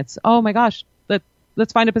thing. It's, oh my gosh,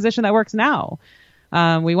 let's find a position that works now.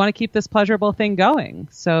 We want to keep this pleasurable thing going.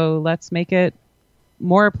 So let's make it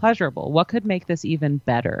more pleasurable. What could make this even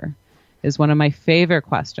better is one of my favorite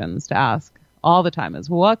questions to ask all the time is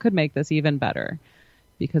what could make this even better?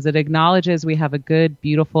 Because it acknowledges we have a good,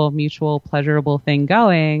 beautiful, mutual, pleasurable thing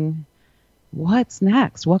going. What's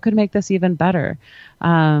next? What could make this even better?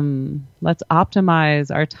 Let's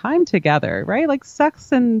optimize our time together, right? Like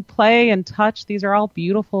sex and play and touch. These are all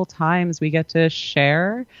beautiful times we get to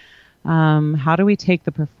share. How do we take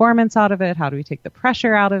the performance out of it? How do we take the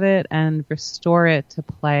pressure out of it and restore it to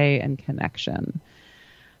play and connection?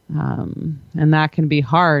 And that can be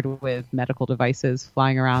hard with medical devices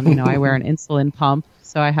flying around. I wear an insulin pump,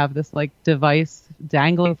 so I have this device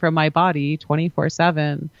dangling from my body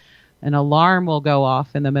 24/7. An alarm will go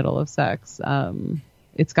off in the middle of sex.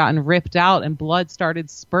 It's gotten ripped out and blood started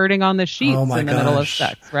spurting on the sheets in the middle of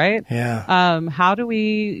sex, right? Yeah. How do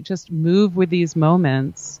we just move with these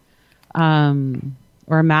moments, or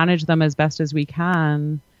manage them as best as we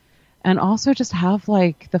can? And also just have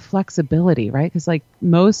the flexibility, right? Because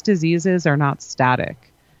most diseases are not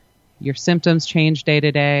static. Your symptoms change day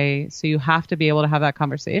to day. So you have to be able to have that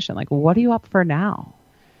conversation. What are you up for now?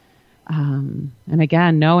 And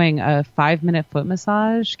again, knowing a 5-minute foot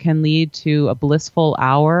massage can lead to a blissful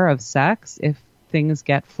hour of sex if things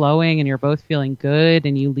get flowing and you're both feeling good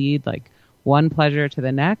and you lead one pleasure to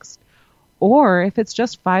the next. Or if it's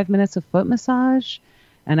just 5 minutes of foot massage,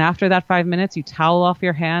 and after that 5 minutes, you towel off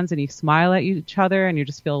your hands and you smile at each other and you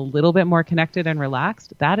just feel a little bit more connected and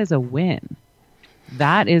relaxed, that is a win.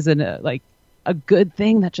 That is a good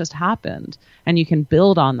thing that just happened. And you can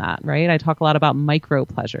build on that, right? I talk a lot about micro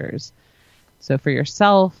pleasures. So for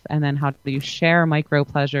yourself, and then how do you share micro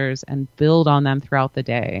pleasures and build on them throughout the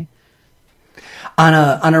day?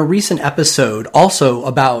 On a recent episode, also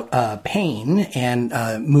about pain and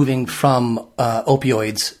moving from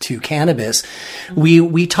opioids to cannabis,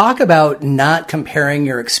 we talk about not comparing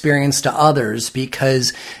your experience to others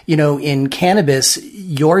because, in cannabis,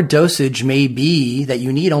 your dosage may be that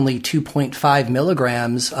you need only 2.5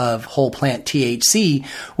 milligrams of whole plant THC,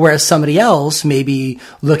 whereas somebody else may be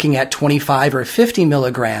looking at 25 or 50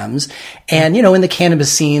 milligrams. And, in the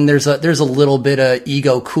cannabis scene, there's a little bit of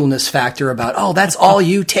ego coolness factor about, oh, that's all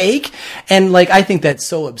you take. And I think that's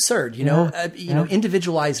so absurd,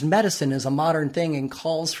 individualized medicine is a modern thing and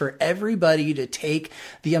calls for everybody to take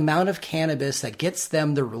the amount of cannabis that gets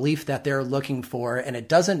them the relief that they're looking for. And it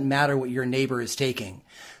doesn't matter what your neighbor is taking.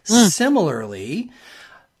 Similarly,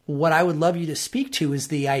 what I would love you to speak to is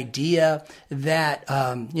the idea that,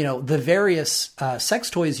 the various sex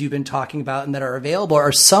toys you've been talking about and that are available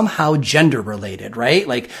are somehow gender related, right?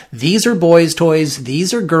 Like these are boys' toys,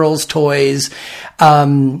 these are girls' toys.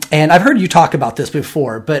 And I've heard you talk about this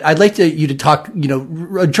before, but I'd like you to talk,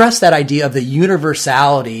 address that idea of the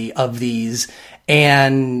universality of these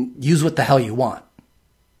and use what the hell you want.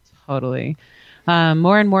 Totally.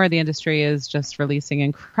 More and more, the industry is just releasing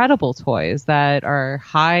incredible toys that are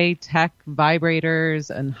high-tech vibrators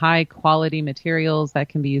and high-quality materials that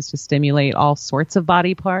can be used to stimulate all sorts of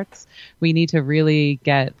body parts. We need to really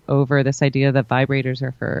get over this idea that vibrators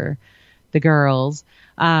are for the girls.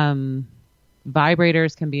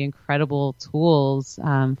 Vibrators can be incredible tools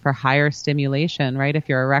for higher stimulation, right? If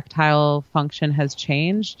your erectile function has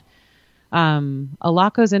changed, a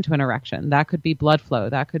lot goes into an erection. That could be blood flow.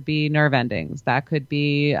 That could be nerve endings. That could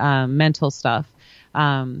be mental stuff.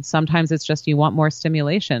 Sometimes it's just you want more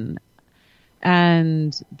stimulation.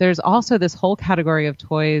 And there's also this whole category of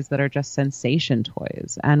toys that are just sensation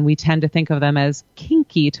toys. And we tend to think of them as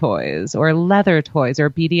kinky toys or leather toys or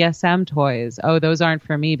BDSM toys. Oh, those aren't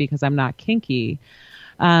for me because I'm not kinky.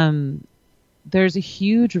 There's a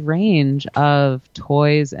huge range of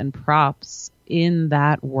toys and props in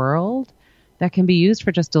that world that can be used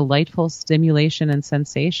for just delightful stimulation and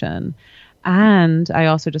sensation. And I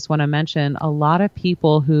also just want to mention a lot of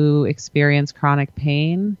people who experience chronic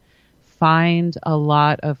pain find a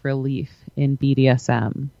lot of relief in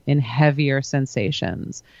BDSM, in heavier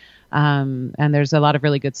sensations. And there's a lot of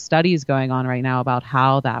really good studies going on right now about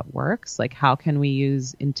how that works. Like how can we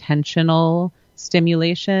use intentional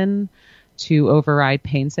stimulation to override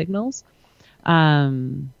pain signals?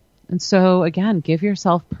 And so again, give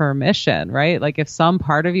yourself permission, right? Like if some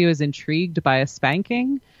part of you is intrigued by a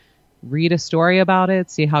spanking, read a story about it,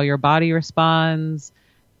 see how your body responds,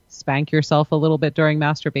 spank yourself a little bit during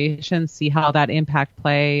masturbation, see how that impact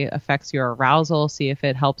play affects your arousal, see if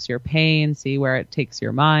it helps your pain, see where it takes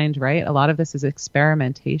your mind, right? A lot of this is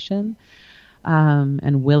experimentation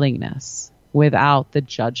and willingness without the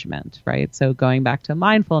judgment, right? So going back to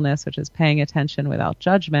mindfulness, which is paying attention without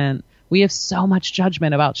judgment, we have so much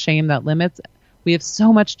judgment about shame that limits. We have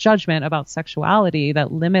so much judgment about sexuality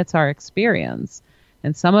that limits our experience.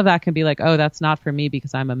 And some of that can be like, oh, that's not for me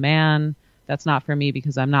because I'm a man. That's not for me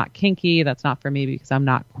because I'm not kinky. That's not for me because I'm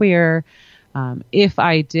not queer. If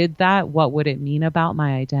I did that, what would it mean about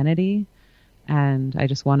my identity? And I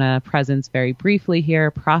just want to presence very briefly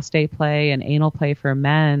here, prostate play and anal play for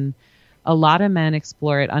men. A lot of men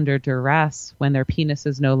explore it under duress when their penis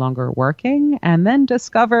is no longer working and then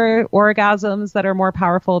discover orgasms that are more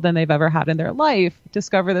powerful than they've ever had in their life,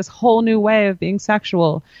 discover this whole new way of being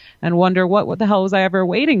sexual and wonder what the hell was I ever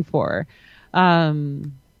waiting for?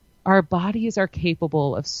 Our bodies are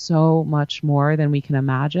capable of so much more than we can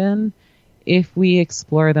imagine if we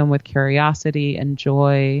explore them with curiosity and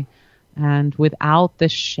joy and without the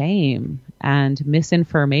shame and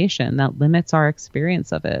misinformation that limits our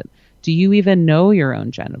experience of it. Do you even know your own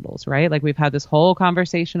genitals, right? Like we've had this whole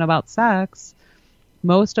conversation about sex.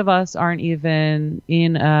 Most of us aren't even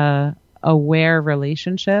in a aware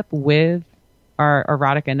relationship with our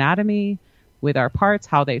erotic anatomy, with our parts,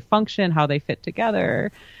 how they function, how they fit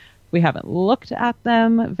together. We haven't looked at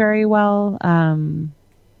them very well.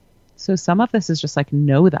 So some of this is just like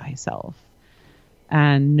know thyself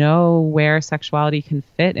and know where sexuality can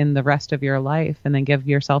fit in the rest of your life, and then give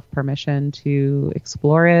yourself permission to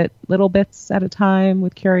explore it little bits at a time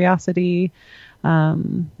with curiosity,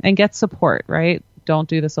 and get support, right? Don't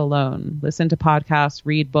do this alone. Listen to podcasts,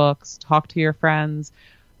 read books, talk to your friends.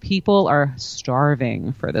 People are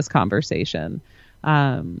starving for this conversation.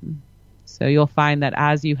 So you'll find that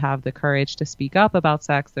as you have the courage to speak up about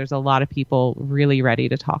sex, there's a lot of people really ready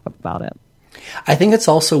to talk about it. I think it's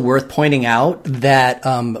also worth pointing out that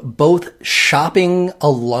both shopping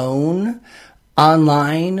alone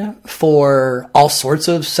online for all sorts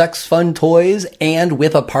of sex fun toys and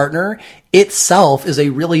with a partner itself is a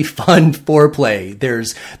really fun foreplay.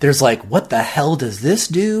 There's like, what the hell does this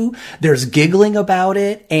do? There's giggling about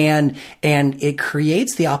it, and it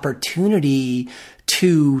creates the opportunity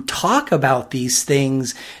to talk about these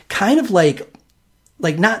things kind of like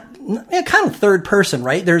not kind of third person,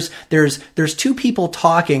 right? There's two people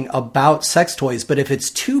talking about sex toys, but if it's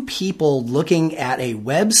two people looking at a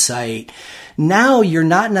website, now you're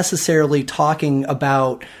not necessarily talking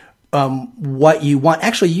about what you want.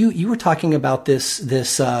 Actually, you were talking about this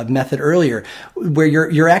method earlier, where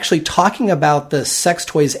you're actually talking about the sex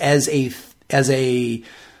toys as a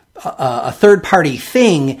third party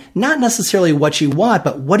thing, not necessarily what you want,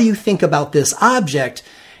 but what do you think about this object?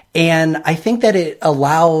 And I think that it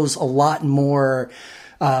allows a lot more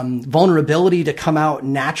vulnerability to come out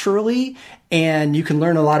naturally, and you can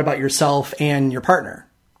learn a lot about yourself and your partner.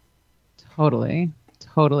 Totally.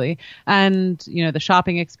 And, the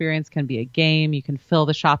shopping experience can be a game. You can fill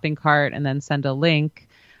the shopping cart and then send a link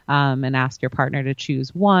and ask your partner to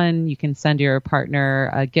choose one. You can send your partner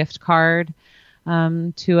a gift card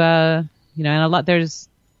to there's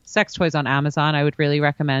sex toys on Amazon. I would really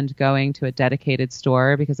recommend going to a dedicated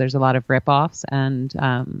store because there's a lot of ripoffs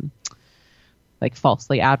and like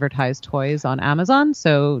falsely advertised toys on Amazon.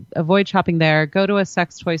 So avoid shopping there. Go to a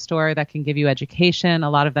sex toy store that can give you education. A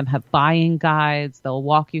lot of them have buying guides. They'll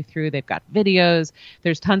walk you through. They've got videos.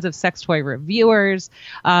 There's tons of sex toy reviewers.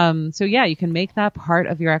 So yeah, you can make that part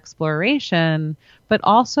of your exploration, but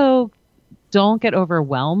also don't get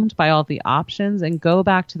overwhelmed by all the options and go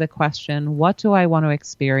back to the question, what do I want to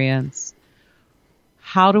experience?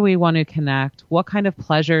 How do we want to connect? What kind of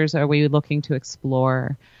pleasures are we looking to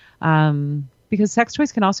explore? Because sex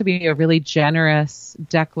toys can also be a really generous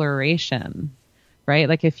declaration, right?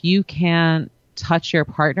 Like if you can't touch your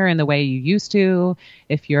partner in the way you used to,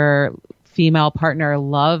 if your female partner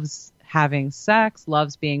loves having sex,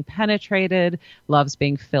 loves being penetrated, loves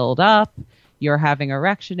being filled up, you're having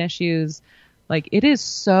erection issues, like it is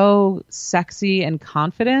so sexy and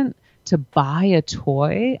confident to buy a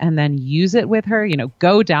toy and then use it with her,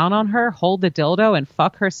 go down on her, hold the dildo and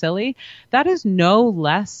fuck her silly. That is no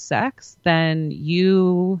less sex than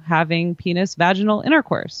you having penis vaginal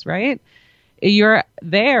intercourse, right? You're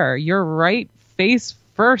there, you're right face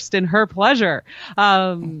first in her pleasure.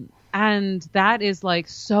 And that is like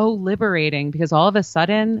so liberating because all of a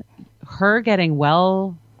sudden her getting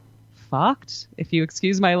well fucked, if you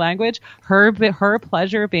excuse my language, her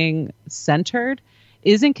pleasure being centered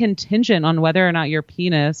isn't contingent on whether or not your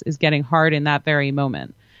penis is getting hard in that very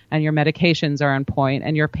moment and your medications are on point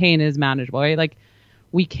and your pain is manageable. Right? Like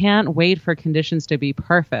we can't wait for conditions to be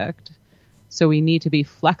perfect. So we need to be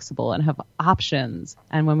flexible and have options.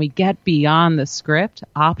 And when we get beyond the script,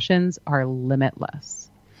 options are limitless.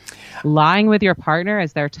 Lying with your partner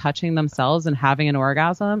as they're touching themselves and having an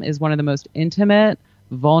orgasm is one of the most intimate,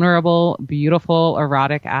 vulnerable, beautiful,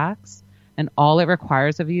 erotic acts. And all it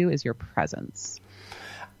requires of you is your presence.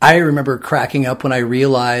 I remember cracking up when I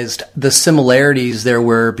realized the similarities there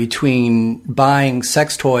were between buying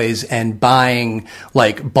sex toys and buying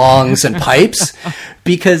like bongs and pipes,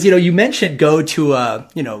 because, you mentioned go to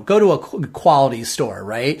a quality store,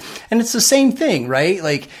 right? And it's the same thing, right?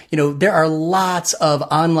 Like, there are lots of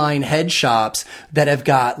online head shops that have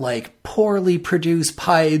got like poorly produced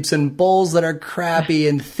pipes and bowls that are crappy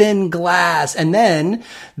and thin glass. And then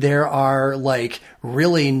there are like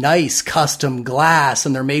really nice custom glass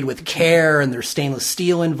and they're made with care and there's stainless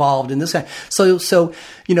steel involved in this kind. So,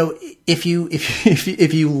 if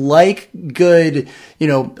you like good,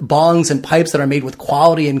 bongs and pipes that are made with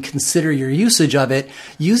quality and consider your usage of it,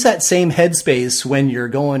 use that same headspace when you're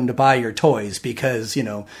going to buy your toys, because,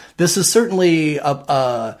 this is certainly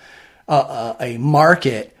a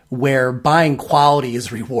market where buying quality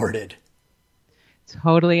is rewarded.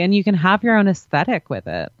 Totally. And you can have your own aesthetic with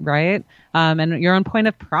it, right? And your own point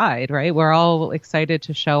of pride, right? We're all excited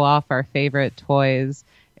to show off our favorite toys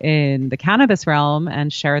in the cannabis realm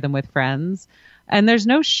and share them with friends. And there's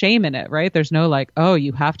no shame in it, right? There's no like, oh,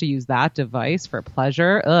 you have to use that device for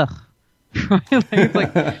pleasure. Ugh. It's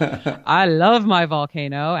like, I love my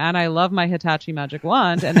volcano and I love my Hitachi magic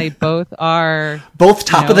wand, and they both are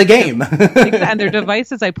top of the game. And they're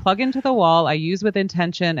devices I plug into the wall, I use with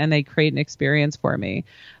intention, and they create an experience for me.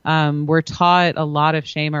 We're taught a lot of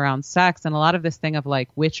shame around sex and a lot of this thing of like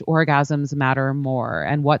which orgasms matter more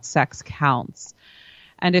and what sex counts.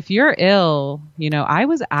 And if you're ill, I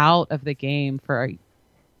was out of the game for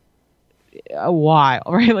a while,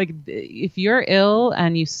 right? Like if you're ill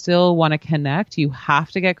and you still want to connect, you have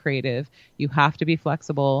to get creative. You have to be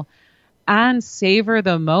flexible and savor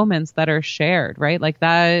the moments that are shared, right? Like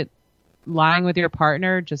that lying with your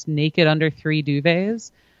partner, just naked under 3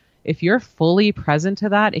 duvets. If you're fully present to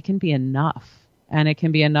that, it can be enough, and it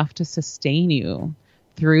can be enough to sustain you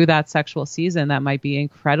through that sexual season that might be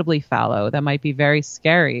incredibly fallow, that might be very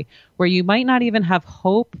scary, where you might not even have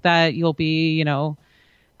hope that you'll be,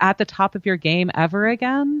 at the top of your game ever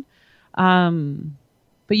again.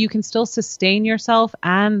 But you can still sustain yourself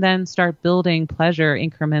and then start building pleasure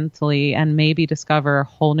incrementally and maybe discover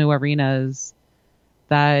whole new arenas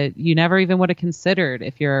that you never even would have considered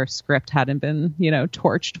if your script hadn't been,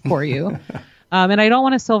 torched for you. And I don't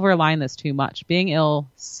want to silver line this too much. Being ill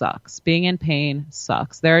sucks. Being in pain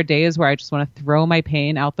sucks. There are days where I just want to throw my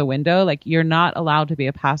pain out the window. Like, you're not allowed to be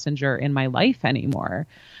a passenger in my life anymore.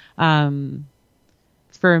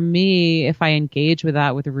 for me, if I engage with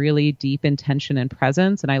that with really deep intention and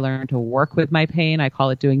presence, and I learn to work with my pain, I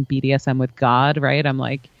call it doing BDSM with God, right? I'm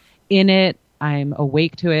like in it, I'm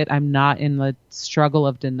awake to it, I'm not in the struggle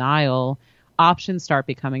of denial. Options start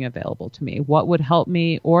becoming available to me. What would help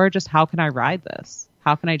me, or just how can I ride this?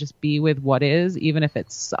 How can I just be with what is, even if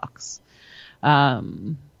it sucks?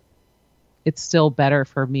 It's still better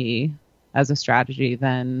for me as a strategy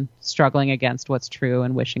than struggling against what's true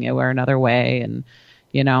and wishing it were another way. And,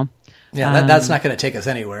 that's not going to take us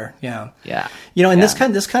anywhere. Yeah. And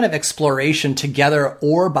this kind of exploration together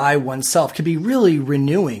or by oneself could be really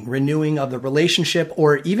renewing of the relationship,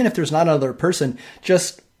 or even if there's not another person,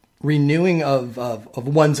 just renewing of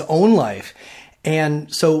one's own life.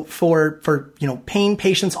 And so for pain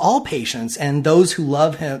patients, all patients, and those who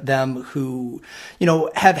love them, who who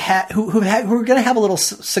are going to have a little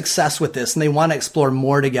success with this, and they want to explore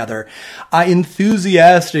more together, I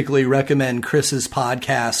enthusiastically recommend Chris's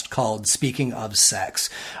podcast called Speaking of Sex,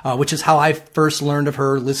 which is how I first learned of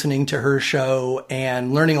her, listening to her show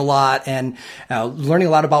and learning a lot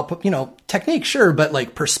about technique, sure, but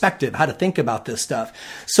like perspective, how to think about this stuff.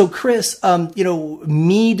 So Chris,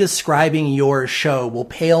 me describing your show will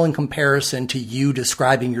pale in comparison to you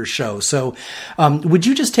describing your show. So would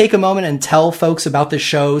you just take a moment and tell folks about the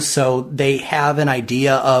show so they have an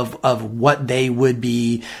idea of what they would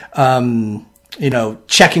be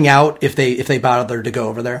checking out if they bother to go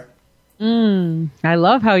over there? I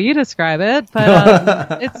love how you describe it,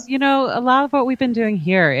 but it's, a lot of what we've been doing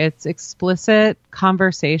here. It's explicit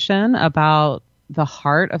conversation about the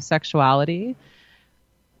heart of sexuality,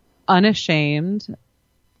 unashamed,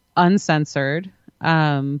 uncensored,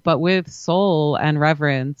 but with soul and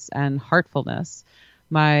reverence and heartfulness.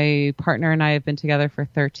 My partner and I have been together for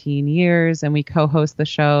 13 years, and we co-host the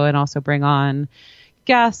show and also bring on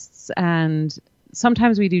guests, and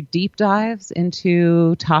sometimes we do deep dives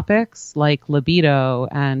into topics like libido,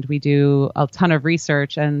 and we do a ton of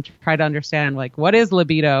research and try to understand what is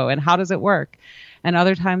libido and how does it work. And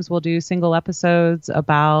other times we'll do single episodes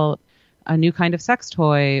about a new kind of sex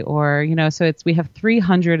toy, or, so we have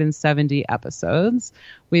 370 episodes.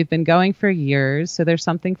 We've been going for years, so there's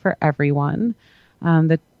something for everyone.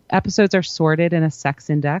 The episodes are sorted in a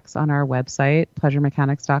sex index on our website,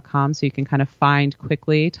 pleasuremechanics.com, so you can kind of find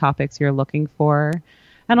quickly topics you're looking for.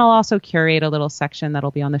 And I'll also curate a little section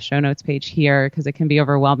that'll be on the show notes page here, because it can be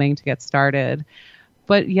overwhelming to get started.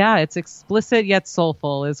 But yeah, it's explicit yet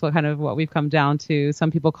soulful is what we've come down to.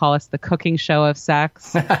 Some people call us the cooking show of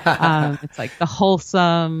sex. It's like the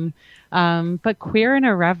wholesome, but queer and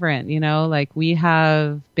irreverent. We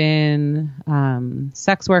have been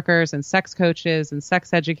sex workers and sex coaches and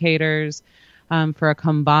sex educators for a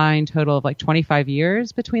combined total of 25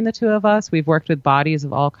 years between the two of us. We've worked with bodies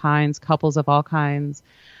of all kinds, couples of all kinds.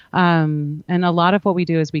 And a lot of what we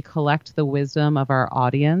do is we collect the wisdom of our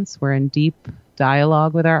audience. We're in deep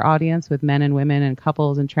dialogue with our audience, with men and women and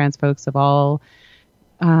couples and trans folks of all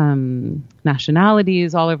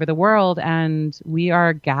nationalities all over the world. And we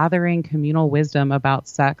are gathering communal wisdom about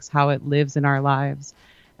sex, how it lives in our lives,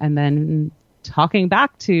 and then talking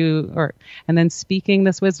back to, and then speaking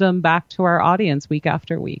this wisdom back to our audience week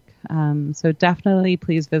after week. So definitely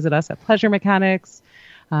please visit us at Pleasure Mechanics.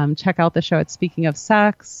 Check out the show at Speaking of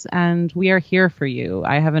Sex, and we are here for you.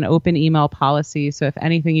 I have an open email policy, so if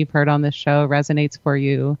anything you've heard on this show resonates for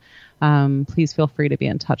you, please feel free to be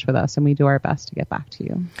in touch with us, and we do our best to get back to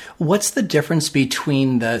you. What's the difference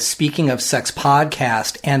between the Speaking of Sex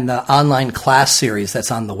podcast and the online class series that's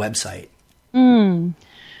on the website?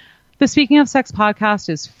 The Speaking of Sex podcast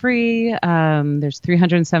is free. There's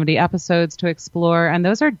 370 episodes to explore, and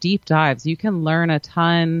those are deep dives. You can learn a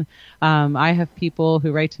ton. I have people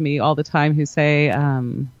who write to me all the time who say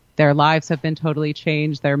their lives have been totally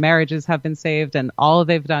changed, their marriages have been saved, and all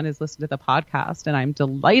they've done is listen to the podcast, and I'm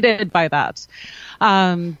delighted by that.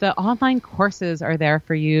 The online courses are there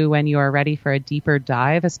for you when you are ready for a deeper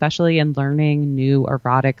dive, especially in learning new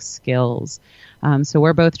erotic skills. So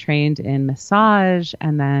we're both trained in massage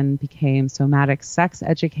and then became somatic sex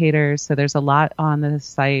educators. So there's a lot on the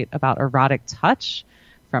site about erotic touch,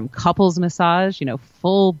 from couples massage,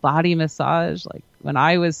 full body massage. Like when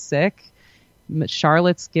I was sick,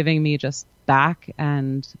 Charlotte's giving me just back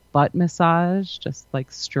and butt massage, just like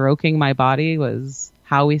stroking my body, was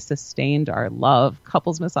how we sustained our love.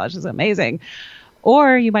 Couples massage is amazing.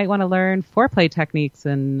 Or you might want to learn foreplay techniques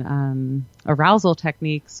and arousal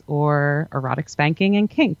techniques, or erotic spanking and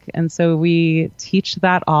kink. And so we teach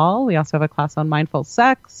that all. We also have a class on mindful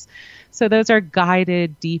sex. So those are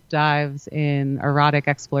guided deep dives in erotic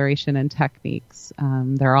exploration and techniques.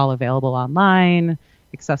 They're all available online.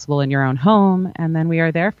 accessible in your own home. And then we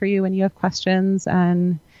are there for you when you have questions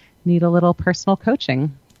and need a little personal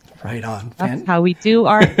coaching. Right on. That's how we do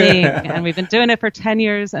our thing. And we've been doing it for 10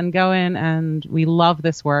 years and going, and we love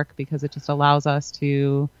this work because it just allows us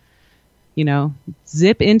to,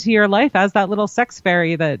 zip into your life as that little sex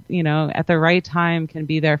fairy that, at the right time can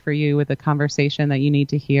be there for you with the conversation that you need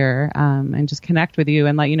to hear, and just connect with you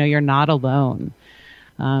and let you know you're not alone.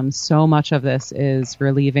 So much of this is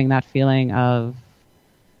relieving that feeling of,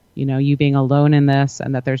 you being alone in this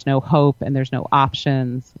and that there's no hope and there's no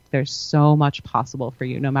options. There's so much possible for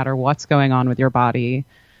you, no matter what's going on with your body.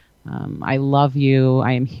 I love you.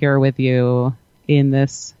 I am here with you in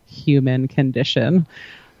this human condition.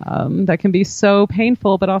 That can be so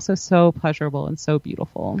painful, but also so pleasurable and so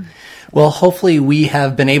beautiful. Well, hopefully we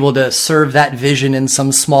have been able to serve that vision in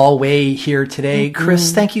some small way here today. Mm-hmm.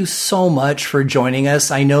 Chris, thank you so much for joining us.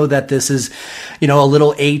 I know that this is, a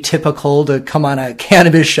little atypical to come on a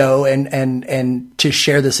cannabis show and to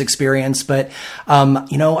share this experience. But,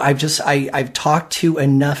 I've talked to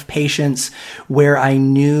enough patients where I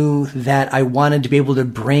knew that I wanted to be able to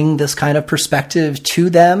bring this kind of perspective to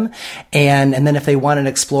them. And then if they wanted to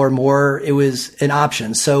explore more, it was an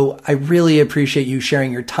option. So I really appreciate you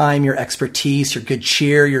sharing your time, your expertise, your good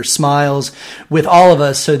cheer, your smiles with all of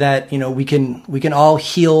us so that, we can all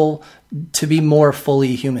heal to be more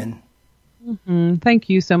fully human. Mm-hmm. Thank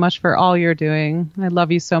you so much for all you're doing. I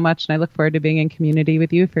love you so much, and I look forward to being in community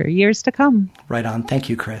with you for years to come. Right on. Thank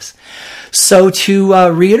you, Chris. So to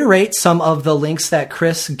reiterate some of the links that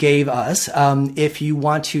Chris gave us, if you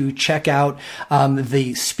want to check out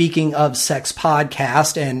the Speaking of Sex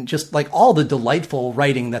podcast and just like all the delightful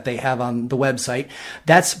writing that they have on the website,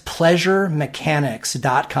 that's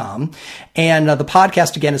pleasuremechanics.com. And the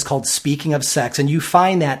podcast, again, is called Speaking of Sex, and you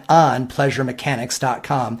find that on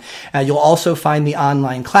pleasuremechanics.com. You'll also find the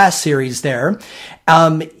online class series there.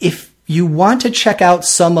 If you want to check out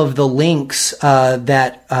some of the links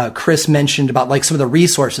that Chris mentioned about like some of the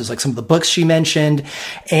resources, like some of the books she mentioned,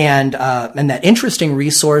 and that interesting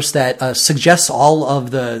resource that suggests all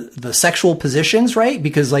of the sexual positions, right?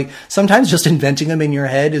 Because like sometimes just inventing them in your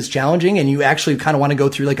head is challenging, and you actually kind of want to go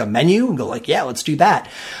through like a menu and go like, yeah, let's do that.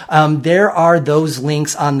 There are those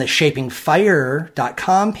links on the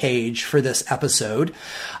shapingfire.com page for this episode.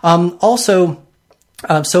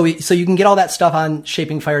 So you can get all that stuff on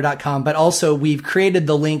shapingfire.com, but also we've created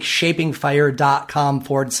the link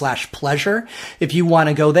shapingfire.com/pleasure. If you want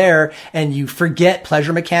to go there and you forget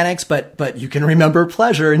pleasure mechanics, but you can remember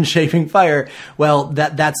pleasure in Shaping Fire, well,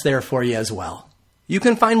 that's there for you as well. You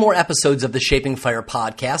can find more episodes of the Shaping Fire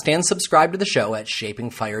podcast and subscribe to the show at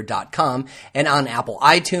shapingfire.com and on Apple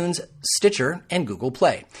iTunes, Stitcher, and Google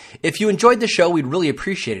Play. If you enjoyed the show, we'd really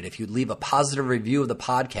appreciate it if you'd leave a positive review of the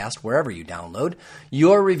podcast wherever you download.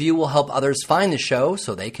 Your review will help others find the show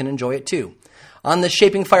so they can enjoy it too. On the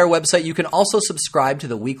Shaping Fire website, you can also subscribe to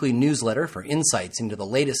the weekly newsletter for insights into the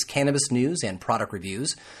latest cannabis news and product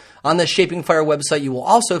reviews. On the Shaping Fire website, you will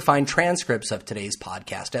also find transcripts of today's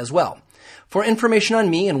podcast as well. For information on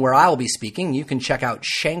me and where I will be speaking, you can check out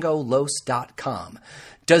shangolos.com.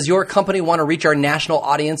 Does your company want to reach our national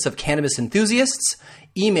audience of cannabis enthusiasts?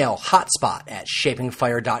 Email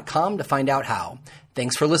hotspot@shapingfire.com to find out how.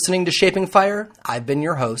 Thanks for listening to Shaping Fire. I've been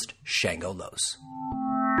your host, Shango Los.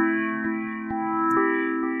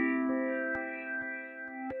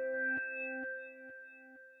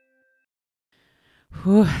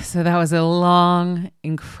 Whew, so that was a long,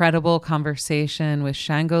 incredible conversation with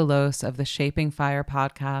Shango Los of the Shaping Fire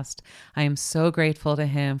podcast. I am so grateful to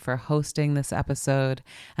him for hosting this episode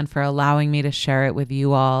and for allowing me to share it with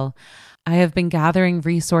you all. I have been gathering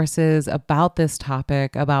resources about this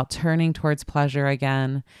topic, about turning towards pleasure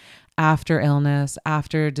again after illness,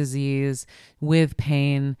 after disease, with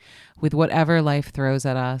pain, with whatever life throws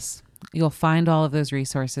at us. You'll find all of those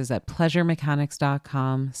resources at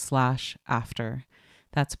pleasuremechanics.com/after.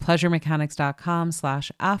 That's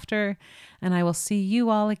pleasuremechanics.com/after. And I will see you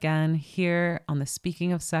all again here on the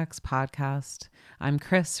Speaking of Sex podcast. I'm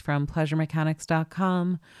Chris from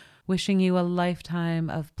pleasuremechanics.com, wishing you a lifetime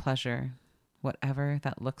of pleasure, whatever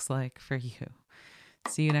that looks like for you.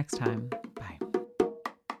 See you next time. Bye.